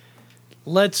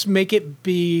 let's make it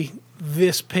be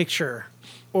this picture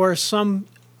or some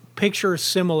picture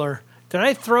similar. Did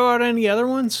I throw out any other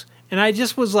ones? And I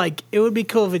just was like, it would be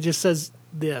cool if it just says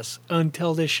this,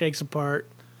 until this shakes apart,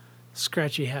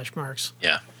 scratchy hash marks.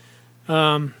 Yeah.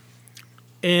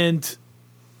 And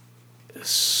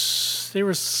there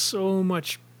was so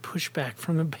much pushback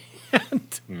from the band.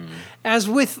 As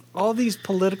with all these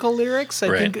political lyrics,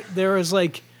 I think there was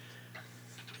like,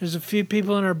 there's a few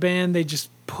people in our band, they just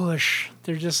push.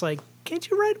 They're just like, can't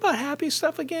you write about happy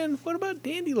stuff again? What about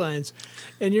dandelions?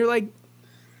 And you're like,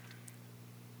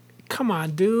 come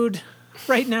on, dude.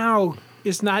 Right now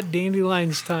is not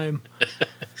dandelions time.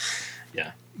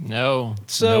 Yeah. No,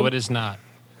 it is not.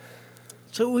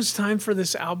 So it was time for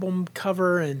this album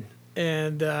cover, and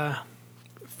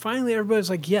finally everybody's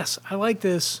like, yes, I like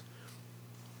this.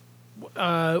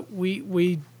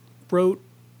 We wrote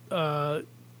the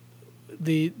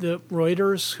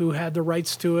Reuters, who had the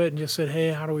rights to it, and just said,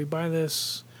 hey, how do we buy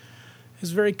this?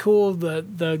 It's very cool.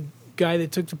 The guy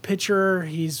that took the picture,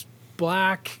 he's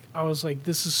black. I was like,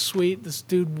 this is sweet. This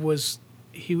dude was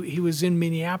he was in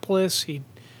Minneapolis.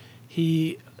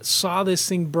 He saw this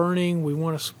thing burning. We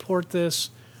want to support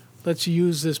this. Let's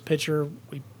use this picture.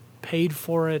 We paid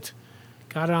for it,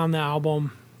 got it on the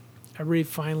album. Everybody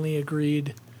finally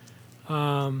agreed.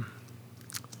 I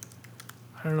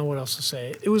don't know what else to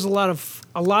say. It was a lot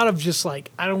of just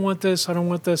like, I don't want this,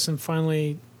 and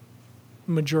finally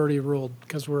majority ruled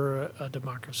because we're a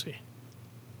democracy.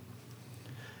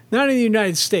 Not in the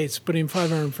United States, but in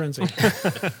Five Iron Frenzy.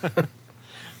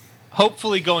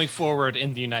 Hopefully going forward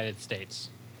in the United States.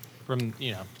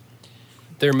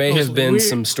 There may have been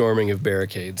some storming of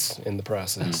barricades in the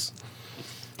process.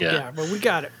 Yeah, but we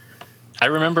got it. I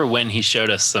remember when he showed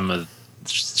us that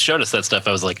stuff,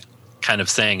 I was like kind of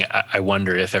saying, I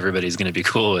wonder if everybody's going to be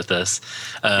cool with this.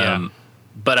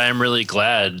 But I'm really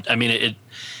glad. I mean,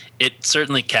 it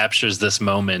certainly captures this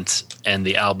moment and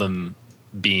the album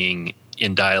being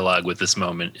in dialogue with this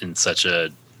moment in such a,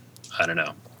 I don't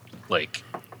know, like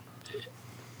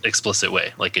explicit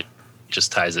way. Like it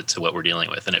just ties it to what we're dealing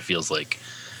with, and it feels like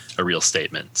a real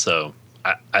statement. So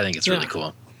I think it's really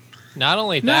cool. Not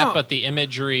only that, but the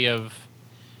imagery of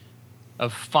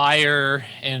fire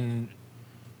and,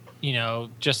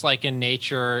 just like in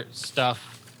nature,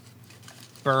 stuff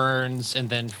burns, and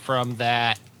then from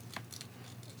that,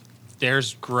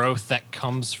 there's growth that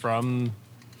comes from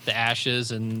the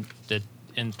ashes, and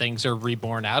things are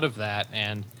reborn out of that.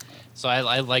 And so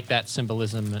I like that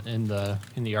symbolism in the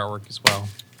artwork as well.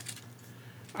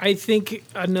 I think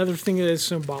another thing that is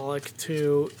symbolic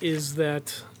too is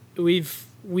that we've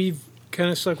kind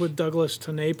of stuck with Douglas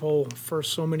TenNapel for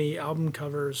so many album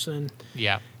covers, and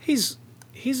he's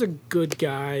a good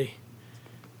guy.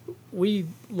 We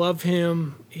love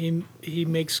him. He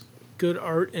makes good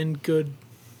art and good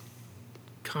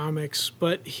comics,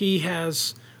 but he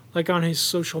has, like on his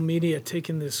social media,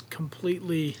 taken this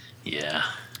completely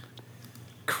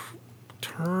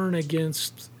turn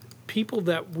against people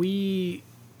that we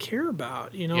care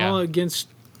about, against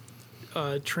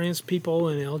trans people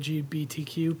and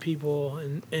LGBTQ people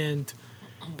and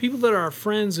people that are our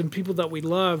friends and people that we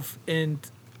love, and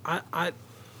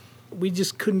we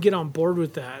just couldn't get on board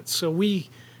with that. So we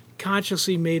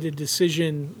consciously made a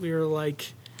decision. We were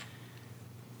like,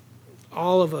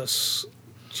 all of us,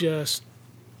 just,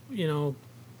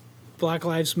 Black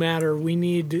Lives Matter. We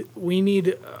need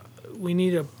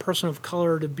a person of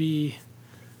color to be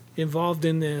involved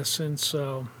in this, and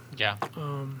so that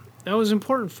was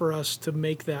important for us to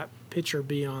make that picture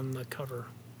be on the cover.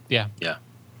 Yeah.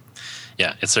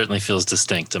 It certainly feels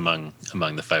distinct among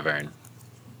the 5 Iron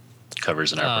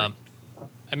covers in our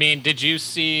I mean, did you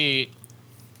see?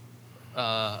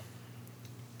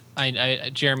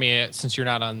 Jeremy, since you're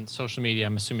not on social media,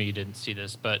 I'm assuming you didn't see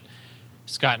this, but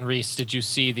Scott and Reese, did you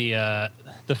see the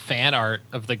fan art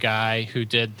of the guy who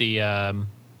did the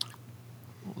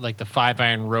the 5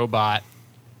 Iron robot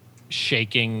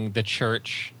shaking the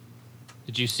church?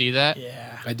 Did you see that?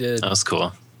 Yeah, I did. That was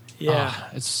cool. Yeah,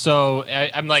 it's so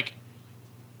I'm like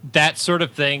that sort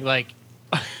of thing, like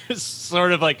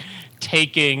sort of like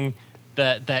taking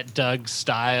that Doug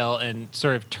style and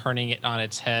sort of turning it on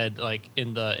its head, like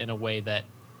in a way that,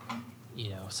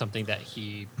 something that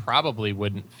he probably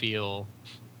wouldn't feel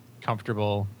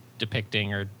comfortable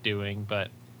depicting or doing. But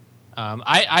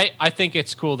I think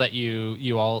it's cool that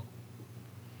you all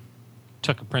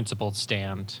took a principled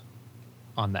stand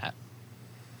on that.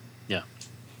 Yeah.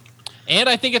 And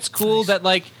I think it's cool that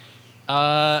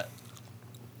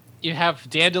you have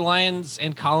dandelions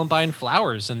and columbine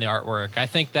flowers in the artwork. I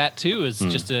think that too is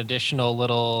just an additional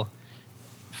little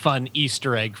fun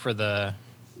Easter egg for the,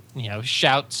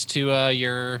 shouts to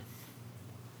your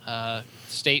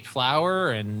state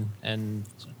flower and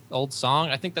old song.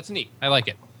 I think that's neat. I like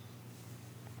it.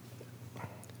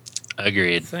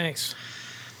 Agreed. Thanks.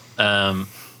 You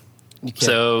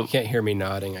can't hear me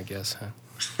nodding, I guess, huh?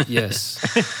 Yes.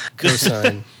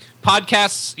 Cosign.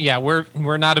 Podcasts,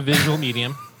 we're not a visual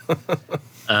medium.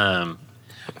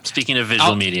 Speaking of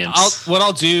visual mediums, what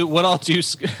I'll do,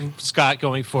 Scott,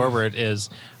 going forward is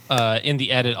in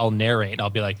the edit I'll narrate.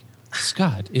 I'll be like,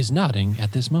 Scott is nodding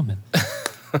at this moment.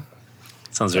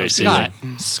 Sounds very soothing.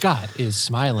 Scott is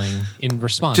smiling in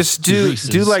response. Just do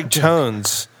like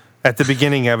tones at the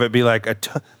beginning of it. Be like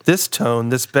this tone,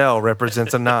 this bell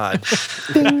represents a nod.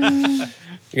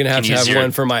 You're gonna have to have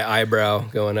one for my eyebrow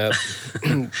going up.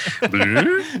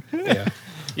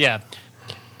 Yeah.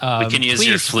 We can use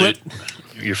your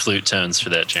flute tones for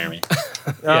that, Jeremy.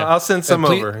 I'll send some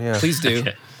over. Yeah, please do.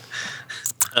 Okay.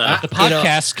 The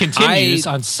podcast continues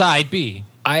on side B.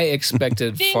 I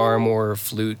expected far more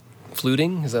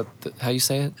fluting. Is that how you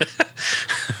say it?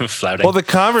 Flouting. Well, the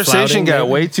conversation got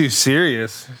way too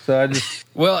serious, so I just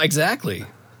exactly.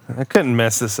 I couldn't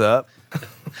mess this up.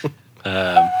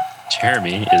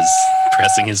 Jeremy is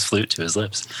pressing his flute to his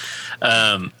lips.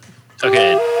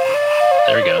 Okay,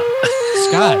 there we go.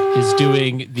 Scott is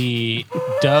doing the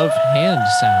dove hand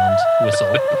sound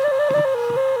whistle.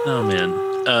 Oh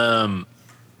man.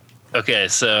 Okay,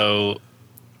 so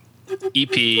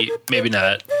EP, maybe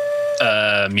not.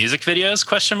 Music videos?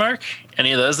 Question mark.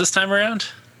 Any of those this time around?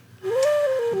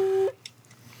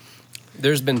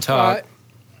 There's been talk.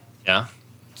 Yeah.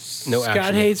 No Scott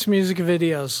action. hates music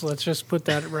videos. Let's just put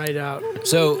that right out.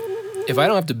 So, if I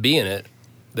don't have to be in it,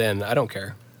 then I don't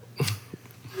care.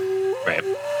 Right.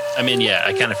 I mean, yeah,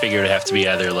 I kind of figured it'd have to be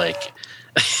either like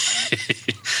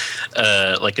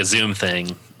like a Zoom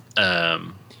thing,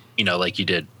 like you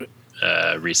did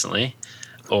recently,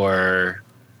 or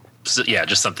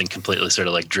just something completely sort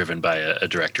of like driven by a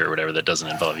director or whatever that doesn't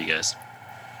involve you guys.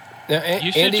 Now,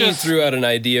 Andy threw out an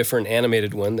idea for an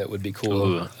animated one that would be cool.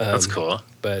 Ooh, that's cool.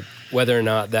 But whether or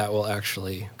not that will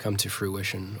actually come to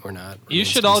fruition or not. You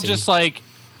should all just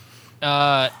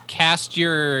cast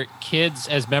your kids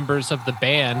as members of the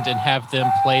band and have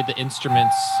them play the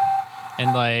instruments and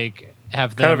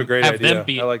have them kind of a great idea.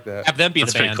 I like that. Have them be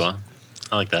That's the band. pretty cool.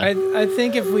 I like that. I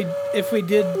think if we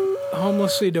did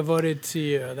Homelessly Devoted to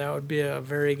You, that would be a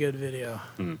very good video.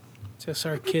 Just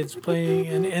our kids playing,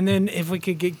 and then if we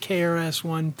could get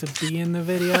KRS-One to be in the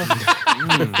video.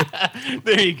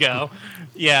 There you go.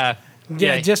 Yeah,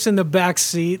 just in the back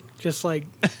seat, just like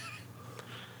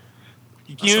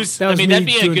use. That was that'd me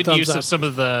be a doing good thumbs use up. of some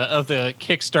of the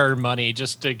Kickstarter money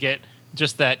just to get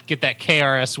that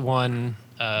KRS-One.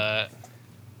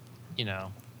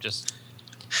 Just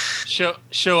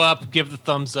show up, give the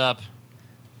thumbs up.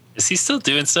 Is he still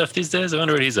doing stuff these days? I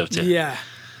wonder what he's up to. Yeah.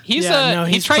 He's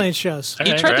he's playing shows.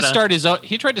 He tried to start his own.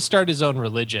 He tried to start his own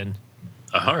religion.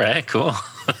 All right, cool.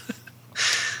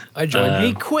 I joined.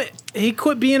 He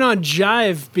quit being on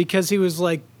Jive because he was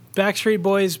like, Backstreet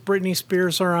Boys, Britney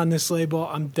Spears are on this label.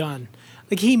 I'm done.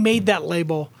 Like he made that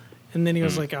label, and then he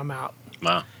was like, "I'm out."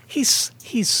 Wow. He's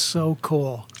so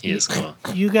cool. He is cool.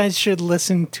 You guys should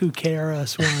listen to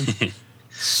KRS-One.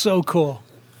 So cool.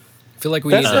 I feel like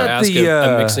we need to ask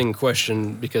a mixing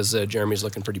question because Jeremy's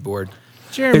looking pretty bored.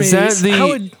 Jeremy, is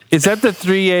that the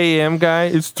 3 a.m. guy?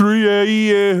 It's 3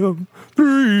 a.m. 3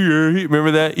 a.m.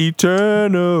 Remember that?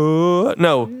 Eternal.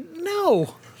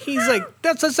 No. He's like,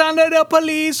 that's the sound of the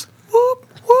police. Whoop,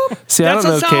 whoop. See, that's I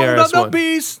don't know the sound of the KRS-One.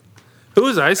 beast. Who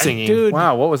was I singing? Dude.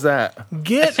 Wow, what was that?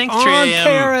 Get think on 3 a.m.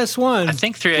 KRS-One. I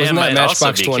think 3 a.m. might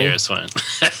also be KRS-One.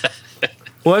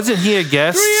 Wasn't he a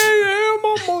guest? 3 a.m.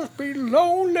 I must be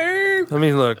lonely. Let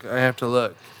me look. I have to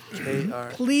look. KR.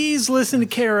 Please listen to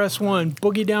KRS-One.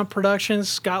 Boogie Down Productions,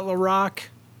 Scott LaRock.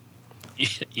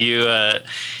 You,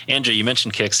 Andrew, you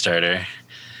mentioned Kickstarter.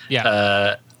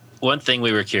 Yeah. One thing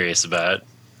we were curious about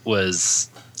was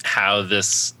how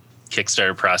this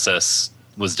Kickstarter process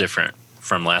was different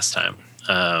from last time.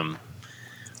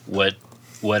 What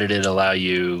did it allow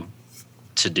you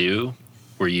to do?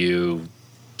 Were you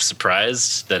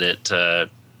surprised that it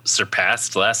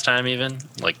surpassed last time? Even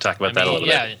like talk about that a little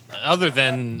bit. Other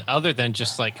than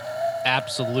just like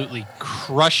absolutely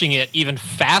crushing it even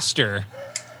faster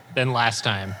than last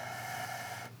time.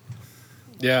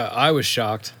 Yeah, I was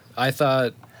shocked. I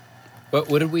thought, what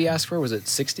did we ask for? Was it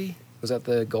 60? Was that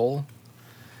the goal?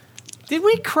 Did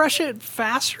we crush it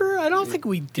faster? I don't think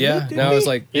we did. Yeah, did no, we? it was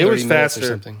like 30 It was minutes faster. or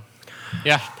something.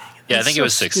 Yeah. Yeah, I think it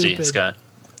was 60, stupid. Scott.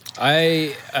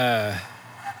 I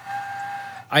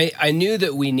knew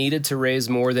that we needed to raise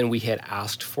more than we had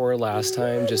asked for last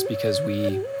time, just because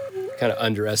we kind of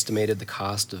underestimated the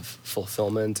cost of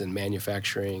fulfillment and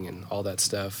manufacturing and all that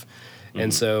stuff.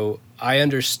 And so I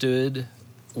understood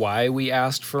why we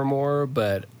asked for more,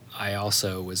 but I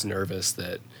also was nervous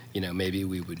that, maybe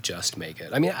we would just make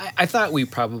it. I mean, I thought we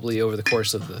probably over the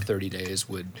course of the 30 days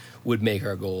would make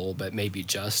our goal, but maybe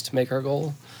just make our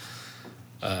goal.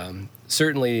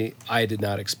 Certainly, I did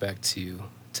not expect to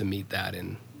meet that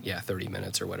in 30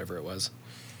 minutes or whatever it was.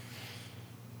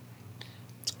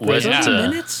 Was 30 it,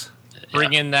 minutes?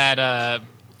 Bring in that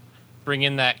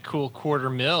cool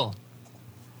 $250,000.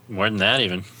 More than that,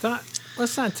 even.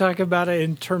 Let's not talk about it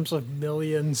in terms of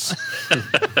millions.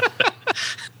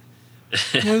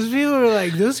 Those people are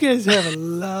like, those guys have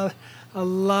a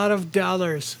lot of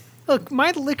dollars. Look,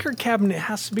 my liquor cabinet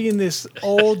has to be in this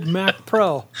old Mac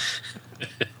Pro.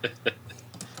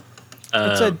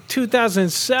 It's a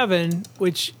 2007,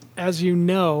 which, as you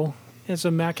know, as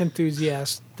a Mac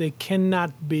enthusiast, they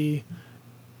cannot be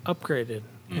upgraded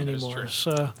anymore.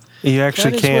 So You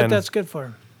actually that is can. what that's good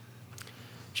for.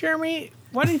 Jeremy,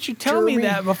 why didn't you tell me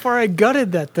that before I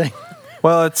gutted that thing?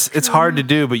 Well, it's hard to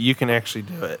do, but you can actually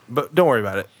do it. But don't worry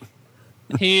about it.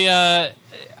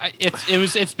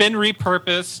 It's been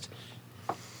repurposed.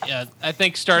 Yeah, I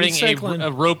think starting Recycling.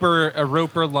 a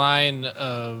Roper line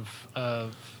of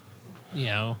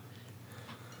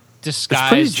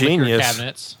disguised liquor genius.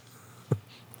 cabinets.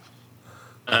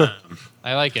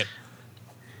 I like it.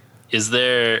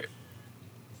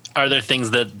 Are there things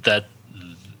that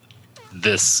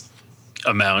this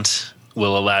amount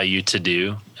will allow you to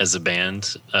do as a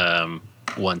band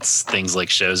once things like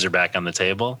shows are back on the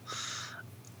table?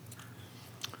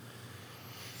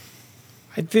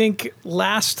 I think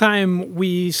last time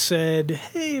we said,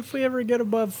 hey, if we ever get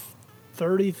above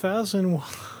 30,000,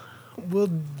 we'll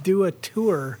do a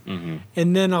tour. Mm-hmm.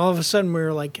 And then all of a sudden we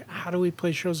were like, how do we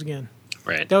play shows again?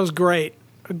 Right. That was great.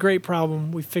 A great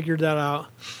problem. We figured that out.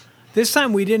 This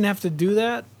time we didn't have to do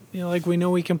that. Like we know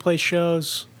we can play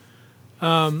shows.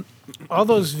 All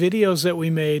those videos that we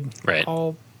made, right.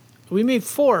 We made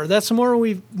 4. That's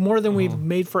more than we've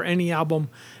made for any album,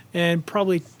 and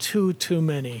probably too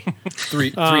many. Three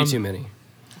too many.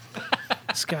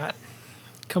 Scott,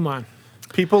 come on.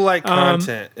 People like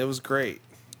content. It was great.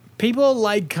 People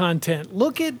like content.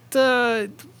 Look at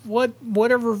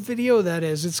whatever video that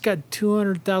is. It's got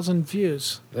 200,000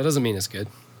 views. That doesn't mean it's good.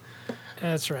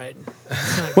 That's right.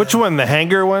 Which one? The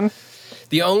hanger one?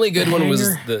 The only good one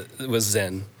was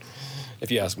Zen, if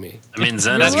you ask me. I mean,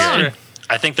 Zen is good.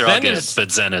 I think they're all good,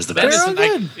 but Zen is the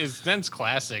best. Zen's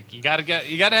classic. You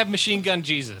gotta have Machine Gun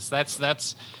Jesus.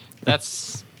 That's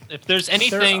if there's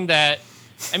anything that,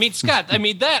 Scott,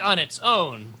 that on its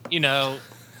own,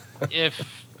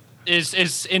 if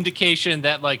is indication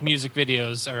that like music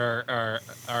videos are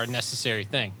a necessary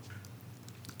thing.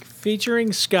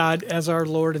 Featuring Scott as our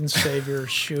Lord and Savior,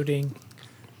 shooting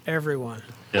everyone.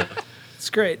 Yeah. It's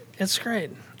great. It's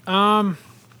great. So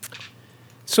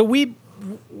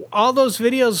all those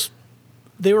videos,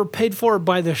 they were paid for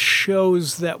by the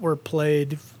shows that were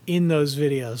played in those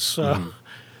videos. So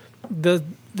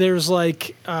There's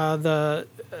like the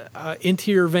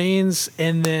Into Your Veins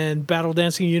and then Battle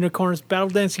Dancing Unicorns. Battle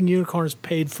Dancing Unicorns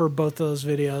paid for both of those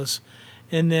videos,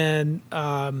 and then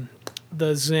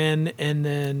the Zen and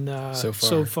then So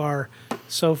Far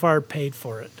paid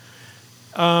for it.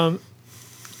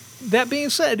 That being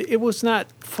said, it was not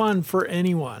fun for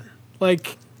anyone.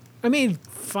 Like, I mean,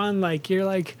 fun. Like you're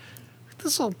like,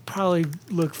 this will probably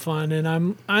look fun,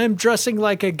 and I'm dressing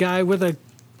like a guy with a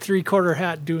 3/4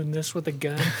 hat doing this with a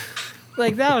gun.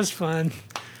 Like that was fun,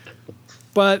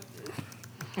 but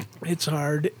it's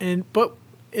hard, but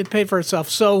it paid for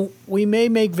itself. So we may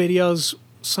make videos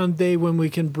someday when we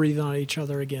can breathe on each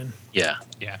other again. Yeah.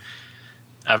 Yeah.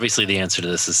 Obviously, the answer to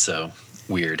this is so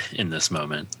weird in this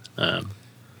moment.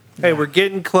 Hey, we're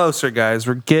getting closer, guys.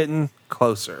 We're getting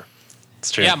closer.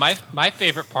 It's true. Yeah, my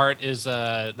favorite part is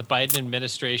the Biden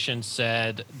administration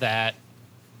said that,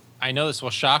 I know this will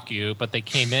shock you, but they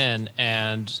came in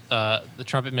and the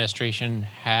Trump administration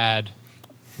had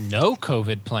no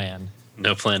COVID plan.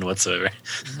 No plan whatsoever.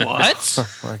 What? Oh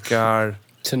my God.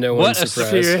 To no one's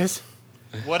surprise.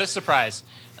 What a surprise.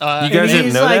 You guys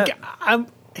didn't know like, that?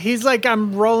 He's like,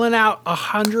 I'm rolling out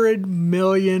 100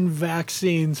 million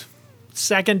vaccines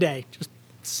second day. Just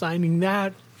signing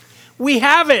that. We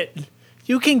have it.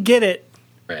 You can get it.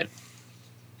 Right.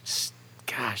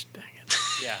 Gosh dang it.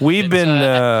 Yeah. We've been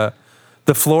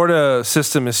the Florida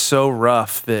system is so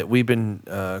rough that we've been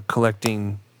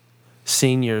collecting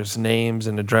seniors' names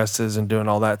and addresses and doing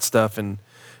all that stuff. And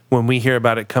when we hear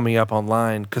about it coming up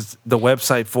online, because the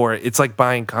website for it's like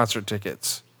buying concert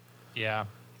tickets. Yeah.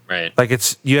 Right. Like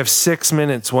you have 6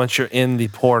 minutes once you're in the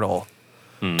portal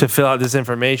to fill out this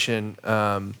information.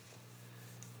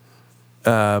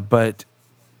 But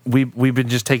we've been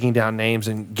just taking down names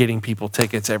and getting people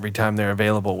tickets every time they're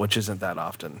available, which isn't that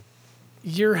often.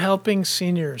 You're helping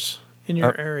seniors in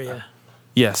your area.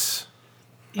 Yes.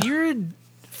 You're a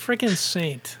freaking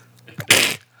saint.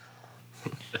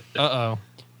 Uh-oh.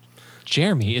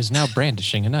 Jeremy is now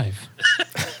brandishing a knife.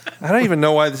 I don't even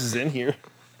know why this is in here.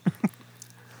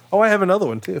 Oh, I have another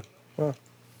one too. Oh.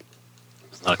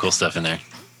 There's a lot of cool stuff in there.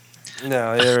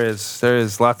 No, there is. There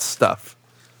is lots of stuff.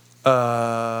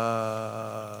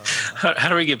 How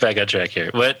do we get back on track here?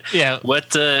 What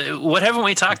haven't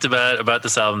we talked about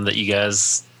this album that you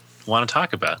guys want to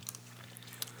talk about?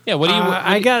 Yeah, what do you?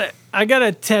 I got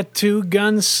a tattoo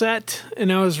gun set,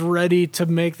 and I was ready to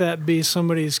make that be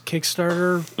somebody's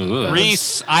Kickstarter.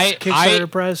 Reese,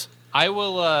 Kickstarter prize. I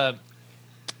will.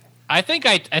 I think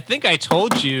I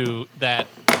told you that.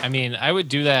 I mean, I would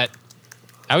do that.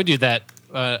 I would do that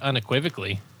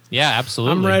unequivocally. Yeah,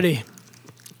 absolutely. I'm ready.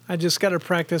 I just got to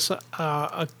practice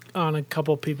on a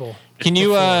couple people. Can you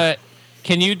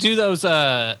do those?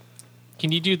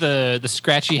 Can you do the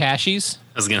scratchy hashies?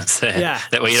 I was gonna say. Yeah.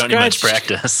 That way you don't need much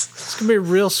practice. It's gonna be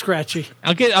real scratchy.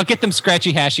 I'll get them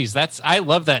scratchy hashies. I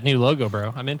love that new logo,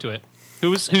 bro. I'm into it.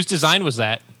 Whose design was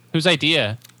that? Whose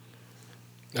idea?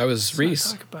 That was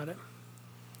Reese. Talk about it.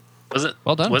 Was it?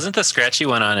 Well done. Wasn't the scratchy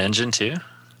one on Engine too?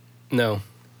 No.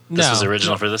 This was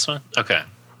original for this one? Okay.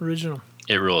 Original.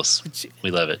 It rules.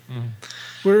 We love it.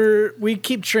 We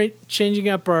keep changing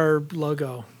up our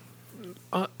logo,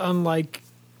 unlike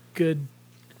good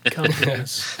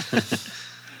companies.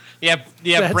 Yeah.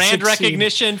 That Brand succeed.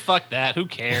 recognition. Fuck that. Who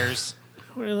cares?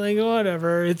 We're like,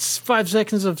 whatever. It's 5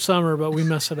 seconds of summer, but we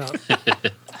mess it up.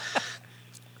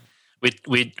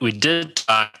 We did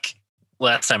talk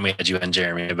last time we had you on,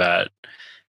 Jeremy, about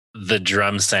the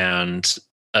drum sound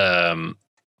that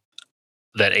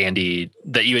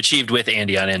you achieved with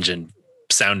Andy on Engine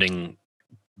sounding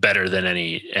better than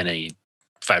any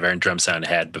 5-iron drum sound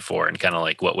had before, and kind of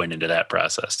like what went into that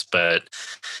process. But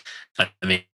I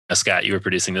mean, Scott, you were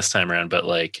producing this time around, but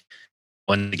like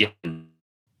one again,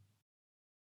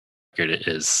 it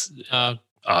is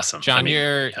awesome. John, I mean,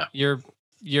 you're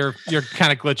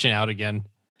kind of glitching out again.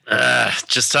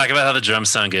 Just talk about how the drums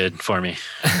sound good for me.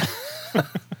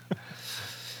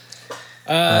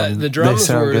 The drums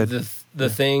sound were good. the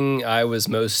thing I was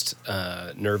most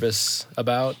nervous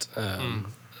about,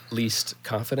 least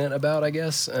confident about, I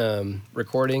guess,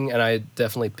 recording. And I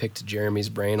definitely picked Jeremy's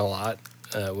brain a lot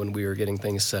when we were getting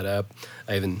things set up.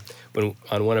 On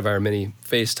one of our many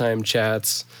FaceTime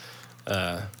chats,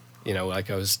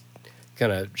 like I was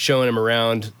kind of showing him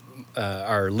around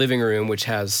our living room, which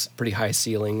has pretty high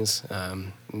ceilings,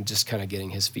 and just kind of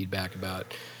getting his feedback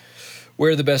about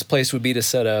where the best place would be to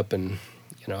set up, and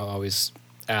always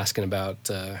asking about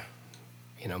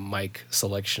mic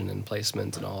selection and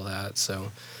placement and all that. So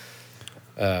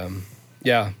I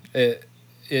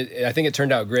think it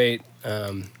turned out great,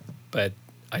 but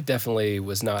I definitely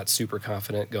was not super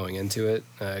confident going into it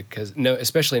because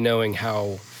especially knowing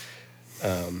how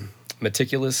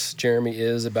meticulous Jeremy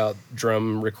is about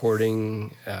drum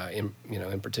recording, in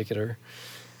particular.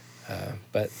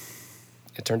 But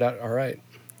it turned out all right.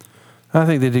 I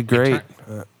think they did great.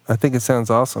 I think it sounds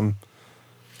awesome.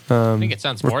 I think it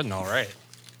sounds more than all right.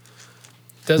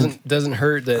 Doesn't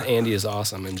hurt that Andy is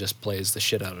awesome and just plays the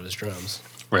shit out of his drums.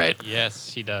 Right.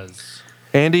 Yes, he does.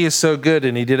 Andy is so good,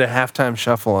 and he did a halftime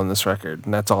shuffle on this record,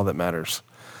 and that's all that matters.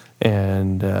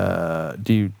 And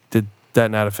did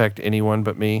that not affect anyone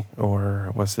but me,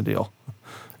 or what's the deal?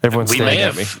 Everyone's staring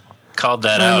at me. Called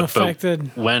that I'm out,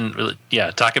 affected. but when?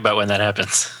 Yeah, talk about when that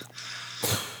happens.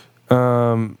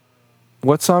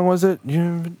 What song was it?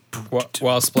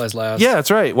 While Supplies Last. Yeah,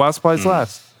 that's right. While Supplies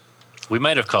Last. We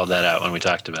might have called that out when we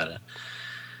talked about it.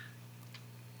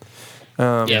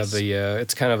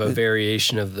 It's kind of a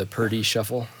variation of the Purdy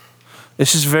shuffle.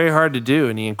 It's just very hard to do,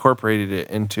 and he incorporated it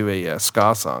into a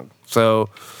ska song. So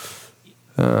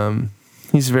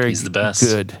he's the best.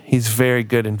 Good. He's very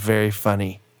good and very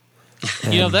funny.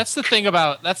 And That's the thing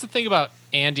about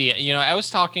Andy. I was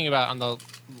talking about on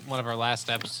one of our last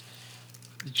eps,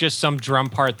 just some drum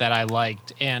part that I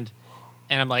liked, and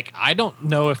I'm like, I don't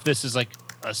know if this is like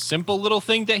a simple little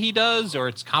thing that he does or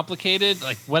it's complicated.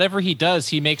 Like whatever he does,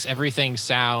 he makes everything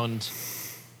sound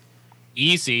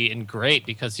easy and great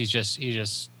because he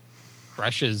just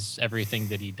crushes everything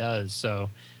that he does.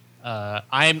 So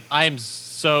I'm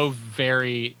so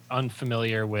very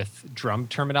unfamiliar with drum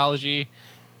terminology,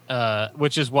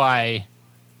 which is why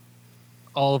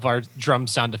all of our drum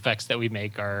sound effects that we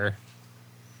make are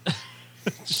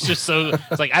just so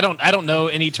it's like I don't know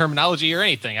any terminology or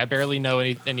anything. I barely know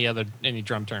any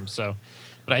drum terms. So,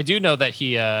 but I do know that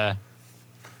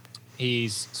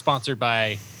he's sponsored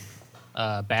by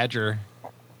Badger,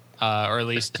 or at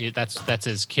least that's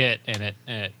his kit, and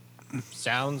it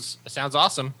sounds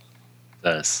awesome. It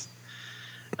does.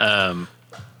 I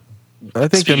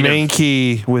think the main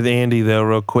key with Andy, though,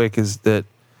 real quick, is that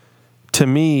to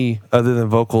me, other than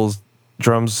vocals,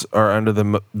 drums are under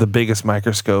the biggest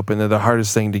microscope, and they're the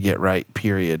hardest thing to get right,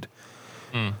 period.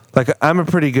 Like, I'm a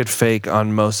pretty good fake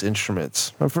on most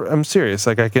instruments. I'm serious.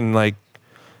 Like, I can, like,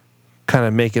 kind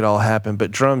of make it all happen, but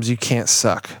drums, you can't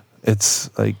suck. It's,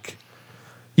 like,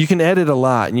 you can edit a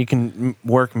lot, and you can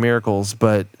work miracles,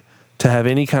 but to have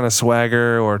any kind of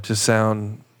swagger or to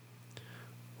sound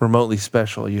remotely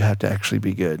special, you have to actually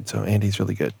be good. So Andy's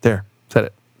really good. There, said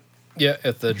it. Yeah,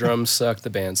 if the drums suck, the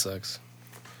band sucks.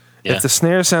 Yeah. If the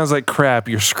snare sounds like crap,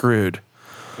 you're screwed.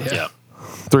 Yeah.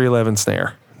 311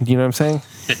 snare. You know what I'm saying?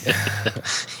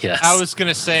 Yes. I was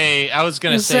gonna say.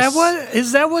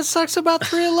 Is that what sucks about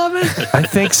 311? I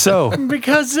think so.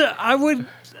 Because I would.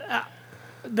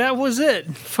 That was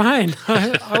it. Fine.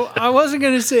 I wasn't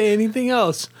going to say anything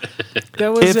else.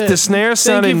 That was if it. the snare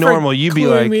sounded Thank you for normal, you'd be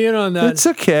cluing like, me in on that. it's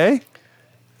okay.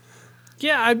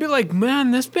 Yeah, I'd be like,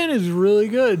 man, this band is really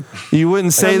good. You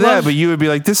wouldn't say that, but you would be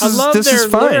like, this is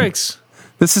fine. Lyrics.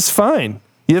 This is fine.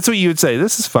 Yeah, that's what you would say.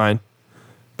 This is fine.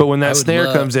 But when that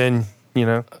snare comes in, you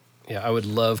know. Yeah, I would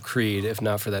love Creed if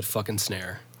not for that fucking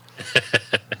snare.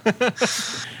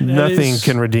 Nothing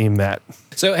can redeem that.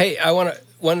 So, hey,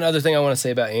 one other thing I want to say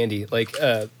about Andy. Like,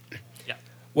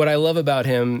 what I love about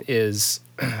him is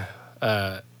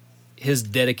his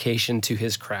dedication to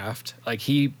his craft. Like,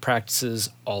 he practices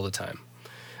all the time.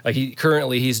 Like,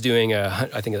 he's doing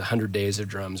I think 100 days of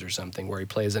drums or something where he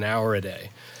plays an hour a day.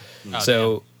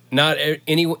 So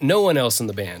no one else in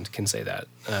the band can say that,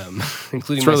 including myself.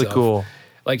 It's really cool.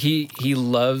 Like, he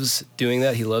loves doing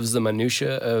that. He loves the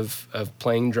minutia of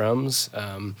playing drums.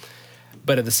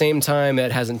 But at the same time,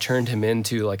 that hasn't turned him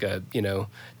into like a,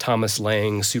 Thomas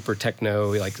Lang super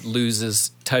techno. He like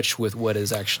loses touch with what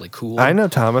is actually cool. I know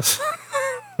Thomas.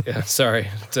 Yeah, sorry.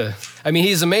 I mean,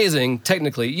 he's amazing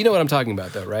technically. You know what I'm talking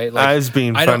about, though, right? Like, I was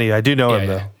being funny. I do know him,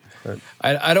 though. Yeah.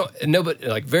 I don't know, but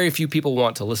like very few people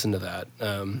want to listen to that.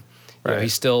 He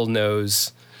still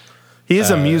knows. He is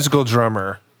a musical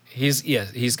drummer. He's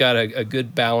got a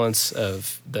good balance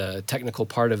of the technical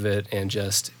part of it and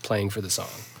just playing for the song.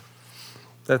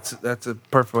 That's a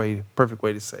perfect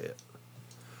way to say it.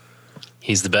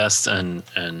 He's the best, and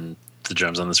the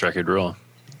drums on this record rule.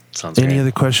 Sounds Any great.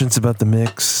 other questions about the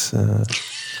mix?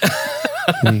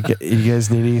 You guys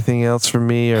need anything else from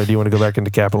me, or do you want to go back into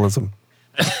capitalism?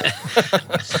 I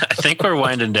think we're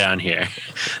winding down here.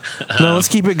 No, let's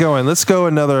keep it going. Let's go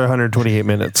another 128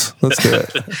 minutes. Let's do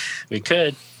it. We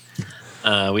could.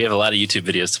 We have a lot of YouTube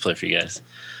videos to play for you guys.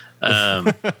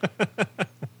 I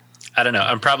don't know.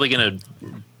 I'm probably going to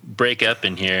break up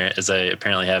in here, as I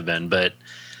apparently have been, but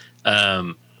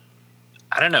I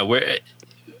don't know.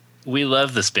 we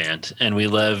love this band and we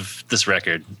love this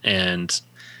record, and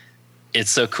it's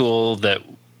so cool that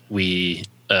we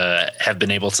have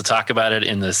been able to talk about it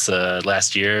in this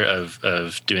last year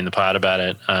of doing the pod about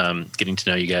it, getting to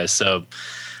know you guys. So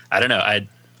I don't know. I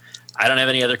don't have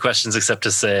any other questions except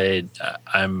to say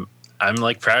I'm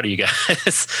like proud of you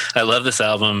guys. I love this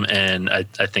album, and I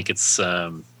think it's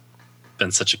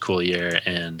been such a cool year,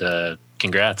 and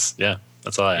congrats. Yeah,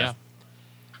 that's all I have.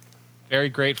 Very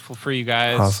grateful for you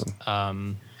guys.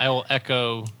 Awesome. I will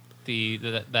echo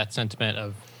that sentiment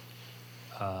of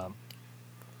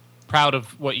proud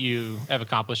of what you have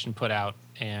accomplished and put out.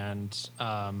 And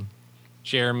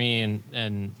Jeremy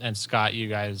and Scott, you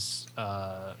guys,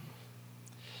 I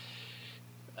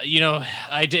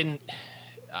didn't.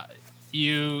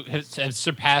 You have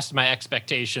surpassed my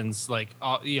expectations. Like,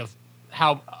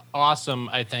 how awesome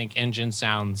I think Engine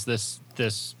sounds. This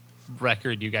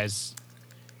record, you guys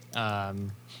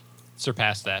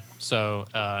surpassed that. So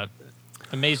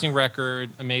amazing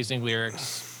record, amazing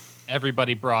lyrics.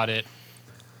 Everybody brought it.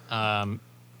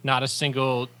 Not a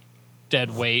single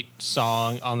dead weight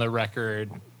song on the record.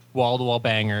 Wall-to-wall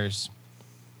bangers.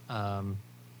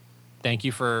 Thank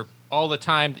you for all the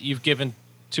time that you've given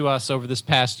to us over this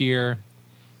past year.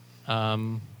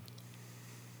 Thankful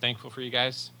for you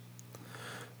guys.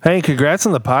 Hey, congrats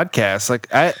on the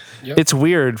podcast. It's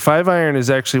weird. Five Iron is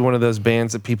actually one of those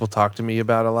bands that people talk to me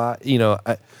about a lot.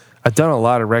 I've done a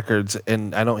lot of records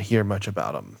and I don't hear much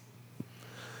about them.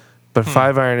 But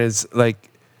Five Iron is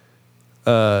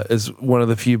is one of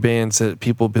the few bands that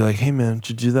people be like, "Hey man, did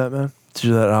you do that, man? Did you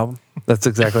do that album?" That's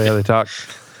exactly how they talk.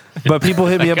 But people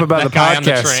hit me up about the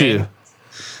podcast too.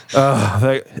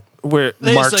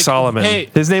 Mark Solomon. Hey,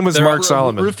 his name was Mark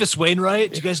Solomon. Rufus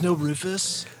Wainwright. Do you guys know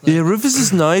Rufus? Yeah, Rufus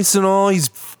is nice and all. He's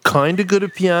kind of good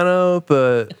at piano,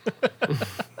 but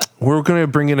we're going to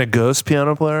bring in a ghost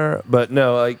piano player. But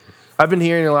no, I've been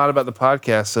hearing a lot about the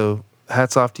podcast, so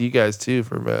hats off to you guys too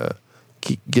for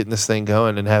keep getting this thing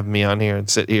going and having me on here and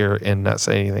sit here and not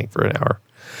say anything for an hour.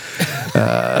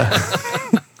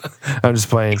 I'm just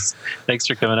playing. Thanks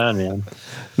for coming on, man.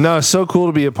 No, it's so cool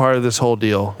to be a part of this whole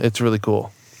deal. It's really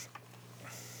cool.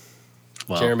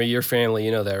 Wow. Jeremy, your family,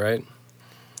 you know that, right?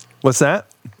 What's that?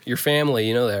 Your family,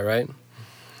 you know that, right?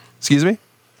 Excuse me?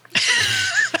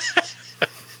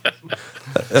 I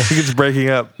think it's breaking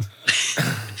up.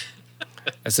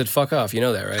 I said, fuck off. You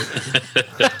know that, right?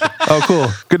 Oh, cool.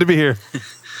 Good to be here.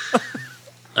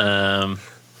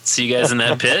 See you guys in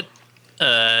that pit.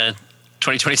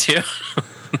 2022.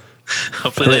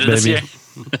 Hopefully later this year.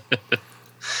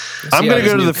 I'm going to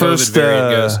go to the first.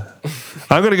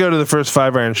 I'm going to go to the first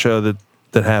Five Iron show that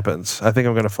happens. I think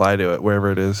I'm going to fly to it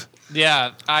wherever it is.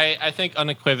 Yeah, I think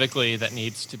unequivocally that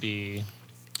needs to be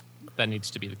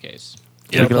the case.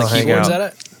 You can all hang out.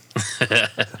 At it?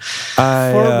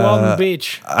 Fort Walton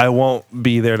Beach. I won't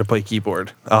be there to play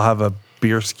keyboard. I'll have a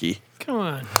beer ski. Come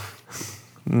on.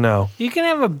 No. You can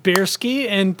have a beer ski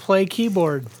and play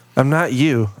keyboard. I'm not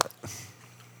you.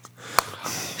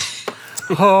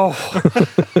 Oh.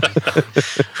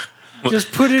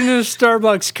 Just put it in a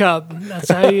Starbucks cup. That's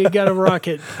how you got to rock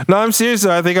it. No, I'm serious.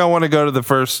 I think I want to go to the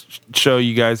first show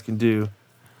you guys can do.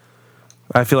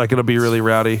 I feel like it'll be really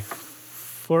rowdy.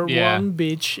 Fort Walton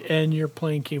Beach, and you're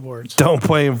playing keyboards. Don't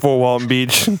play in Fort Walton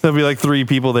Beach. There'll be like 3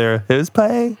 people there. Who's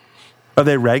playing? Are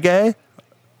they reggae?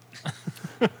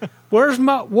 Where's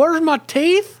my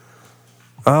teeth?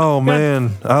 Oh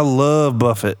man, I love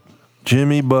Buffett.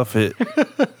 Jimmy Buffett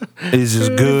is as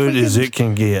good as it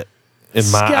can get in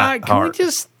my Scott, heart.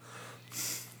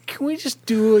 Can we just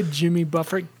do a Jimmy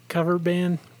Buffett cover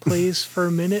band, please, for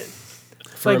a minute?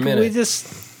 For a minute. We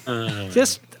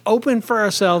just open for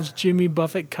ourselves Jimmy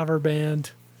Buffett cover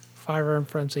band, Five Iron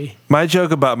Frenzy. My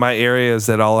joke about my area is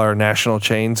that all our national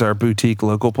chains are boutique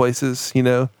local places,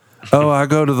 Oh, I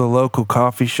go to the local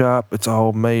coffee shop. It's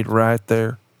all made right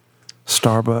there.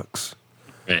 Starbucks.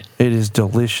 Right. It is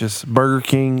delicious. Burger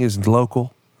King is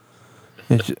local.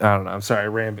 I don't know. I'm sorry.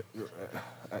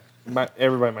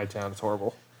 Everybody in my town is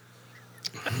horrible.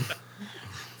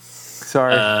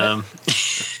 Sorry.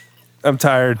 I'm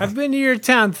tired. I've been to your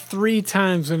town 3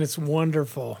 times and it's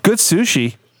wonderful. Good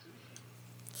sushi.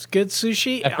 It's good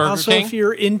sushi. At Burger Also, King?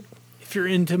 if you're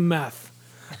into meth,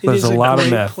 There's a lot of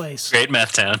great meth. place. Great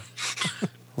meth town.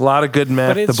 A lot of good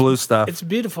meth, the blue stuff. It's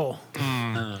beautiful.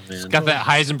 Oh, It's got that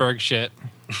Heisenberg shit.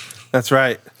 That's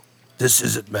right. This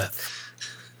isn't meth.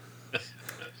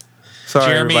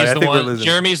 Sorry, everybody.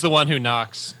 Jeremy's the one who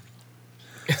knocks.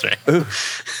 That's right.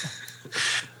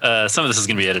 Some of this is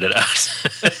going to be edited out.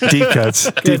 Deep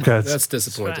cuts. Deep cuts. That's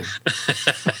disappointing.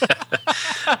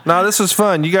 No, this was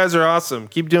fun. You guys are awesome.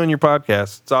 Keep doing your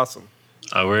podcast. It's awesome.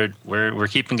 Oh, we're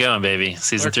keeping going, baby.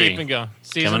 Season 3. We're keeping going.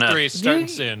 Season 3 starting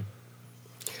soon.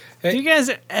 Do you guys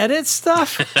edit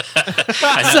stuff?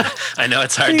 I know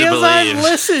it's hard to because believe. I've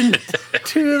listened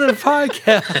to the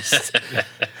podcast.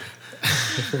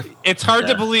 It's hard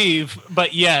to believe,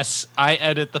 but yes, I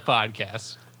edit the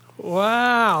podcast.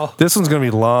 Wow. This one's going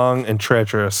to be long and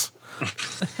treacherous.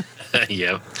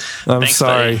 Yep. I'm Thanks,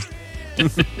 sorry.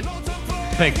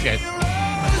 Thanks, guys.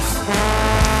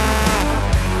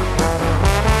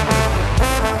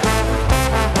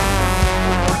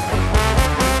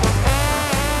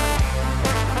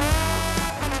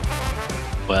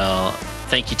 Well,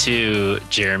 thank you to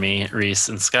Jeremy, Reese,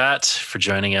 and Scott for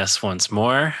joining us once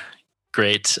more.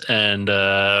 Great and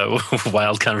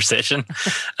wild conversation.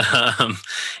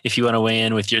 If you want to weigh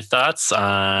in with your thoughts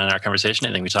on our conversation,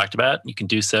 anything we talked about, you can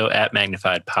do so at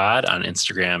Magnified Pod on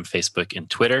Instagram, Facebook, and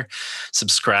Twitter.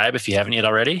 Subscribe if you haven't yet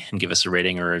already and give us a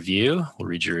rating or review. We'll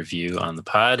read your review on the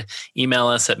pod. Email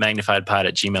us at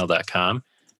magnifiedpod@gmail.com.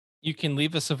 You can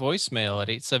leave us a voicemail at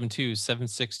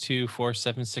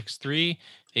 872-762-4763,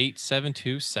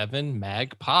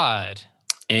 8727-MAGPOD.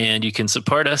 And you can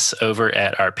support us over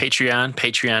at our Patreon,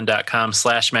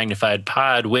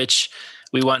 patreon.com/magnifiedpod, which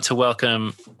we want to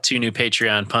welcome 2 new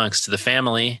Patreon punks to the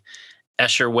family,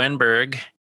 Escher Wenberg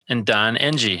and Don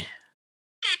Engie.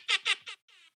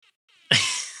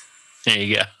 There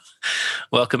you go.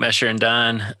 Welcome, Escher and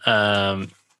Don.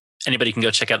 Anybody can go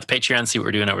check out the Patreon, see what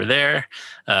we're doing over there.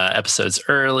 Episodes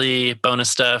early, bonus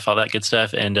stuff, all that good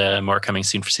stuff, and more coming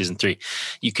soon for season 3.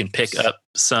 You can pick up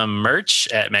some merch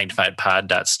at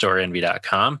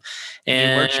magnifiedpod.storeenvy.com. And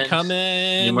New merch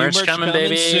coming. New merch coming,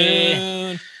 baby.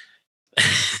 Soon.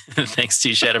 Thanks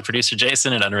to Shadow Producer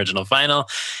Jason at Unoriginal Vinyl.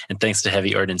 And thanks to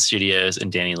Heavy Ordnance Studios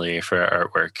and Danny Leary for our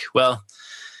artwork. Well,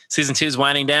 season 2 is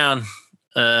winding down,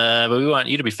 but we want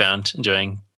you to be found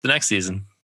enjoying the next season.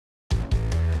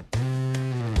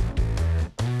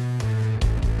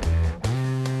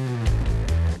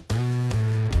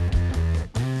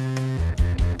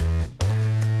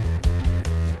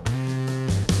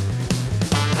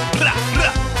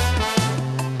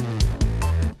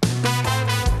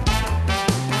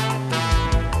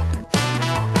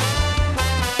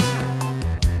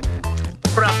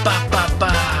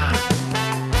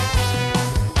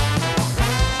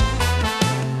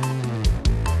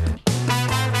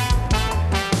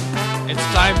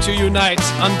 To unite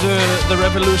under the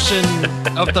revolution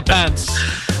of the pants.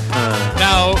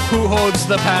 Now, who holds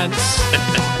the pants?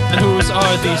 And whose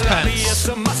are these pants?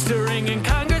 Mustering in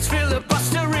Congress,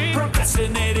 filibustering,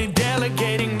 procrastinating,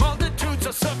 delegating, multitudes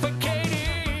are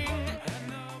suffocating.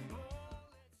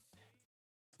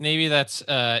 Maybe that's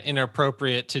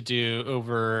inappropriate to do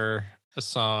over a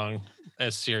song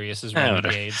as serious as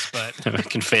Renegades, but we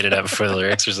can fade it out before the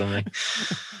lyrics or something.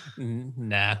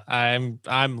 Nah, I'm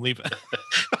leaving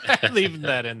leaving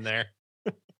that in there.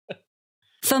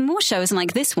 For more shows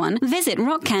like this one, visit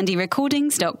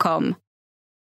rockcandyrecordings.com.